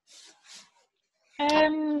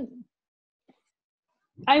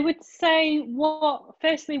 I would say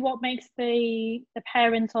firstly what makes the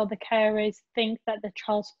parents or the carers think that the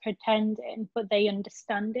child's pretending but they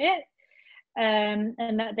understand it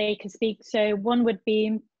and that they can speak. So one would be,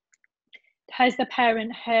 has the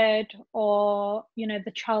parent heard or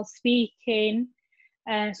the child speaking?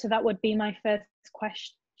 So that would be my first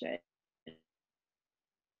question.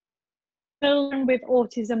 Children with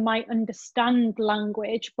autism might understand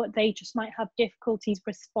language but they just might have difficulties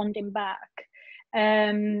responding back.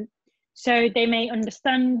 So they may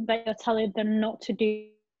understand that you're telling them not to do,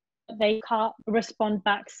 they can't respond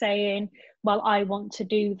back saying, well, I want to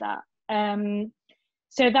do that.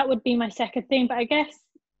 So that would be my second thing. But I guess,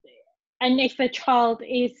 and if a child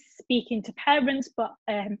is speaking to parents, but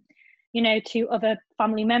to other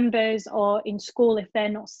family members or in school, if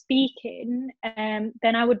they're not speaking,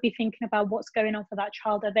 then I would be thinking about what's going on for that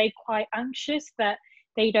child. Are they quite anxious that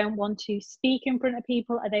they don't want to speak in front of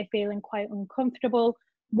people? Are they feeling quite uncomfortable?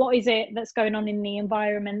 What is it that's going on in the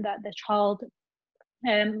environment that the child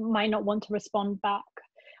might not want to respond back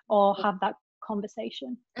or have that conversation?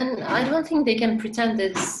 And I don't think they can pretend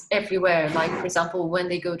this everywhere. Like, for example, when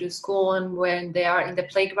they go to school and when they are in the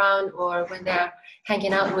playground or when they're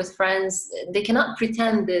hanging out with friends, they cannot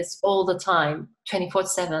pretend this all the time,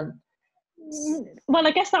 24/7. Well,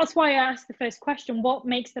 I guess that's why I asked the first question. What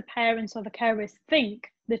makes the parents or the carers think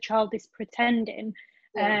the child is pretending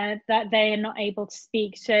that they are not able to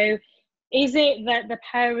speak? So is it that the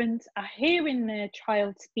parents are hearing the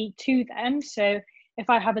child speak to them? So if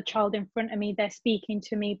I have a child in front of me, they're speaking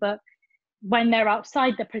to me, but when they're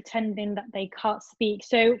outside, they're pretending that they can't speak.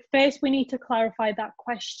 So first we need to clarify that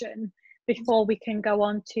question before we can go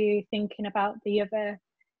on to thinking about the other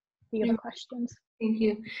questions. Thank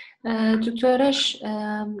you. دکتۆرەش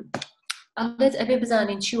ئەڵێت ئەبێ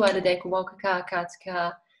بزانین چی وا لە دایک و باوکەکە کات کە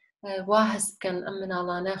وا هەست بکەن ئەم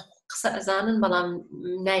مناڵانە قسە ئەزانن بەڵام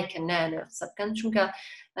نایکەن نایانێ قسە بکەن، چونکە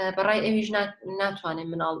بەڕای ئەویش ناتوانێت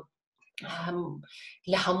مناڵ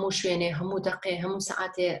لە هەموو شوێنێ هەموو دەقێ هەموو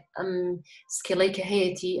سەعاتێ ئەم سکیڵەی کە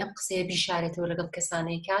هەیەی ئەم قسەیە بیشارێتەوە لەگەڵ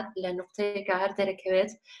کەسانەی کات لە نقطەیەکە هەر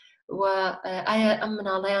دەرەکەوێت. و ئایا ئەم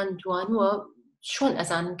مناڵەیان دوانووە چۆن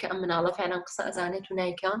ئەزانن کە ئەم مناڵە فعلان قسە ئەزانێت و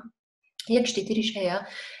نایکە؟ یەک شتی تریش هەیە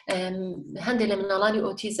هەندێک لە مناڵانی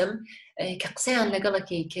ئۆتیزم کە قسەیان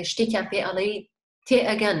لەگەڵەکەی کە شتێکیان پێ ئەڵێی تێ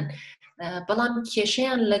ئەگەن بەڵام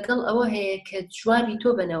کێشەیان لەگەڵ ئەوە هەیە کە جوابی تۆ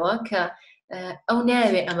بنەوە کە ئەو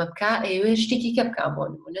ناوێ ئەمە بکە ئەوێ شتێکی کە بکە بۆ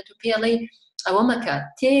نمونە تو پێڵێ ئەوە مەکات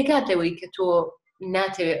تێگات لەوەی کە تۆ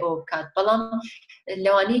ناتەوێت ئەوە بکات بەڵام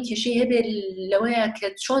لەوانەیە کێشەی هەبێ لەوەیە کە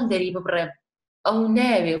چۆن دەری ببڕێ ئەو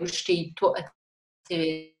ناوێ شتەی تۆ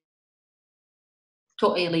تۆ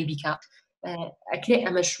ئەیڵی بیکات ئەکرێ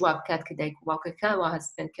ئەمە شوا بکات کە دایک و باوکەکە وا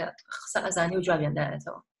هەستن کە قسە ئەزانێ و جوابیان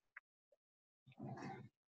دایێتەوە.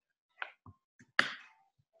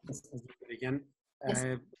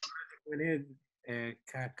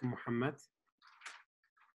 كاك محمد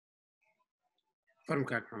فرم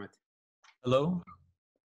كاك محمد. Hello.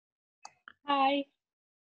 Hi.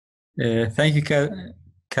 Thank you,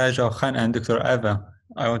 Kazhaw Khan and Dr. Ava.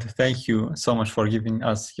 I want to thank you so much for giving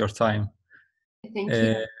us your time. Thank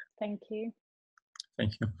you. Thank you.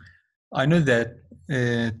 Thank you. I know that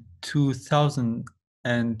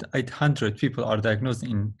 2,800 people are diagnosed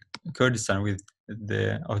in Kurdistan with the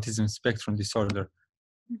autism spectrum disorder.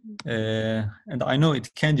 And I know it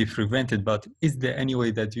can be prevented, but is there any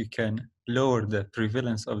way that you can lower the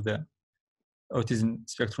prevalence of the autism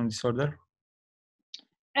spectrum disorder?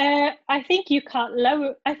 I think you can't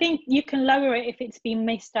lower. I think you can lower it if it's been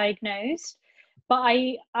misdiagnosed, but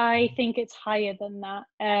I think it's higher than that.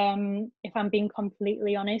 If I'm being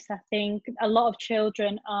completely honest, I think a lot of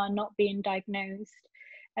children are not being diagnosed.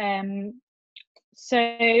 And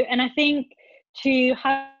I think to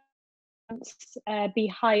have be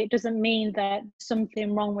high, it doesn't mean that something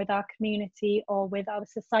wrong with our community or with our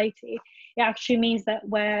society. It actually means that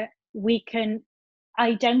we can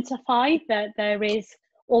identify that there is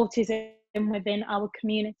autism within our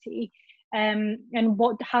community, and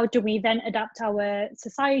how do we then adapt our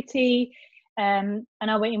society and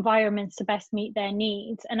our environments to best meet their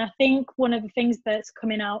needs. And I think one of the things that's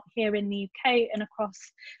coming out here in the UK and across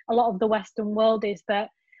a lot of the Western world is that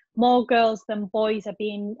more girls than boys are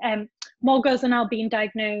being more girls are now being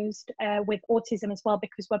diagnosed with autism as well,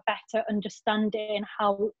 because we're better understanding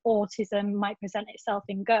how autism might present itself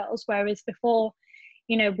in girls, whereas before,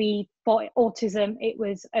 you know, we thought autism it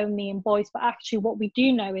was only in boys, but actually what we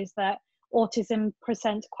do know is that autism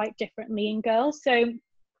presents quite differently in girls. So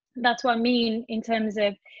that's what I mean in terms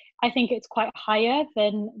of, I think it's quite higher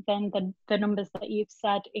than the numbers that you've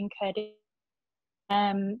said in Kurdish.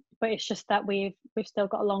 But it's just that we've still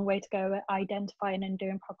got a long way to go at identifying and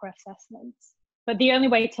doing proper assessments. But the only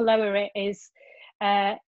way to lower it is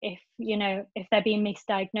if they're being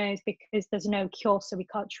misdiagnosed, because there's no cure, so we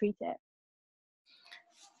can't treat it.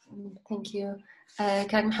 Thank you.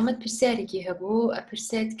 كان محمد برسالێکی هەبوو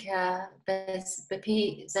ئەپرسێت کە بەس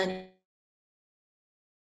بەپێی زانانی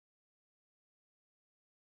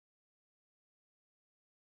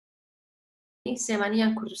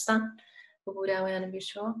سێمانیان کوردستان ببووراوەیانم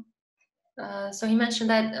بیرشەوە. So he mentioned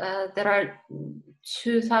that there are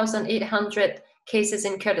 2,800 cases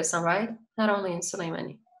in Kurdistan, right? Not only in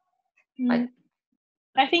Soleimani.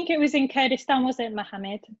 I think it was in Kurdistan, was it,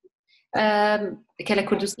 Mohammed? کە لە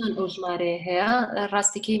کوردستان ئەو ژمارە هەیە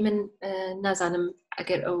ڕاستیکەی من نازانم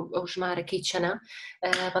ئەگەر ئەو ژمارەکەی چەنە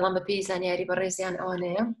بەڵام بەپێی زانیاری بەڕێزیان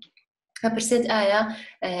ئەوانەیە کە پرسێت ئایا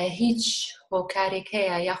هیچ هۆکارێک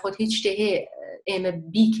هەیە یاخود هیچ شتێ هەیە ئێمە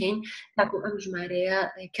بیکەین تاکو ئەم ژمارەیە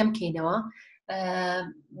کەم کەینەوە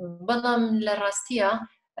بەڵام لە ڕاستیە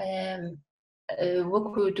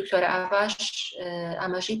وەکو دکتۆرە ئاڤاش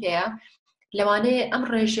ئاماژەی پێیە لەوانەیە ئەم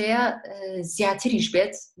ڕێژەیە زیاتریش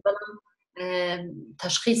بێت بەڵام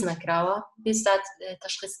تەشخیص نەکراوە بێستات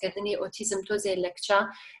تەشخیصکردنی ئۆتیزم تۆزێ لە کچە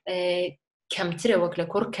کەمترە وەک لە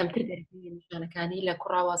کوڕ کەمتر دەرکردنی نیشانەکانی لە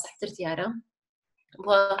کوڕا وازەحتر دیارە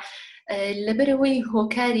لەبەرەوەی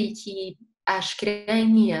هۆکارێکی ئاشکرای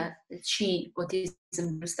نییە چی ئۆتیزم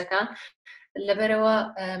دروستەکان لەبەرەوە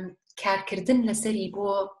کارکردن لەسەری بۆ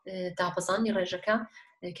دابەزانی ڕێژەکە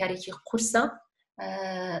کارێکی قورسە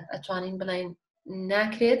ئەتوانین بڵین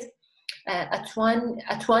ناکرێت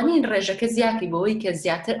ئەتوانین ڕێژەکە زیاتی بەوەی کە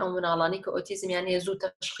زیاتر ئەو مناڵانی کە ئۆتیزمیان هەیە زوو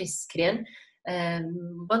تەشخیص کرێن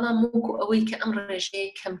بەڵام وەکو ئەوەی کە ئەم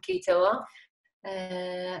ڕێژەیە کەمکەیتەوە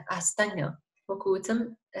ئاستەنگە وەکووتم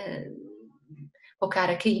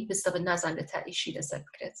هۆکارەکەی بستەبن نازان لە تا ئیشی لەسەر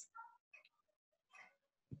بکرێت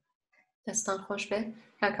دەستان خۆش بێت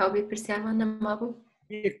کاکاو بێ پرسیارمان نەما بوو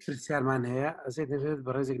یەک پرسیارمان هەیە ئەزێ دەبێت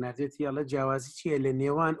بە ڕێزێک نادێتی ئەڵە جیاوازی چییە لە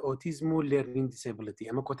نێوان ئۆتیزم و لێرنینگ دیسێبڵیتی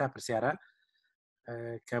ئەمە کۆتا پرسیارە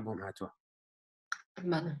کە بۆم هاتووە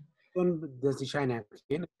دەستنیشانیان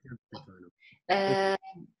بکەین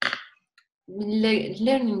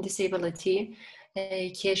learning disability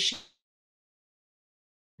کێش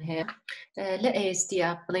هەیە لە ASD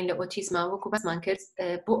بڵین لە ئۆتیزما وەکو باسمان کرد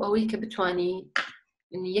بۆ ئەوەی کە بتوانی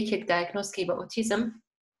یەکێک دایگنۆزکەی بە ئۆتیزم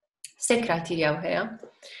سێ کرایتیریا هەیە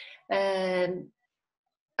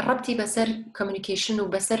ڕەبتی بەسەر کۆمیونیکیشن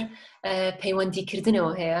و بەسەر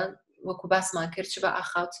پەیوەندیکردنەوە هەیە وەکو باسمان کرد چ بە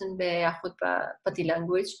ئاخاوتن بە یاخود بە بەدی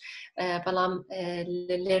لانگویج بەڵام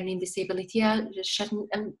لەرنینگ دیسیبلیتیە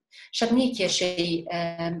شەر نیە کێشەی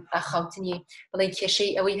ئاخاوتنی بڵێ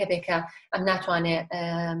کێشەی ئەوەی هەبێکە ئەم ناتوانێت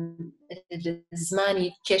زمانی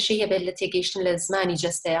کێشەی هەبێت لە تێگەیشتن لە زمانی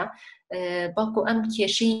جەستەیە بەڵکو ئەم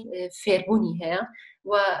کێشەی فێربوونی هەیە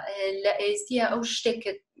و لە ASD ئەو شتێک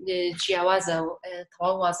جیاوازە و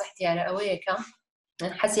تەواو وازەح دیارە ئەوەیەکە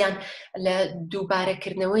حەزیان لە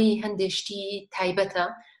دووبارەکردنەوەی هەندێشتی تایبەتە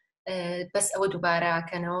بەس ئەوە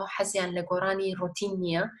دووبارەکەنەوە حەزیان لە گۆڕانی ڕۆتین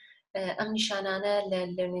نییە ئەم نیشانانە لە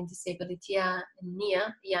لەرنینگ دیسیبلیتیە نییە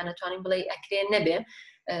یان نەتوانین بڵێ ئەکرێن نەبێ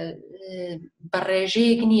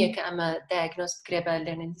بەڕێژەیەک نییە کە ئەمە دایگنۆز بکرێ بە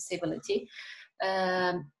لەرنینگ دیسیبلیتی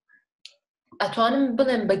ئەتوانم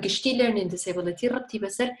بڵێم بە گشتی لەرنینگ دیسیبلیتی ڕەبتی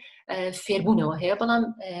بەسەر فێربوونەوە هەیە بەڵام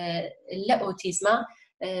لە ئۆتیزما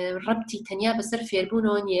ڕەبتی تەنیا بەسەر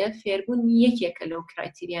فێربوونەوە نییە فێربوون یەکێکە لەو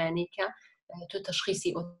کرایتیریانەی کە تۆ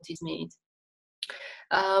تەشخیصی ئۆتیزمێیت.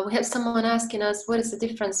 We have someone asking us what is the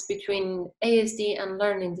difference between ASD and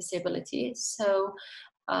learning disability. So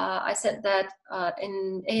I said that in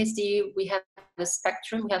ASD we have a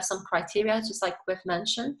spectrum, we have some criteria just like we've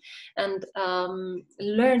mentioned, and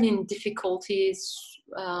learning difficulties,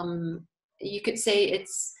 you could say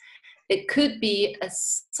it could be a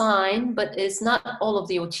sign, but it's not all of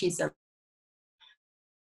the autism.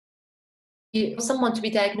 For someone to be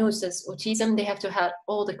diagnosed as autism, they have to have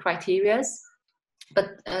all the criteria, but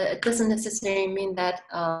it doesn't necessarily mean that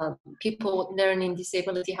people with learning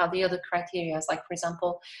disability have the other criteria, like for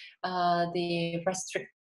example, the restrictive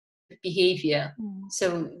behavior. So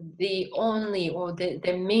the only or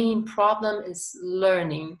the main problem is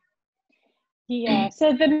learning. Yeah, so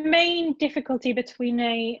the main difficulty between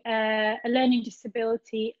a learning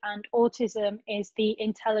disability and autism is the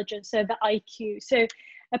intelligence, so the IQ. So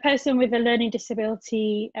a person with a learning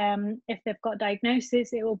disability, if they've got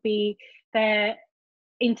diagnosis, it will be their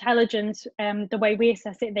intelligence, the way we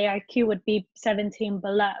assess it, the IQ would be 17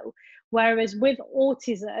 below. Whereas with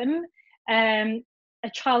autism, a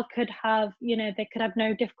child could have, they could have no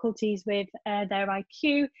difficulties with their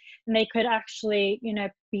IQ, and they could actually,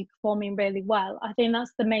 be performing really well. I think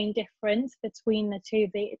that's the main difference between the two.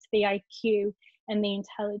 It's the IQ and the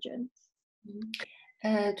intelligence.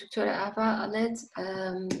 Dr. Ava,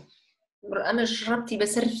 ئەمەش ڕەبتی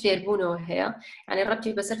بەسەر فێربوونەوە هەیە یعنی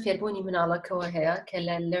ڕەبتی بەسەر فێربوونی مناڵەکەەوە هەیە کە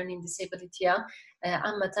لە لەرنینگ دیسیبلیتیە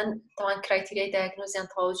عامەتەن تاوان کرایتیریای دایگنۆزیان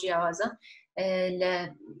تەواو جیاوازە لە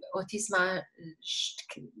ئۆتیزما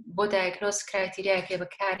بۆ دایگنۆز کرایتیریایەکێ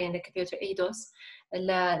بەکارێن کە پێوتر ئەیدۆس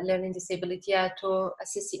لە لەرنینگ دیسیبلیتیە تۆ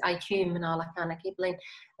ئەسسی IQ مناڵەکانەکەی بڵێن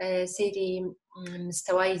سەیری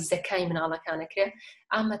مستەوای زەکای مناڵەکانەکرێ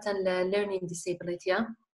عامەتەن لە لەرنینگ دیسیبلیتیە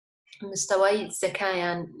مستەوای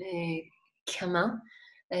زەکایان کەمە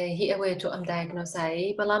هی ئەوەیە تۆ ئەم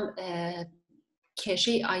دایگنۆزایی بەڵام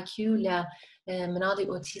کێشەی IQ لە مناڵی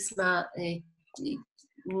ئۆتیسما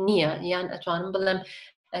نییە یان ئەتوانم بڵێم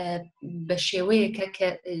بە شێوەیەکە کە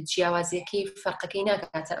جیاوازیەکەی فەرقەکەی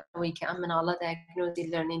ناکاتە ئەوەی کە ئەم مناڵە دایگنۆزی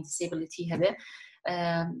لەرنینگ دیسیبلیتی هەبێ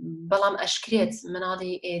بەڵام ئەشکرێت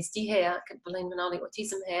مناڵی ASD هەیە کە بڵێن مناڵی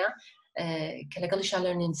ئۆتیزم هەیە کە لەگەڵیشان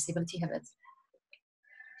لەرنینگ دیسیبلیتی هەبێت.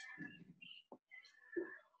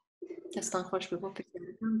 دەستان خۆش بێ بۆ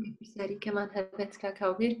پرسیاری کەمان هەبێت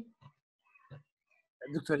کاکاوبیر.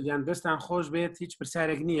 دکتۆر یان دەستان خۆش بێت هیچ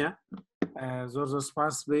پرسیارێک نییە زۆر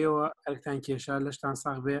سپاس بێەوە ئەرکتان کێشە لەشتان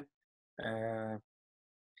ساغ بێ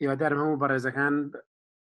هیوادارم هەموو بەڕێزەکان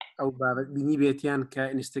ئەو بابەت بینی بێتیان کە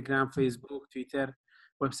ئینستاگرام فەیسبوک تویتەر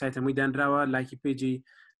وەبسایت هەمووی دانراوە لایکی پیجی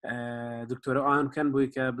دکتۆرە ئەوان بکەن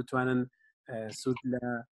بۆی کە بتوانن سوود لە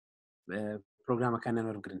پرۆگرامەکانیان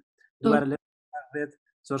وەربگرن دوبارە لێ بێت.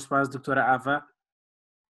 زۆر سپاس دکتۆرە ئاڤا.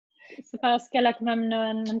 سپاس گەلک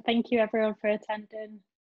مەمنون and thank you everyone for attending.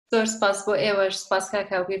 زۆر سپاس بۆ ئێوەش سپاس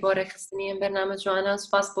کاکاوبیر بۆ ڕێکخستنی ئەم بەرنامە جوانە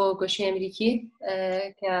سپاس بۆ گۆشەی ئەمریکی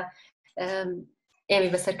کە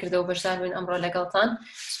ئێمەی بەسەر کردەوە بەشدار بووین ئەمڕۆ لەگەڵتان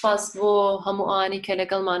سپاس بۆ هەموو ئەوانی کە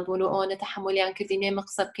لەگەڵمان بوون و ئەوانە تەحمولیان کردین ئێمە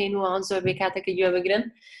قسە بکەین و ئەوان زۆر بێ کاتێکە گوێ بگرن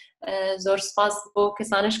زۆر سپاس بۆ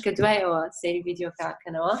کەسانش کە دوایەوە سەیری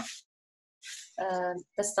ڤیدیۆکەکەنەوە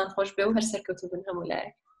دەستان خۆش بێ و هەر سەرکەوتوو بن هەموو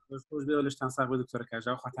لایەک. خۆش بێ و لەشتان ساغ بێ دکتۆرە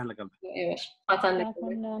کاژاو خواتان لەگەڵ خواتان لەگەڵ